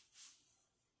animal,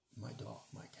 my dog,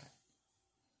 my cat?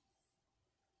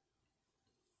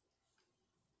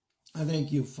 I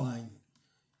think you'll find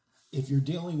if you're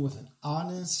dealing with an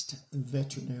honest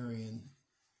veterinarian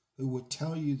who would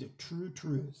tell you the true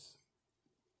truth,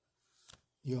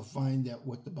 you'll find that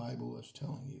what the Bible is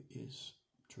telling you is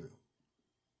true.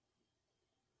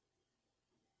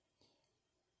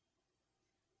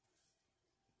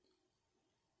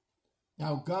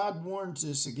 Now, God warns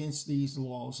us against these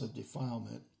laws of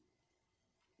defilement.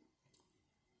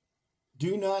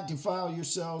 Do not defile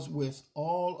yourselves with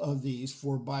all of these,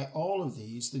 for by all of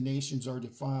these the nations are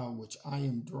defiled, which I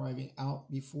am driving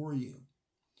out before you.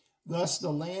 Thus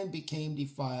the land became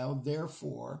defiled,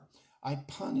 therefore I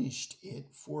punished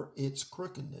it for its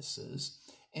crookednesses,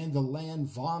 and the land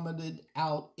vomited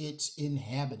out its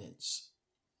inhabitants.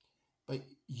 But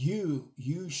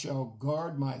you shall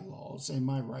guard my laws and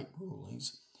my right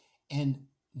rulings, and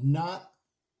not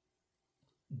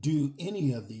do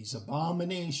any of these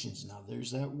abominations. Now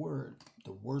there's that word,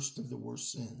 the worst of the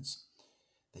worst sins.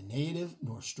 The native,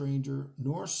 nor stranger,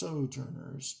 nor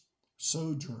sojourns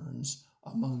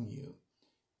among you.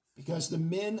 Because the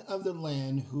men of the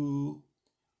land who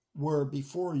were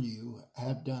before you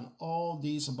have done all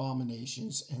these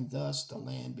abominations, and thus the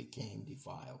land became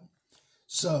defiled.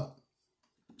 So,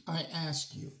 I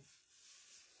ask you,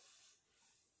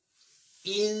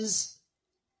 is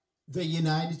the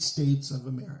United States of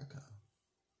America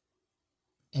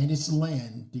and its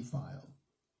land defiled?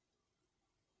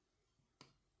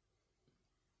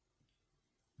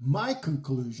 My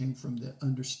conclusion from the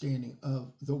understanding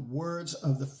of the words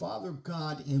of the Father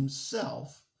God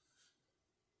himself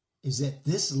is that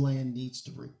this land needs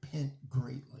to repent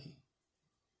greatly.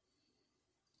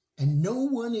 And no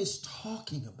one is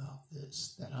talking about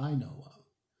this that I know of.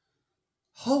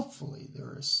 Hopefully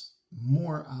there is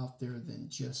more out there than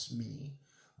just me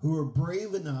who are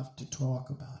brave enough to talk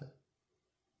about it.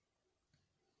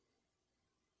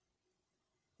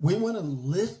 We want to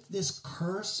lift this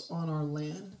curse on our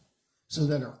land so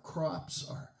that our crops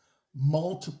are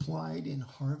multiplied in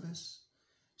harvest,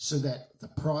 so that the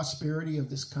prosperity of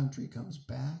this country comes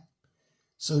back,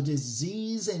 so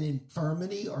disease and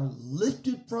infirmity are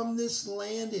lifted from this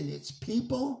land and its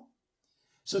people,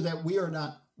 so that we are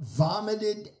not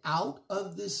vomited out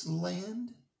of this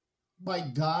land by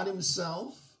God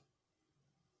himself.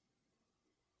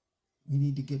 We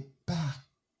need to get back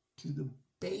to the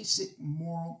basic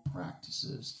moral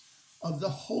practices of the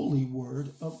holy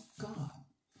word of God.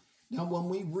 Now, when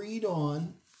we read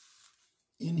on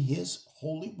in his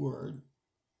holy word,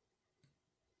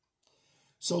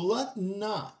 so let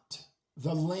not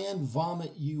the land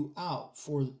vomit you out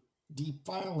for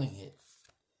defiling it,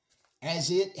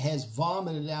 as it has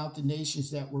vomited out the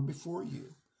nations that were before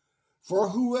you. For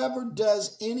whoever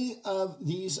does any of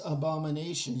these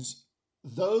abominations,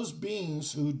 those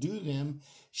beings who do them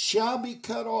shall be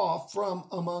cut off from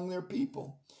among their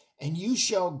people. And you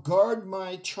shall guard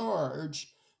my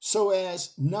charge so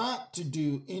as not to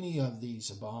do any of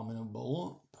these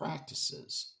abominable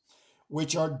practices,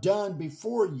 which are done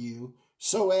before you,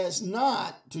 so as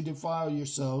not to defile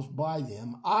yourselves by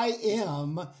them. I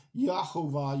am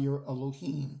Yahovah your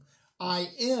Elohim. I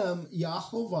am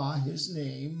Yahovah, his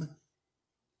name,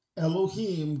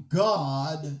 Elohim,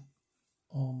 God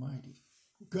Almighty.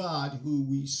 God who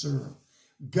we serve.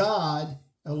 God,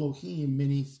 Elohim,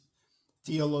 many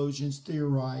theologians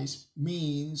theorize,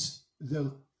 means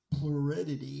the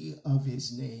plurality of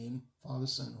his name, Father,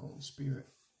 Son, Holy Spirit.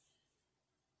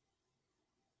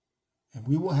 And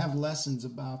we will have lessons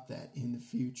about that in the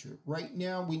future. Right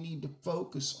now, we need to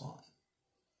focus on.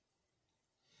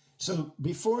 So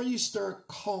before you start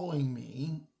calling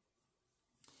me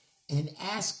and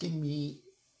asking me,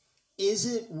 is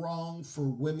it wrong for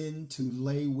women to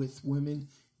lay with women?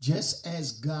 Just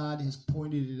as God has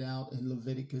pointed it out in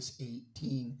Leviticus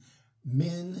 18,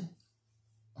 men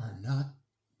are not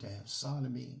to have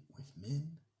sodomy with men,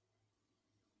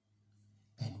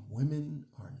 and women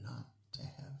are not to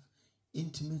have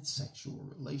intimate sexual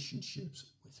relationships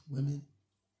with women,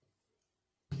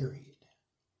 period.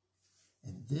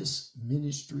 And this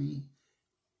ministry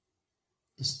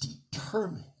is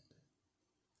determined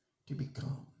to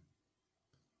become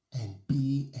and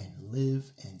be and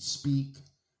live and speak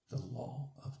the law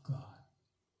of God.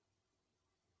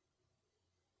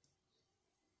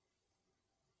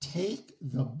 Take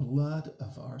the blood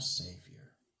of our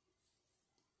Savior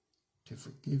to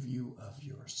forgive you of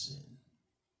your sin.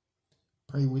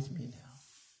 Pray with me now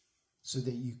so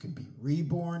that you can be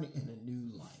reborn in a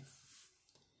new life.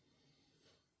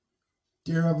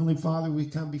 Dear Heavenly Father, we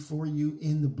come before you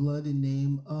in the blood and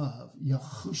name of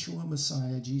Yahushua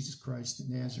Messiah, Jesus Christ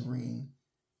the Nazarene,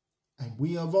 and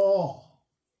we have all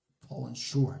fallen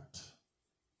short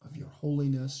of your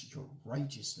holiness, your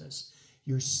righteousness,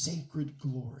 your sacred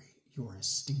glory, your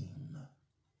esteem.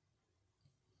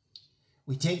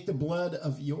 We take the blood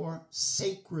of your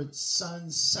sacred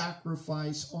Son's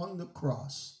sacrifice on the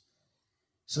cross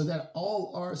so that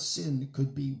all our sin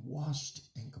could be washed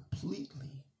and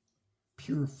completely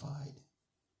purified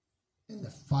in the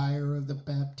fire of the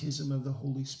baptism of the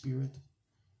Holy Spirit,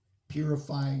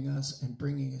 purifying us and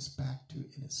bringing us back to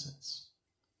innocence.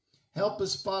 Help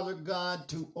us, Father God,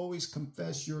 to always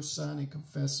confess your Son and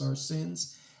confess our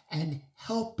sins, and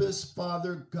help us,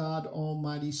 Father God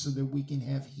Almighty, so that we can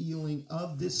have healing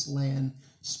of this land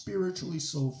spiritually,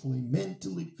 soulfully,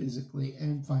 mentally, physically,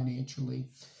 and financially,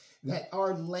 that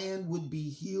our land would be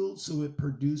healed so it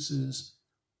produces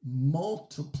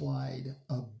multiplied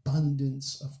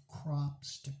abundance of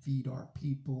crops to feed our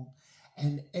people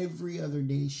and every other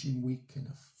nation we can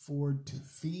afford to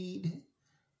feed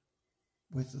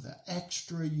with the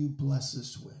extra you bless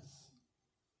us with.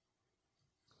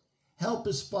 Help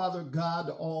us, Father God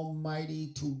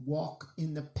Almighty, to walk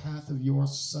in the path of your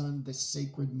Son, the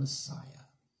sacred Messiah,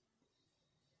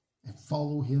 and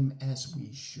follow him as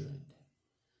we should.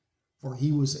 For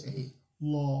he was a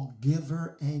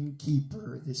lawgiver and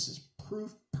keeper. This is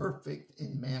proof perfect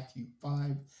in Matthew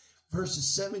 5, verses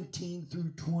 17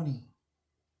 through 20.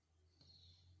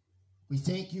 We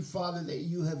thank you, Father, that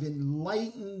you have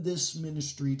enlightened this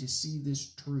ministry to see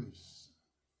this truth.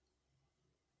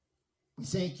 We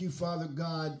thank you, Father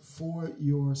God, for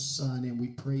your Son, and we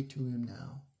pray to him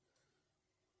now.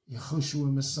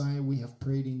 Yahushua Messiah, we have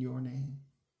prayed in your name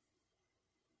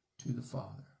to the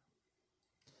Father.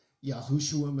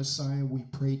 Yahushua Messiah, we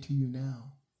pray to you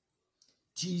now.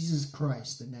 Jesus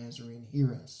Christ the Nazarene,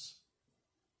 hear us.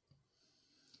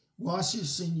 Wash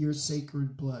us in your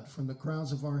sacred blood from the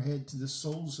crowns of our head to the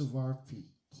soles of our feet.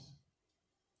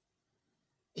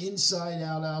 inside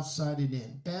out, outside and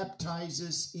in. Baptize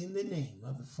us in the name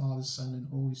of the Father, Son, and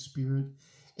Holy Spirit,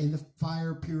 in the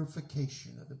fire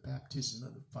purification of the baptism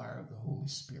of the fire of the Holy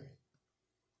Spirit.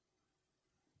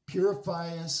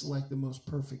 Purify us like the most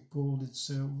perfect gold and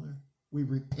silver. We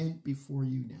repent before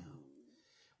you now.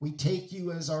 We take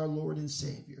you as our Lord and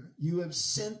Savior. You have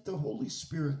sent the Holy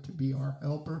Spirit to be our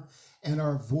helper and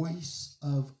our voice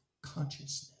of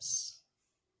consciousness.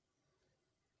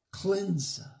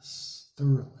 Cleanse us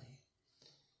thoroughly.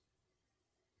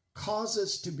 Cause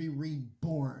us to be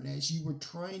reborn as you were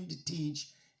trying to teach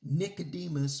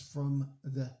Nicodemus from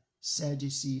the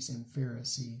Sadducees and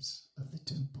Pharisees of the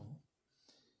temple.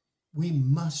 We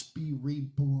must be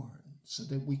reborn so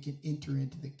that we can enter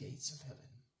into the gates of heaven.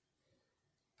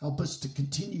 Help us to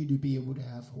continue to be able to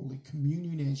have Holy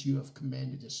Communion as you have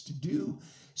commanded us to do,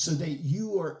 so that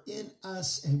you are in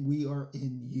us and we are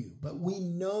in you. But we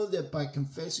know that by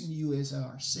confessing you as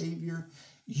our Savior,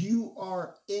 you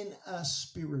are in us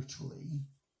spiritually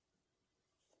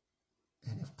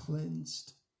and have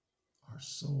cleansed our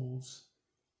souls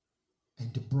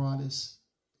and to brought us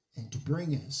and to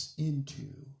bring us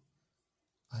into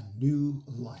a new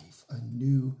life, a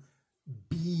new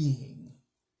being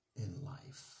in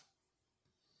life.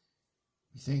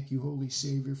 We thank you, Holy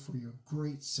Savior, for your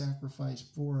great sacrifice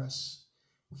for us.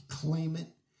 We claim it.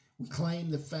 We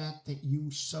claim the fact that you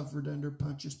suffered under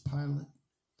Pontius Pilate.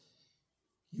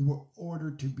 You were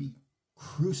ordered to be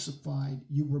crucified.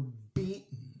 You were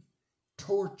beaten,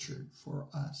 tortured for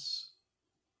us.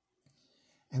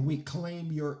 And we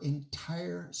claim your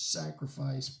entire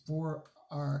sacrifice for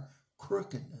our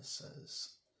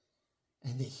crookednesses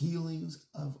and the healings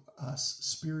of us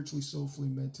spiritually, soulfully,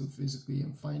 mentally, physically,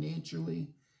 and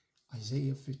financially.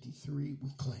 Isaiah 53,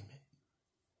 we claim it.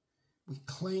 We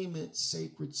claim it,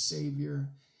 sacred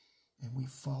Savior, and we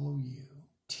follow you.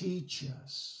 Teach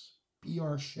us. Be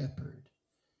our shepherd.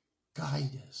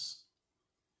 Guide us.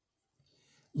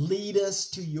 Lead us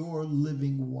to your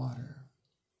living water.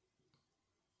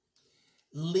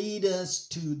 Lead us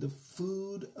to the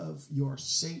food of your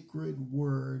sacred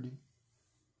word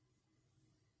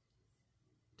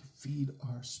to feed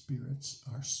our spirits,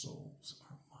 our souls,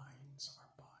 our minds, our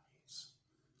bodies,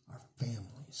 our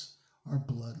families, our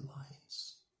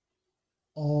bloodlines,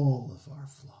 all of our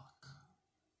flock.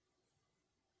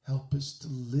 Help us to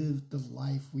live the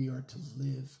life we are to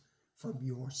live from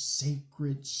your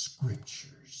sacred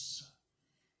scriptures.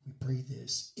 We pray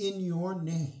this in your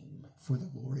name for the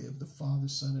glory of the Father,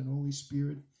 Son, and Holy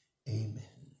Spirit.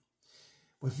 Amen.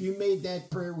 Well, if you made that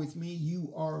prayer with me,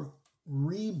 you are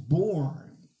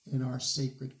reborn in our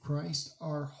sacred Christ,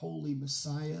 our holy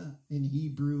Messiah, in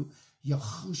Hebrew,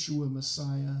 Yahushua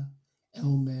Messiah,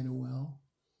 Emmanuel.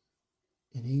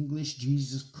 In English,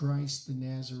 Jesus Christ the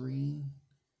Nazarene.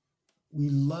 We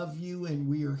love you and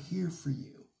we are here for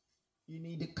you. You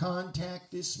need to contact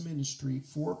this ministry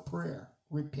for prayer,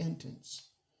 repentance,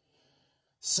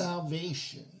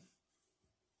 salvation,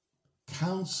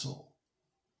 counsel,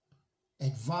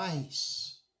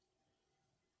 advice,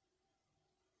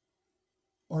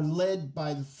 or led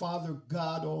by the Father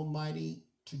God Almighty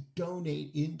to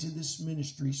donate into this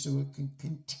ministry so it can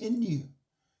continue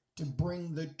to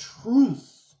bring the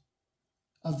truth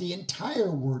of the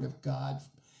entire Word of God,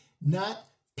 not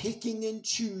picking and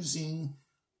choosing,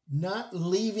 not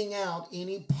leaving out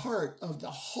any part of the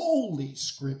Holy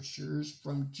Scriptures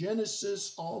from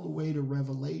Genesis all the way to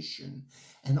Revelation,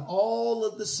 and all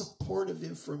of the supportive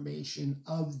information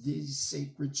of these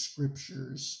sacred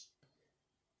Scriptures.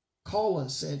 Call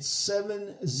us at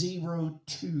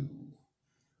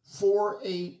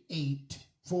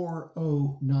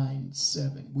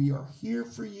 702-488-4097. We are here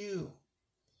for you,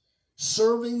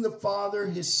 serving the Father,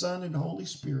 His Son, and Holy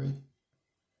Spirit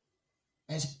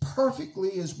as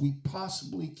perfectly as we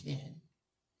possibly can.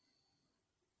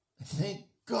 I thank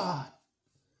God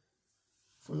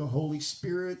for the Holy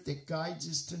Spirit that guides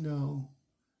us to know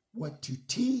what to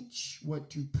teach, what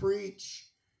to preach,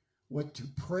 what to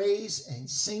praise and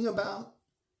sing about,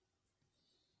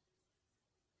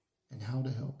 and how to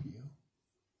help you.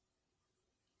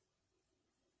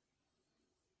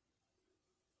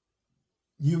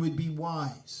 You would be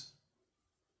wise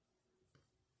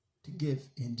to give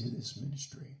into this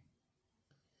ministry.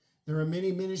 There are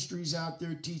many ministries out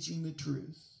there teaching the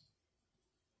truth.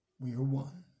 We are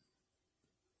one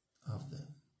of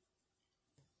them.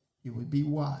 You would be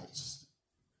wise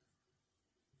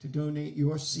to donate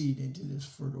your seed into this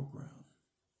fertile ground.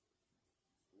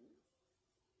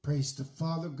 Praise the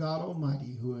Father God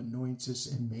Almighty who anoints us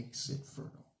and makes it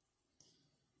fertile.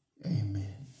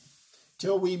 Amen.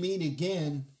 Till we meet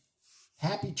again,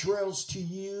 happy trails to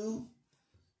you.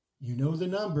 You know the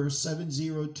number,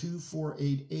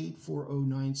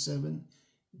 702-488-4097.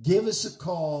 Give us a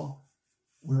call.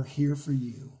 We're here for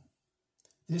you.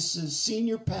 This is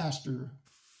Senior Pastor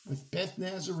with Beth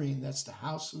Nazarene. That's the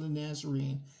House of the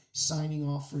Nazarene, signing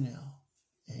off for now.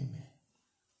 Amen.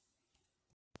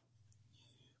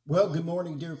 Well, good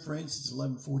morning, dear friends. It's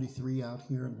 11:43 out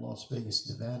here in Las Vegas,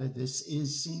 Nevada. This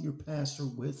is Senior Pastor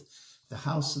with the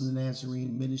House of the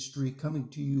Nazarene Ministry coming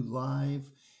to you live.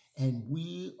 And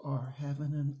we are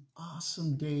having an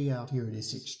awesome day out here. It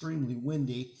is extremely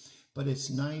windy, but it's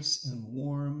nice and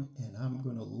warm, and I'm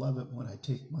going to love it when I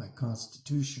take my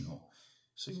constitutional.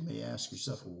 So you may ask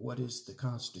yourself, well, what is the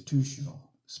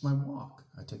constitutional? It's my walk.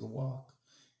 I take a walk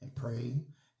and pray,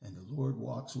 and the Lord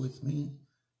walks with me,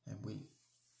 and we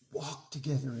walk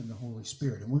together in the Holy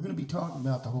Spirit. And we're going to be talking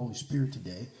about the Holy Spirit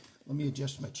today. Let me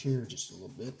adjust my chair just a little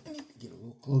bit. I need to get a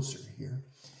little closer here.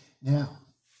 Now,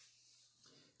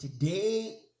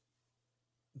 today,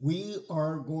 we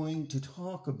are going to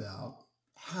talk about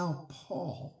how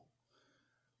Paul,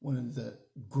 one of the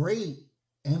great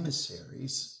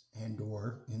emissaries and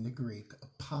or in the Greek,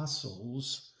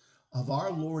 apostles of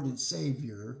our Lord and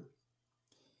Savior,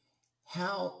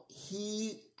 how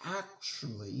he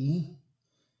actually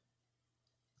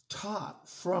taught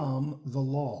from the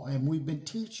law. And we've been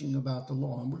teaching about the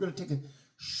law. And we're going to take a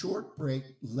short break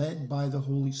led by the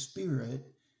Holy Spirit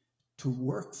to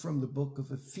work from the book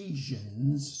of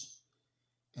Ephesians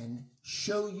and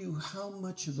show you how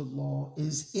much of the law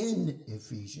is in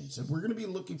Ephesians. And we're going to be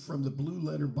looking from the Blue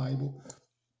Letter Bible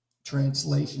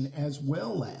translation, as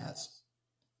well as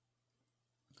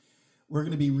we're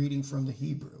going to be reading from the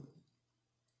Hebrew.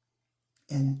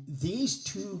 And these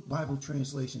two Bible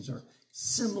translations are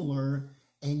similar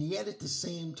and yet at the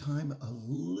same time a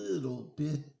little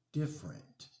bit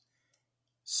different.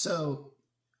 So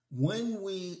when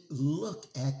we look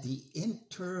at the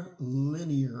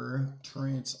interlinear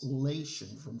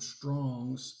translation from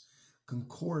Strong's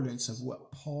Concordance of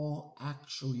what Paul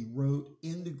actually wrote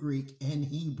in the Greek and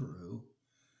Hebrew,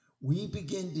 we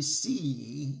begin to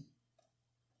see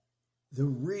the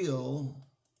real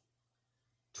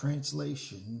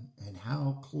translation and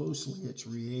how closely it's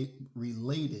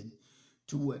related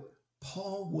to what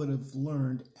Paul would have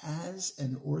learned as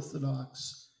an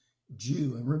Orthodox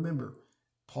Jew. And remember,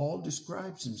 Paul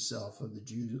describes himself of the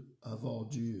Jew of all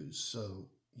Jews, so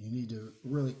you need to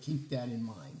really keep that in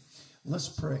mind. Let's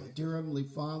pray. Dear Heavenly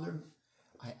Father,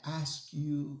 I ask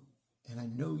you, and I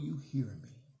know you hear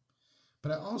me,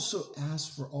 but I also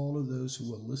ask for all of those who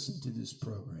will listen to this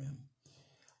program.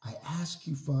 I ask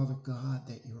you, Father God,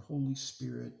 that your Holy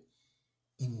Spirit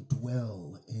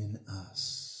indwell in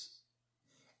us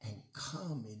and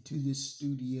come into this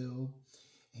studio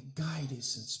and guide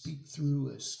us and speak through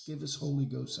us. Give us Holy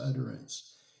Ghost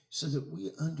utterance so that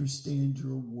we understand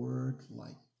your word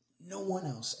like no one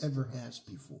else ever has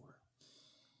before.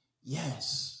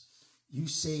 Yes, you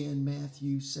say in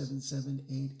Matthew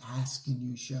 7:8, ask and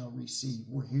you shall receive.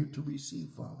 We're here to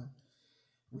receive, Father.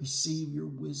 Receive your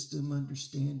wisdom,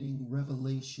 understanding,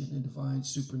 revelation, and divine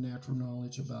supernatural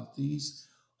knowledge about these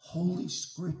holy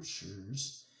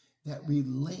scriptures that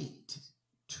relate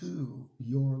to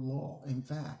your law. In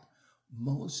fact,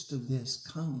 most of this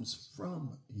comes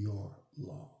from your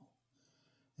law.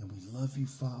 And we love you,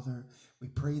 Father. We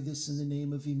pray this in the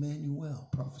name of Emmanuel,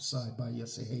 prophesied by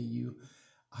Yeshayahu,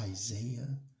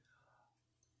 Isaiah.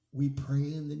 We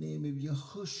pray in the name of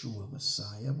Yahushua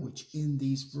Messiah, which in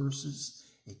these verses,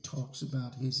 it talks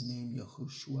about his name,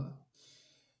 Yahushua.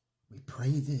 We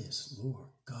pray this,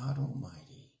 Lord God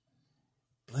Almighty,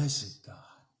 blessed God,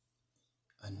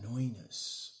 anoint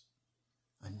us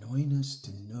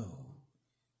to know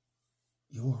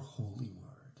your holy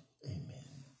word.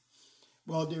 Amen.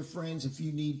 Well, dear friends, if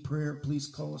you need prayer, please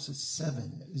call us at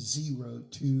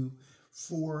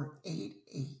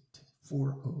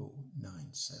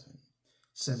 702-488-4097.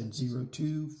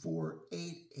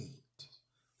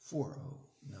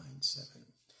 702-488-4097.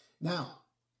 Now,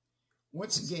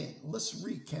 once again, let's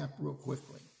recap real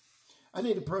quickly. I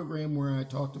did a program where I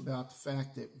talked about the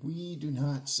fact that we do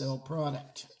not sell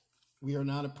product. We are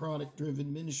not a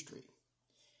product-driven ministry.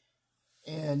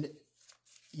 And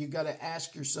you got to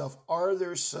ask yourself, are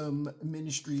there some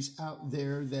ministries out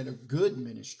there that are good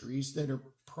ministries, that are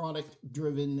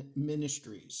product-driven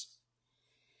ministries?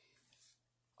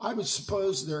 I would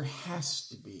suppose there has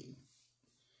to be.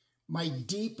 My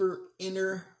deeper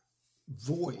inner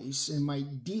voice and my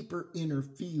deeper inner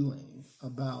feeling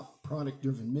about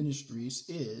product-driven ministries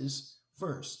is,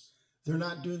 first, they're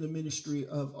not doing the ministry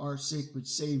of our sacred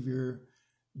Savior,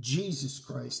 Jesus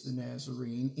Christ the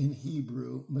Nazarene, in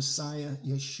Hebrew, Messiah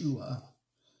Yeshua.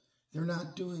 They're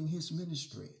not doing his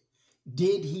ministry.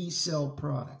 Did he sell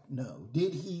product? No.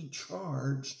 Did he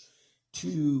charge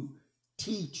to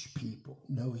teach people?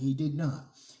 No, he did not.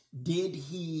 Did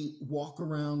he walk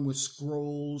around with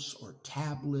scrolls or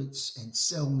tablets and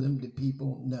sell them to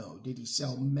people? No. Did he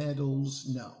sell medals?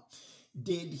 No.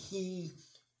 Did he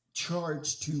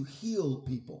charge to heal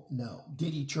people? No.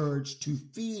 Did he charge to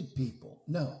feed people?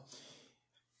 No.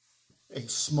 A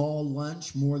small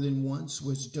lunch more than once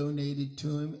was donated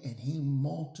to him, and he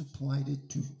multiplied it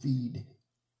to feed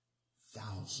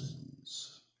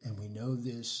thousands. And we know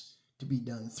this to be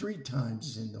done 3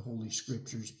 times in the Holy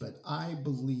Scriptures, but I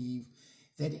believe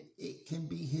that it can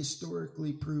be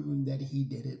historically proven that he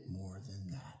did it more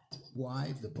than that.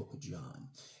 Why? The book of John.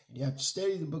 And you have to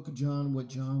study the book of John, what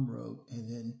John wrote, and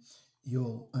then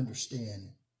you'll understand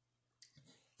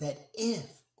that if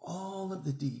all of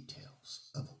the details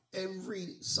of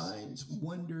every signs,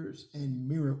 wonders, and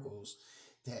miracles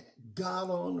that God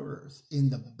on earth in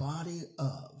the body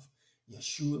of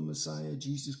Yeshua Messiah,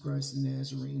 Jesus Christ the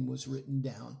Nazarene was written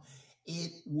down,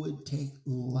 it would take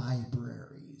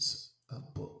libraries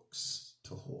of books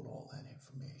to hold all that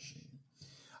information.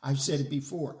 I've said it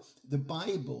before, the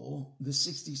Bible, the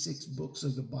 66 books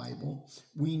of the Bible,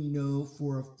 we know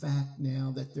for a fact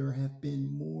now that there have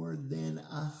been more than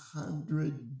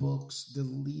 100 books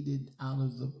deleted out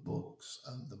of the books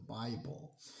of the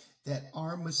Bible that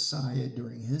our Messiah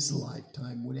during his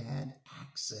lifetime would have had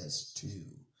access to.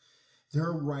 There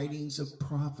are writings of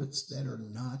prophets that are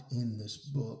not in this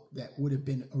book that would have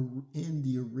been in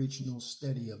the original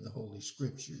study of the Holy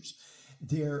Scriptures.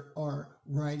 There are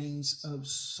writings of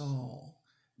Saul.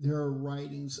 There are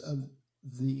writings of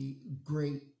the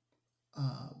great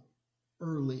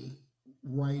early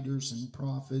writers and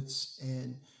prophets.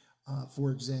 And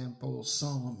for example,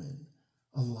 Solomon.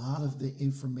 A lot of the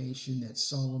information that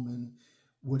Solomon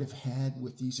would have had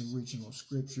with these original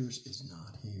scriptures is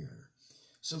not here.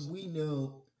 So we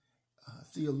know,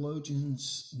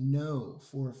 theologians know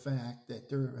for a fact that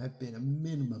there have been a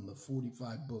minimum of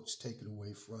 45 books taken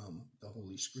away from the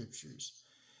Holy Scriptures.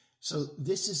 So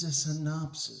this is a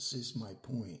synopsis, is my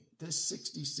point. This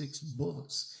 66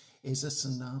 books is a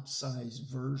synopsized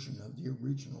version of the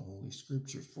original Holy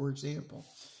Scriptures. For example,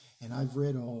 and I've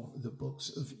read all the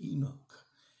books of Enoch.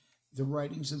 The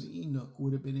writings of Enoch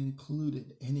would have been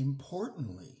included, and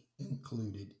importantly,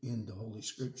 included in the Holy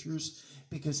Scriptures,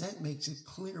 because that makes it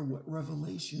clear what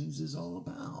Revelations is all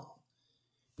about.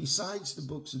 Besides the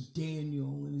books of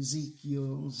Daniel and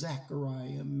Ezekiel,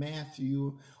 Zechariah,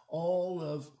 Matthew, all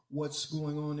of what's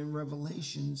going on in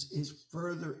Revelations is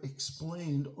further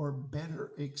explained or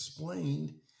better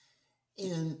explained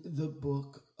in the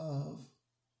book of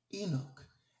Enoch.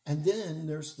 And then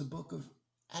there's the book of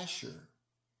Asher.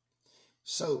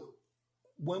 So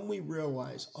when we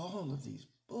realize all of these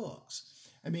books,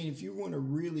 I mean, if you want to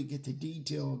really get the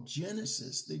detail of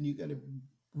Genesis, then you got to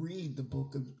read the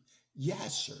book of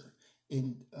Jasher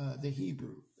in the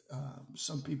Hebrew.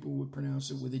 Some people would pronounce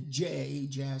it with a J,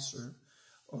 Jasher,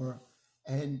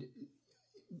 and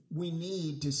we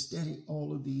need to study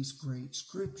all of these great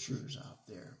scriptures out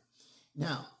there.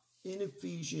 Now, in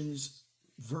Ephesians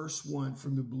verse 1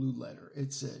 from the blue letter,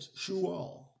 it says,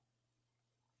 Shual,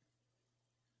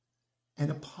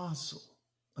 an apostle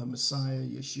of Messiah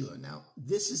Yeshua. Now,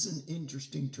 this is an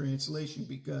interesting translation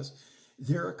because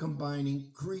they're combining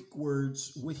Greek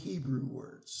words with Hebrew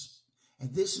words.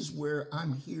 And this is where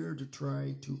I'm here to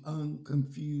try to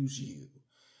unconfuse you.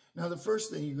 Now, the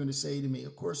first thing you're going to say to me,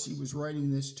 of course, he was writing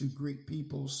this to Greek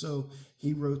people, so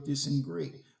he wrote this in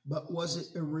Greek. But was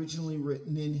it originally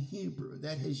written in Hebrew?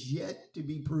 That has yet to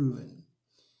be proven.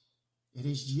 It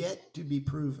is yet to be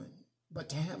proven. But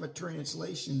to have a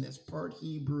translation that's part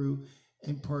Hebrew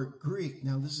and part Greek,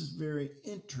 now this is very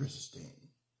interesting,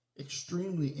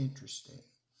 extremely interesting.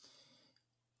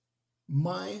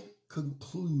 My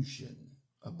conclusion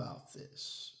about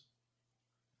this,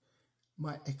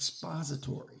 my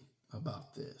expository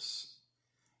about this,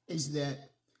 is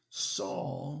that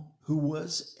Saul, who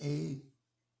was a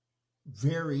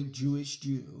very Jewish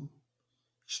Jew,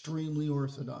 extremely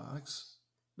Orthodox,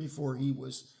 before he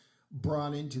was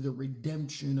brought into the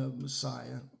redemption of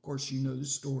Messiah. Of course, you know the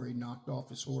story, knocked off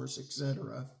his horse,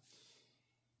 etc.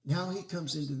 Now he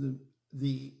comes into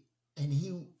and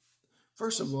he,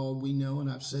 first of all, we know, and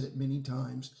I've said it many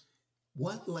times,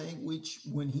 what language,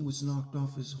 when he was knocked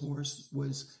off his horse,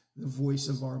 was the voice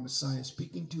of our Messiah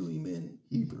speaking to him in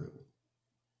Hebrew.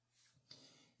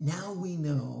 Now we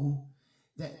know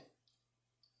that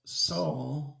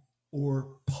Saul,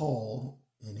 or Paul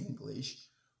in English,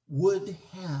 would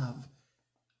have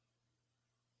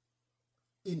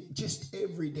in just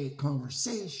everyday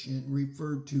conversation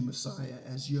referred to Messiah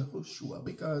as Yehoshua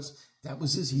because that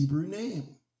was his Hebrew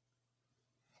name.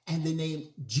 And the name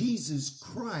Jesus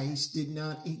Christ did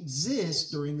not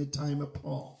exist during the time of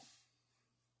Paul.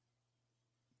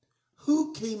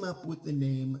 Who came up with the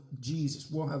name Jesus?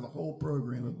 We'll have a whole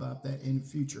program about that in the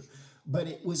future. But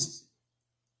it was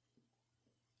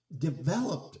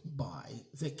developed by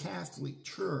the Catholic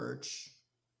Church,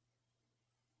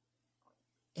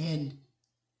 and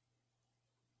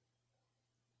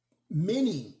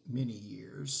many, many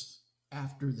years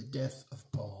after the death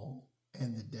of Paul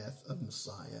and the death of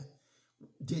Messiah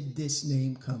did this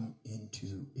name come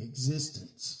into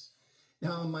existence.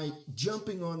 Now, am I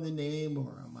jumping on the name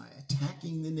or am I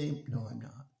attacking the name? No, I'm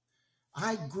not.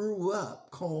 I grew up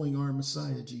calling our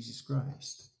Messiah Jesus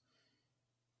Christ.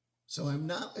 So I'm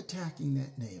not attacking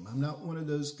that name. I'm not one of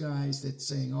those guys that's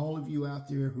saying all of you out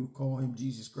there who call him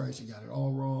Jesus Christ, you got it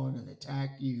all wrong, and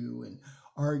attack you and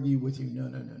argue with you. No.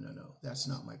 That's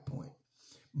not my point.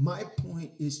 My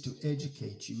point is to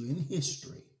educate you in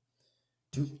history,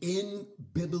 to end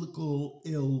biblical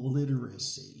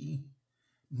illiteracy.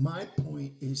 My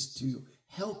point is to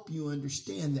help you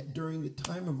understand that during the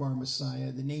time of our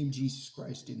Messiah, the name Jesus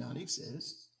Christ did not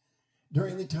exist.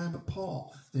 During the time of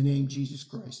Paul, the name Jesus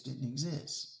Christ didn't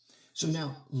exist. So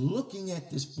now, looking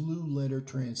at this blue letter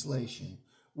translation,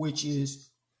 which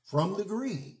is from the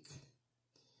Greek,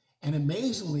 and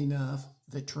amazingly enough,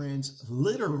 the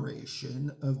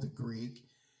transliteration of the Greek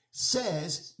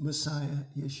says Messiah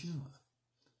Yeshua.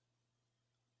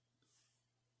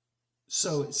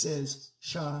 So it says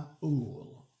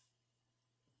Shaul,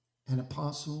 an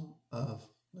apostle of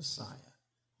Messiah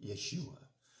Yeshua,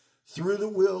 through the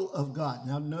will of God.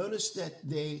 Now notice that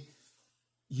they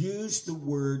use the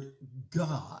word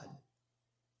God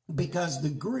because the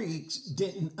Greeks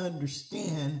didn't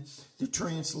understand the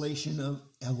translation of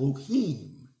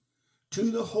Elohim, to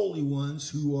the holy ones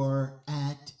who are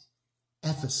at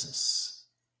Ephesus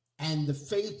and the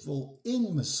faithful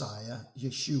in Messiah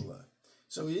Yeshua.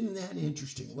 So isn't that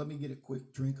interesting? Let me get a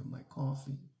quick drink of my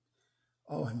coffee.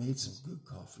 Oh, I made some good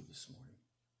coffee this morning.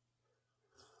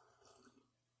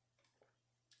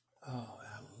 Oh,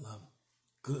 I love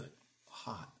good,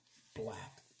 hot,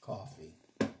 black coffee.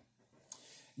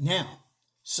 Now,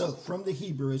 so from the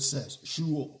Hebrew it says,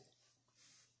 Shaul,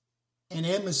 an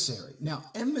emissary. Now,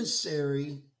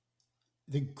 emissary,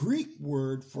 the Greek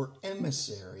word for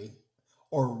emissary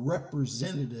or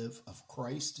representative of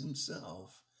Christ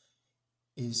himself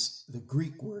is the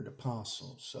Greek word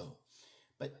apostle. So,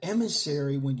 but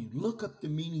emissary, when you look up the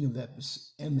meaning of that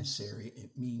emissary,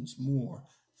 it means more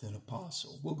than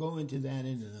apostle. We'll go into that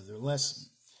in another lesson.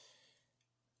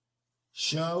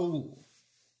 Shaul,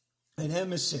 an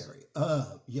emissary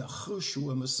of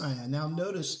Yahushua Messiah. Now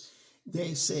notice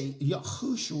they say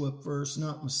Yahushua first,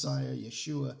 not Messiah,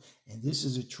 Yeshua, and this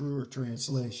is a truer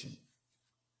translation.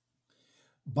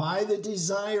 By the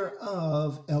desire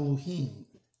of Elohim.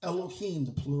 Elohim,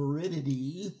 the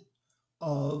plurality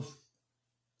of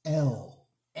El.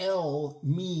 El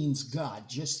means God.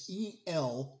 Just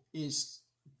E-L is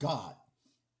God.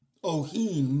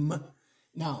 Ohim.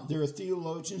 Now, there are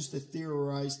theologians that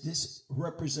theorize this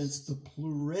represents the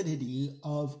plurality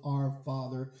of our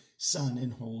Father, Son,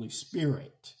 and Holy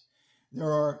Spirit.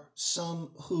 There are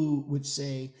some who would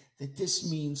say that this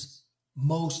means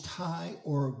Most High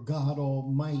or God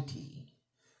Almighty,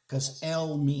 because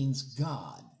El means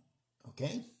God.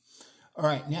 Okay? All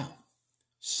right, now,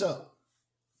 so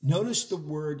notice the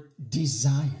word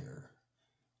desire.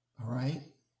 All right?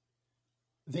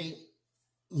 They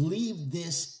leave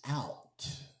this out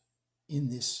in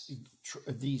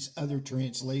these other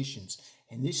translations,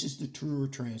 and this is the truer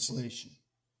translation.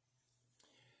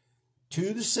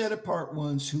 To the set apart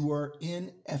ones who are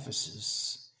in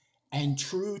Ephesus and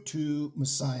true to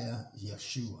Messiah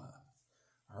Yeshua.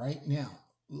 All right, now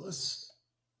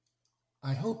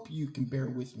I hope you can bear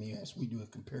with me as we do a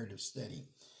comparative study.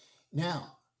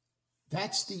 Now,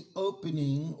 that's the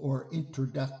opening or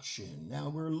introduction. Now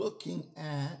we're looking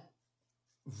at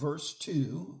verse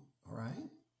 2, all right?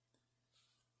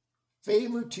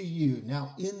 Favor to you.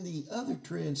 Now, in the other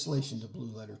translation, the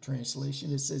blue letter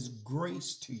translation, it says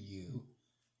grace to you,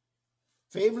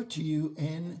 favor to you,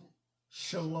 and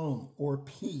shalom, or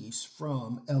peace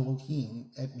from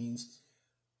Elohim. That means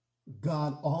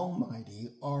God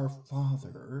Almighty, our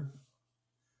Father,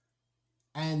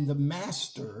 and the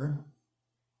Master,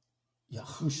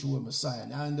 Yahushua Messiah.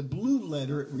 Now, in the blue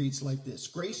letter, it reads like this: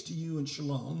 grace to you and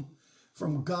shalom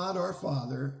from God our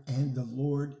Father and the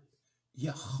Lord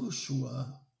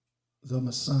Yahushua the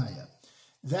Messiah.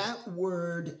 That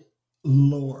word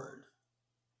Lord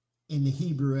in the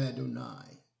Hebrew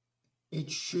Adonai It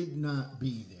should not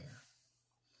be there.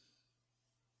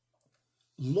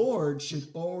 Lord should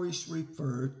always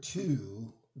refer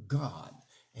to God.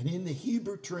 And in the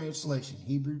Hebrew translation,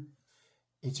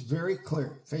 it's very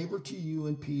clear. Favor to you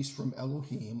and peace from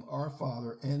Elohim, our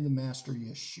Father, and the Master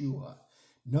Yeshua.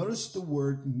 Notice the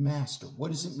word master.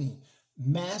 What does it mean?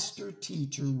 Master,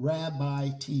 teacher, rabbi,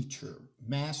 teacher.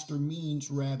 Master means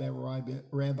rabbi,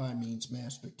 rabbi means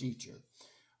master, teacher.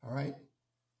 All right?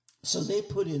 So they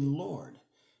put in Lord.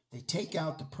 They take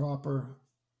out the proper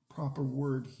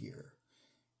word here.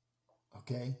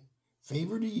 Okay?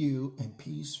 Favor to you and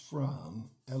peace from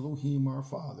Elohim, our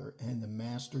Father, and the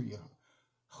Master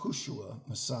Yahushua,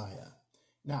 Messiah.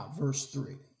 Now, verse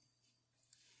 3.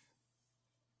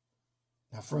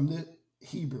 Now, from the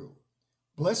Hebrew,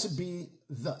 blessed be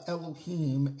the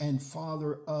Elohim and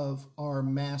Father of our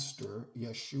Master,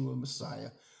 Yeshua Messiah,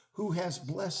 who has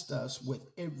blessed us with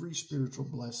every spiritual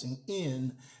blessing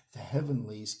in the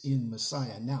heavenlies in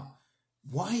Messiah. Now,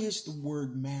 why is the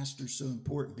word master so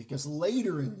important? Because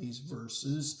later in these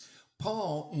verses,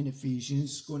 Paul in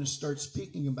Ephesians is going to start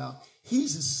speaking about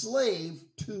he's a slave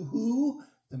to who?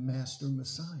 The Master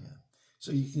Messiah.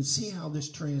 So you can see how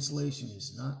this translation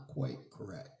is not quite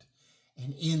correct.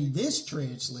 And in this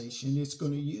translation, it's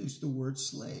going to use the word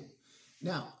slave.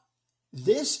 Now,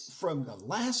 this from the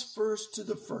last verse to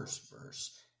the first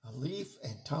verse, Aleph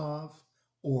and Tav,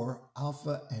 or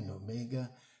Alpha and Omega,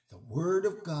 the word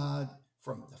of God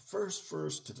from the first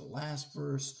verse to the last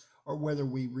verse, or whether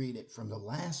we read it from the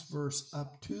last verse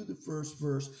up to the first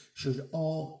verse, should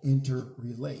all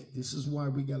interrelate. This is why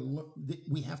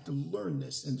we have to learn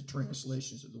this in the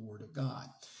translations of the Word of God.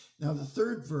 Now, the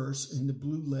third verse in the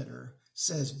blue letter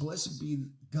says, "Blessed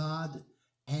be God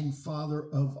and Father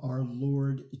of our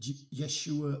Lord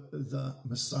Yeshua the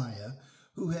Messiah,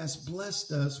 who has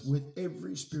blessed us with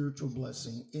every spiritual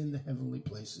blessing in the heavenly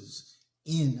places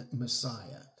in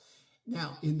Messiah."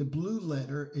 Now, in the blue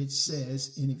letter, it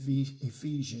says in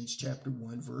Ephesians chapter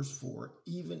 1, verse 4,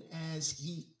 even as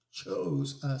he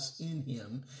chose us in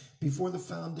him before the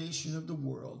foundation of the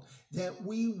world, that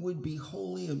we would be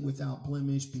holy and without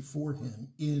blemish before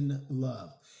him in love.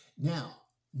 Now,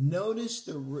 notice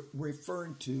they're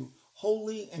referring to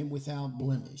holy and without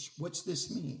blemish. What's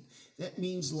this mean? That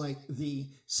means like the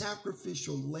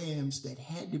sacrificial lambs that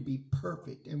had to be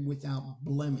perfect and without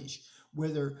blemish.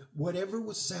 Whatever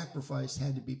was sacrificed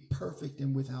had to be perfect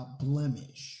and without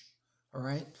blemish. All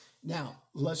right? Now,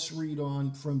 let's read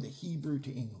on from the Hebrew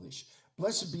to English.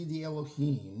 Blessed be the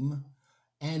Elohim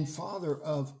and Father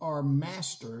of our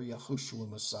Master, Yahushua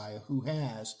Messiah, who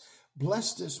has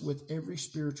blessed us with every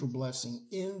spiritual blessing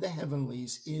in the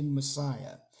heavenlies in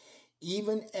Messiah,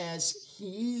 even as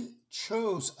he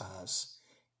chose us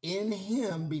in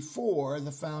him before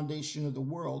the foundation of the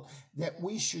world, that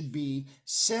we should be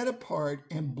set apart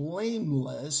and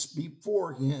blameless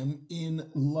before him in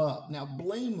love. Now,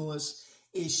 blameless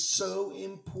is so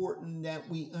important that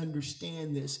we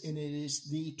understand this, and it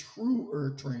is the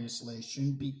truer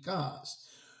translation because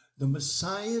the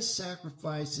Messiah's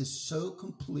sacrifice is so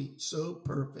complete, so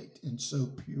perfect, and so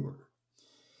pure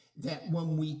that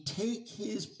when we take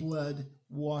his blood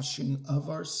washing of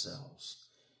ourselves,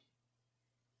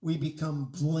 we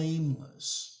become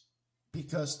blameless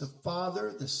because the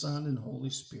Father, the Son, and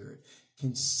Holy Spirit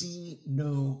can see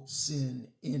no sin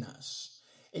in us.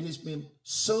 It has been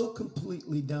so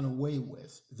completely done away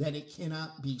with that it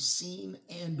cannot be seen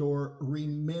and or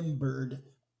remembered,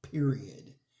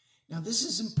 period. Now, this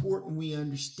is important we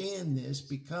understand this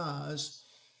because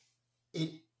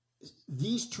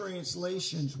these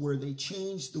translations where they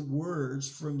change the words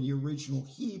from the original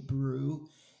Hebrew,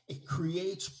 it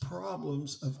creates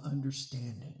problems of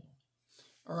understanding.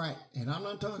 All right, and I'm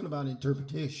not talking about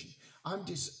interpretation. I'm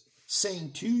just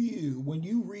saying to you, when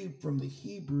you read from the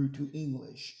Hebrew to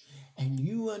English and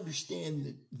you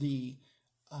understand the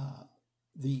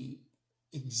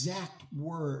exact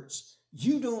words,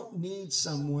 you don't need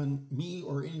someone, me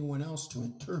or anyone else, to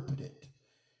interpret it,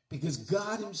 because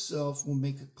God himself will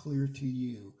make it clear to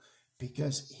you,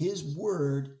 because his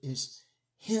word is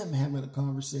him having a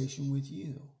conversation with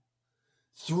you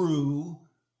through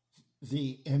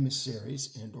the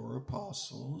emissaries and or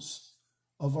apostles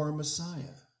of our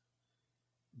Messiah.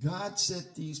 God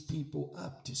set these people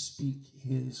up to speak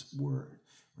his word.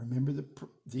 Remember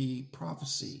the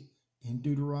prophecy in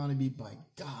Deuteronomy by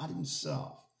God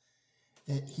himself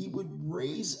that he would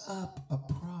raise up a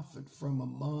prophet from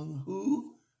among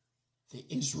who? The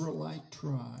Israelite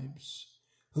tribes,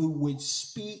 who would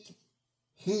speak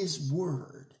his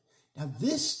word. Now,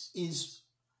 this is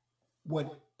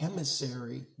what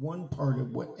emissary, one part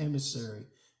of what emissary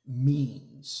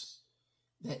means.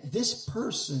 That this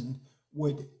person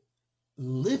would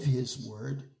live his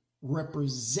word,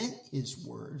 represent his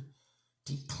word,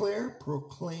 declare,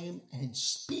 proclaim, and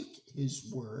speak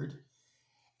his word,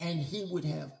 and he would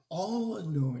have all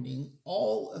anointing,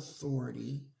 all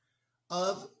authority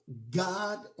of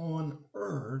God on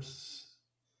earth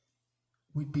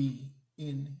would be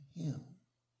in him.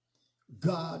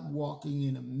 God walking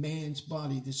in a man's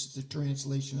body. This is the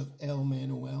translation of El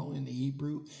Manuel in the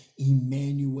Hebrew,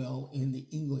 Emmanuel in the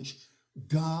English.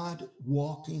 God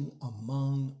walking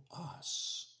among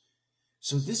us.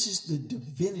 So this is the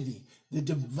divinity, the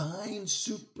divine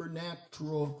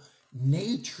supernatural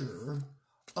nature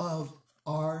of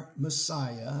our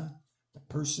Messiah, the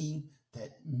person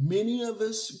that many of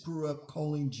us grew up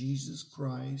calling Jesus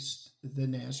Christ the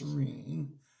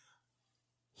Nazarene.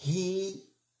 He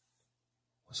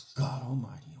was God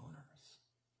Almighty on earth,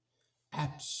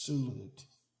 absolute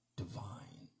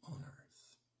divine on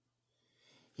earth.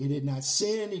 He did not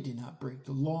sin, he did not break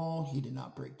the law, he did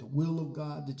not break the will of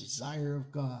God, the desire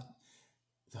of God,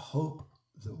 the hope,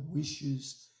 the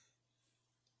wishes.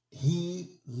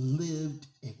 He lived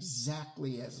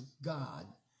exactly as God,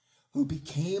 who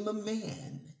became a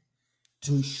man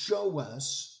to show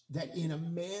us that in a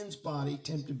man's body,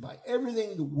 tempted by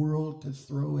everything the world could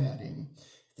throw at him,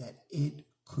 that it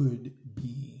could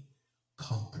be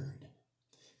conquered,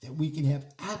 that we can have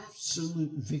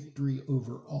absolute victory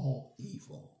over all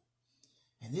evil.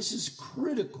 And this is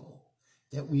critical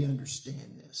that we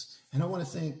understand this. And I want to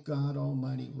thank God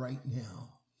Almighty right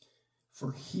now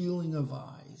for healing of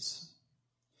eyes.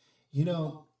 You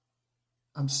know,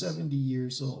 I'm 70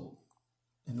 years old,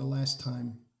 and the last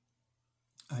time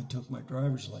I took my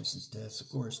driver's license test, of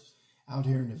course, out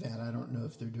here in Nevada, I don't know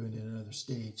if they're doing it in other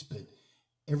states, but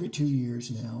every 2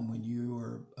 years now, when you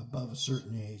are above a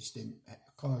certain age,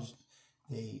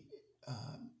 they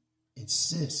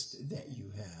insist that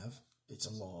you have, it's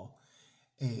a law,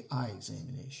 a eye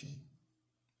examination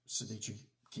so that you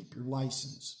keep your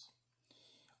license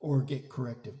or get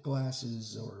corrective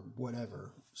glasses or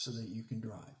whatever so that you can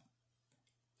drive.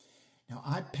 Now,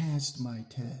 I passed my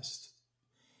test,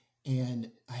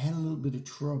 and I had a little bit of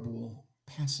trouble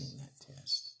passing that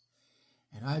test.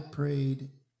 And I prayed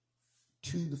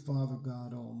to the Father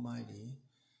God Almighty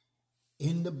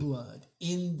in the blood,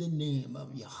 in the name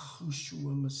of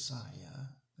Yahushua Messiah,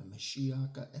 the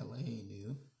Mashiach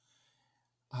Eloheinu.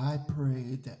 I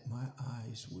prayed that my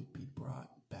eyes would be brought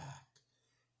back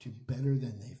to better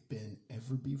than they've been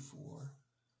ever before,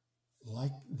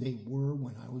 like they were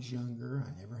when I was younger.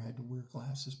 I never had to wear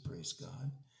glasses, praise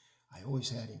God. I always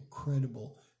had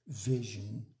incredible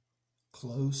vision,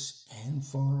 close and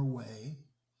far away,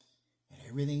 and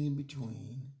everything in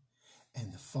between.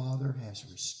 And the Father has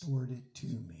restored it to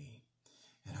me.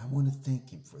 And I want to thank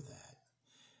him for that.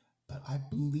 But I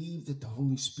believe that the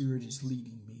Holy Spirit is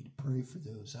leading me to pray for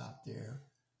those out there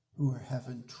who are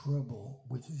having trouble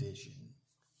with vision.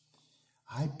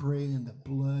 I pray in the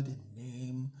blood and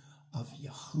name of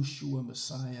Yahushua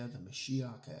Messiah, the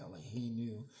Mashiach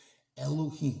Eloheinu,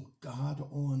 Elohim, God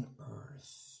on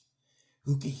earth,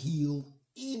 who can heal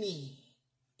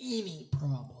any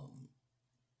problem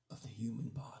of the human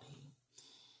body.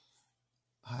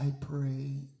 I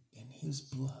pray in his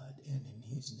blood and in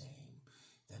his name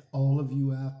that all of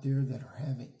you out there that are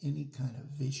having any kind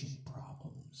of vision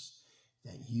problems,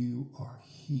 that you are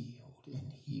healed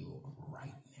and healed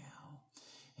right now.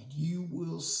 And you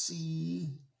will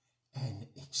see and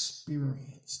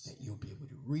experience that you'll be able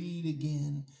to read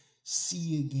again,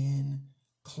 see again,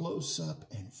 close up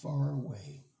and far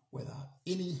away without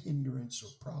any hindrance or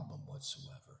problem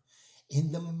whatsoever.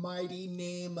 In the mighty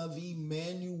name of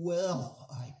Emmanuel,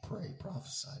 I pray,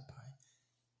 prophesied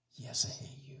by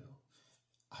Yezahayu,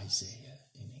 Isaiah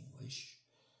in English.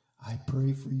 I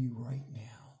pray for you right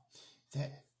now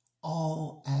that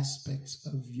all aspects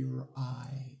of your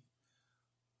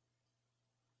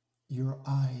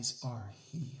eyes are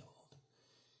healed.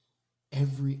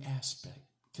 Every aspect,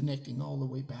 connecting all the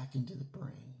way back into the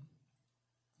brain.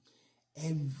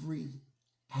 Every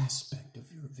aspect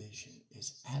of your vision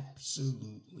is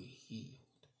absolutely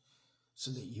healed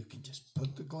so that you can just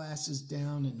put the glasses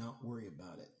down and not worry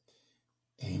about it.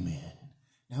 Amen.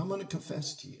 Now I'm going to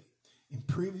confess to you, in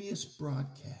previous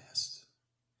broadcasts,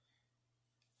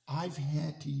 I've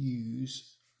had to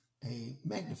use a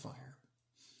magnifier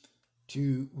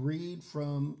to read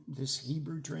from this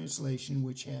Hebrew translation,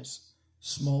 which has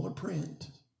smaller print,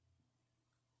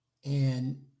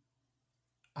 and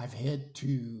I've had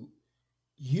to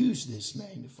use this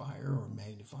magnifier or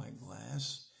magnifying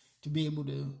glass to be able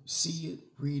to see it,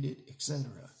 read it, etc.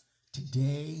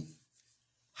 Today,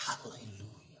 hallelujah,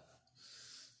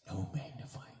 no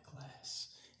magnifying glass,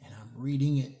 and I'm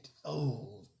reading it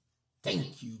Oh,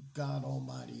 thank you, God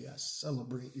Almighty. I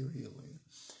celebrate your healing.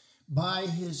 By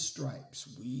his stripes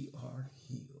we are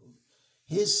healed.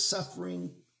 His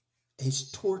suffering,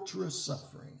 his torturous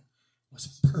suffering,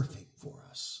 was perfect for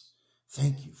us.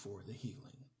 Thank you for the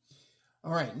healing.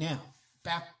 All right, now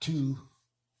back to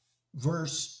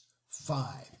verse 5.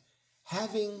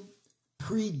 Having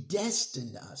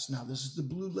predestined us. Now, this is the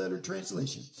Blue Letter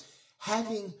Translation.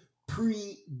 Having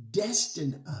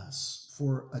predestined us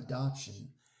for adoption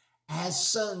as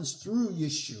sons through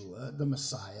Yeshua, the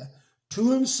Messiah,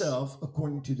 to himself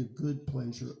according to the good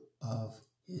pleasure of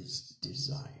his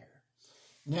desire.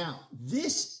 Now,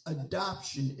 this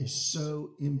adoption is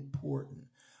so important.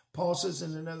 Paul says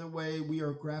in another way, we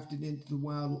are grafted into the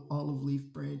wild olive leaf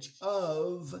branch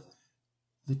of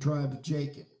the tribe of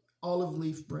Jacob. Olive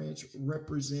leaf branch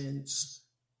represents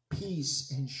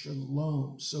peace and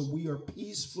shalom. So we are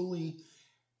peacefully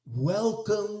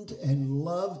welcomed and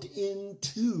loved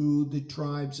into the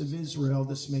tribes of Israel.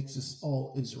 This makes us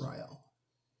all Israel.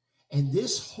 And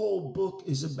this whole book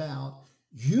is about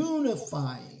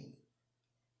unifying.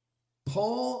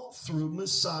 Paul, through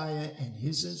Messiah and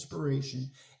his inspiration,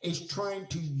 is trying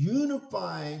to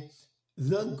unify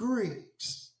the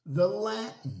Greeks, the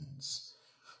Latins,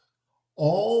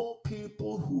 all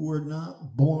people who were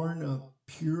not born of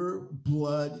pure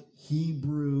blood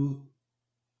Hebrew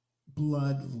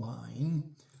bloodline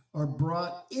are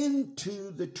brought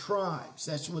into the tribes.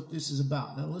 That's what this is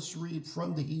about. Now let's read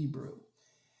from the Hebrew.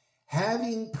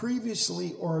 Having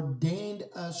previously ordained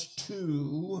us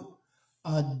to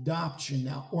adoption.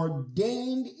 Now,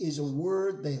 ordained is a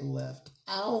word they left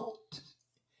out,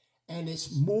 and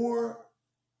it's more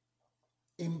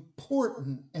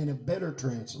important and a better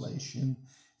translation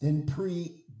than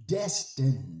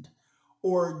predestined.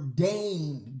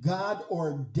 Ordained. God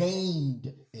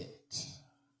ordained it.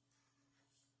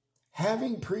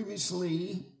 Having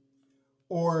previously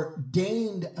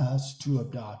ordained us to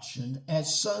adoption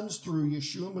as sons through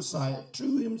Yeshua Messiah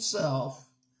to himself,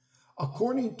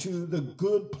 according to the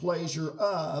good pleasure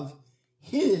of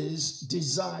his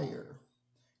desire.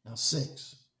 Now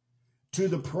 6. To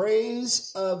the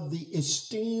praise of the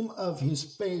esteem of his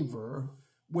favor,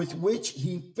 with which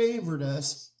he favored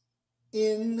us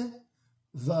in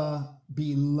the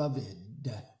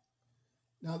beloved.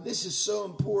 Now, this is so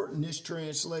important, this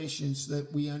translation, so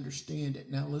that we understand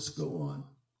it. Now, let's go on.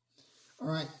 All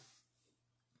right.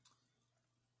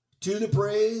 To the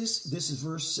praise, this is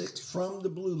verse 6 from the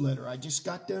Blue Letter. I just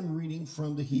got done reading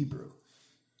from the Hebrew.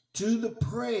 To the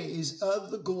praise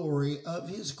of the glory of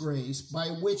his grace, by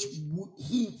which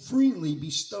he freely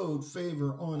bestowed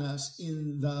favor on us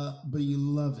in the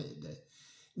beloved.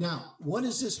 Now, what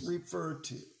does this refer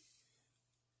to?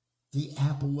 The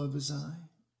apple of his eye,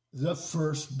 the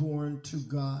firstborn to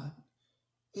God,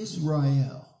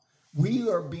 Israel. We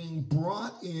are being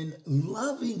brought in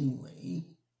lovingly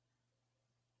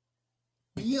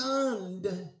beyond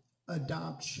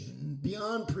adoption,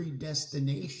 beyond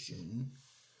predestination.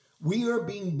 We are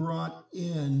being brought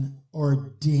in,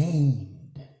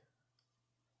 ordained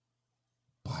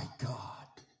by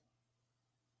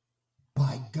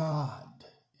God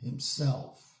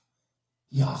himself,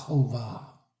 Yahovah,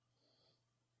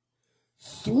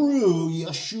 through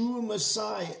Yeshua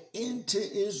Messiah into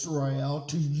Israel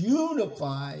to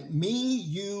unify me,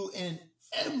 you, and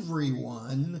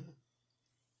everyone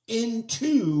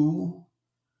into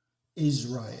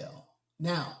Israel.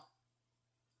 Now,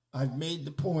 I've made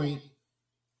the point,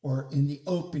 or in the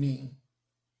opening,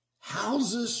 how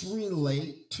does this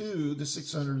relate to the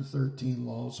 613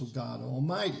 laws of God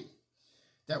Almighty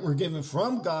that were given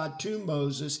from God to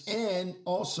Moses, and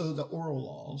also the oral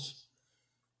laws,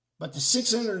 but the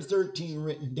 613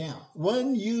 written down?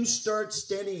 When you start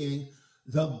studying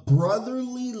the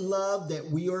brotherly love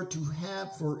that we are to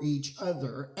have for each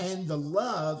other, and the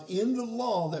love in the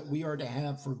law that we are to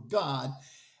have for God,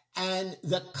 and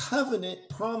the covenant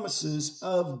promises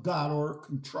of God, or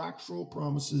contractual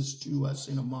promises to us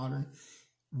in a modern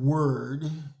word,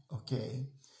 okay,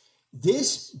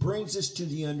 this brings us to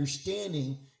the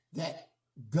understanding that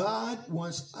God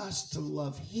wants us to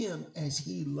love him as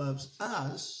he loves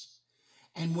us.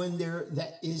 And when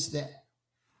that is that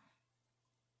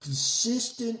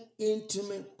consistent,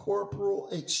 intimate, corporal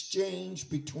exchange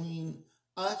between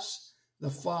us, the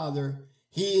Father,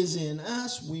 he is in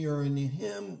us, we are in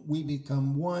him, we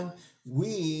become one.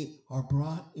 We are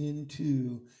brought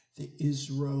into the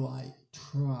Israelite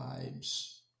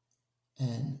tribes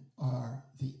and are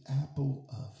the apple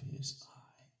of his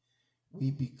eye.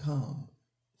 We become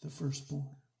the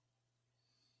firstborn.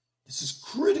 This is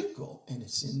critical, and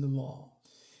it's in the law.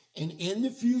 And in the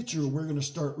future, we're going to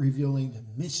start revealing the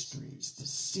mysteries, the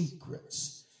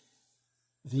secrets,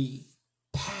 the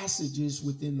passages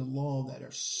within the law that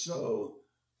are so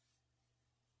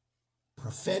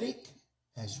prophetic,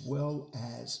 as well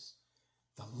as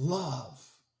the love.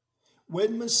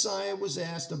 When Messiah was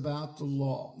asked about the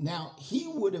law, now he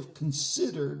would have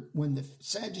considered, when the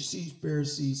Sadducees,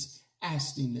 Pharisees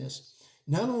asked him this,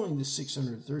 not only the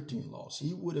 613 laws,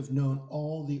 he would have known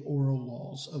all the oral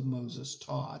laws of Moses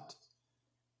taught,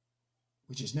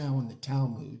 which is now in the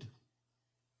Talmud.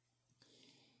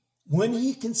 When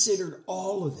he considered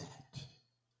all of that,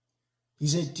 he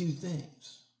said two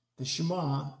things. The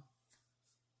Shema,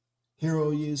 Hear,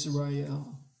 O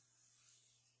Yisrael,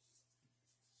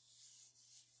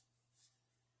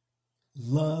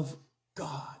 love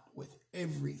God with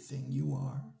everything you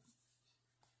are.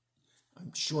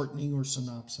 I'm shortening or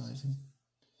synopsizing.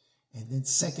 And then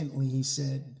secondly, he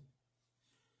said,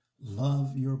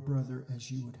 love your brother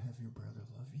as you would have your brother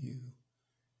love you.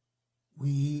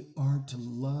 We are to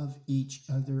love each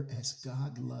other as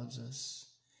God loves us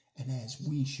and as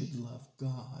we should love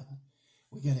God.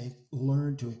 We got to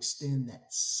learn to extend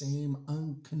that same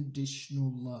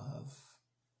unconditional love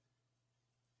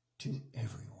to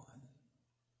everyone.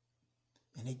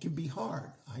 And it can be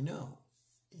hard. I know.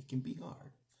 It can be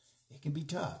hard. It can be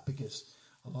tough because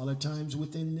a lot of times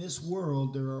within this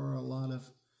world, there are a lot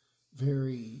of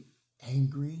very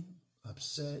angry,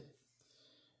 upset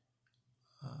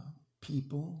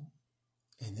people,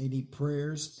 and they need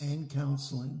prayers and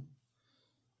counseling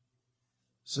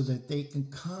so that they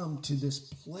can come to this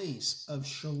place of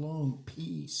shalom,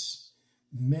 peace,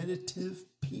 meditative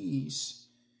peace,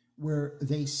 where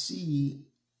they see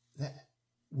that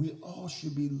we all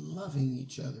should be loving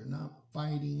each other, not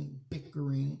fighting,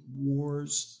 bickering,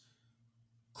 wars,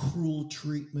 cruel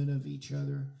treatment of each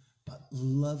other, but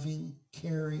loving,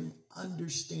 caring,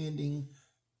 understanding,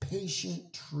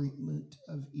 patient treatment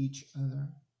of each other.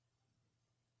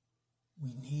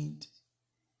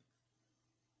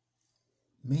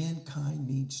 Mankind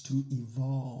needs to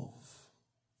evolve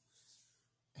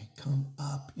and come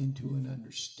up into an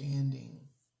understanding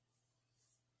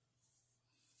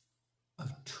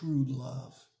of true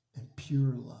love and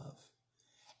pure love.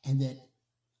 And that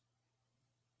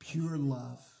pure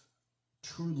love,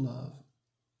 true love,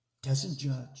 doesn't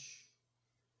judge.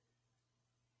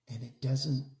 And it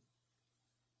doesn't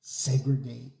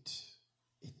segregate.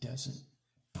 It doesn't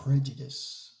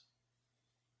prejudice.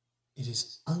 It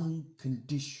is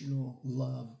unconditional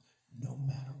love no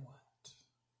matter what.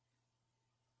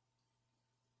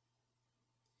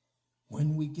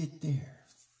 When we get there,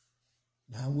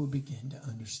 now we'll begin to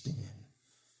understand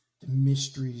the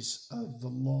mysteries of the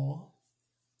law,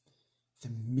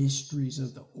 the mysteries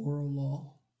of the oral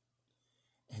law,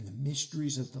 and the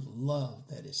mysteries of the love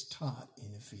that is taught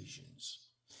in Ephesians.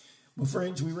 Well,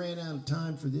 friends, we ran out of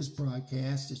time for this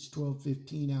broadcast. It's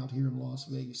 12:15 out here in Las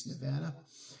Vegas, Nevada,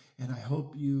 and I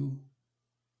hope you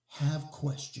have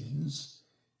questions.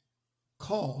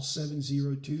 Call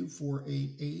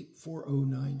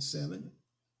 702-488-4097.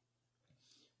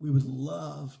 We would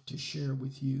love to share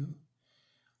with you.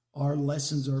 Our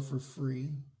lessons are for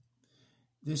free.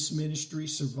 This ministry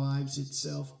survives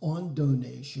itself on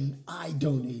donation. I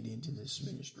donate into this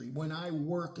ministry. When I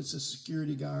work as a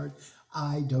security guard,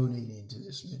 I donate into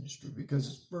this ministry because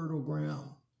it's fertile ground.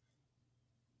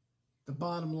 The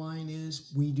bottom line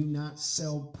is we do not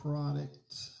sell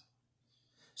product.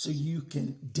 So you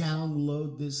can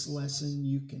download this lesson.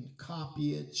 You can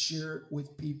copy it, share it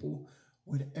with people.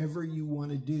 Whatever you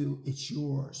want to do, it's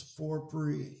yours for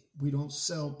free. We don't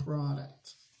sell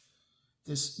product.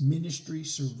 This ministry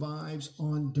survives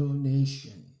on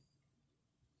donation.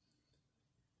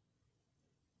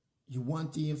 You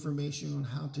want the information on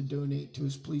how to donate to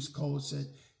us, please call us at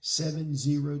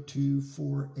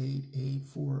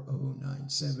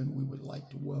 702-488-4097. We would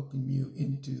like to welcome you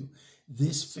into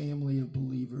this family of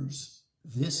believers,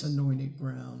 this anointed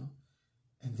ground,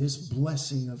 and this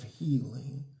blessing of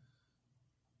healing.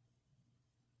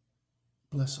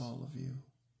 Bless all of you.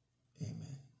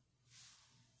 Amen.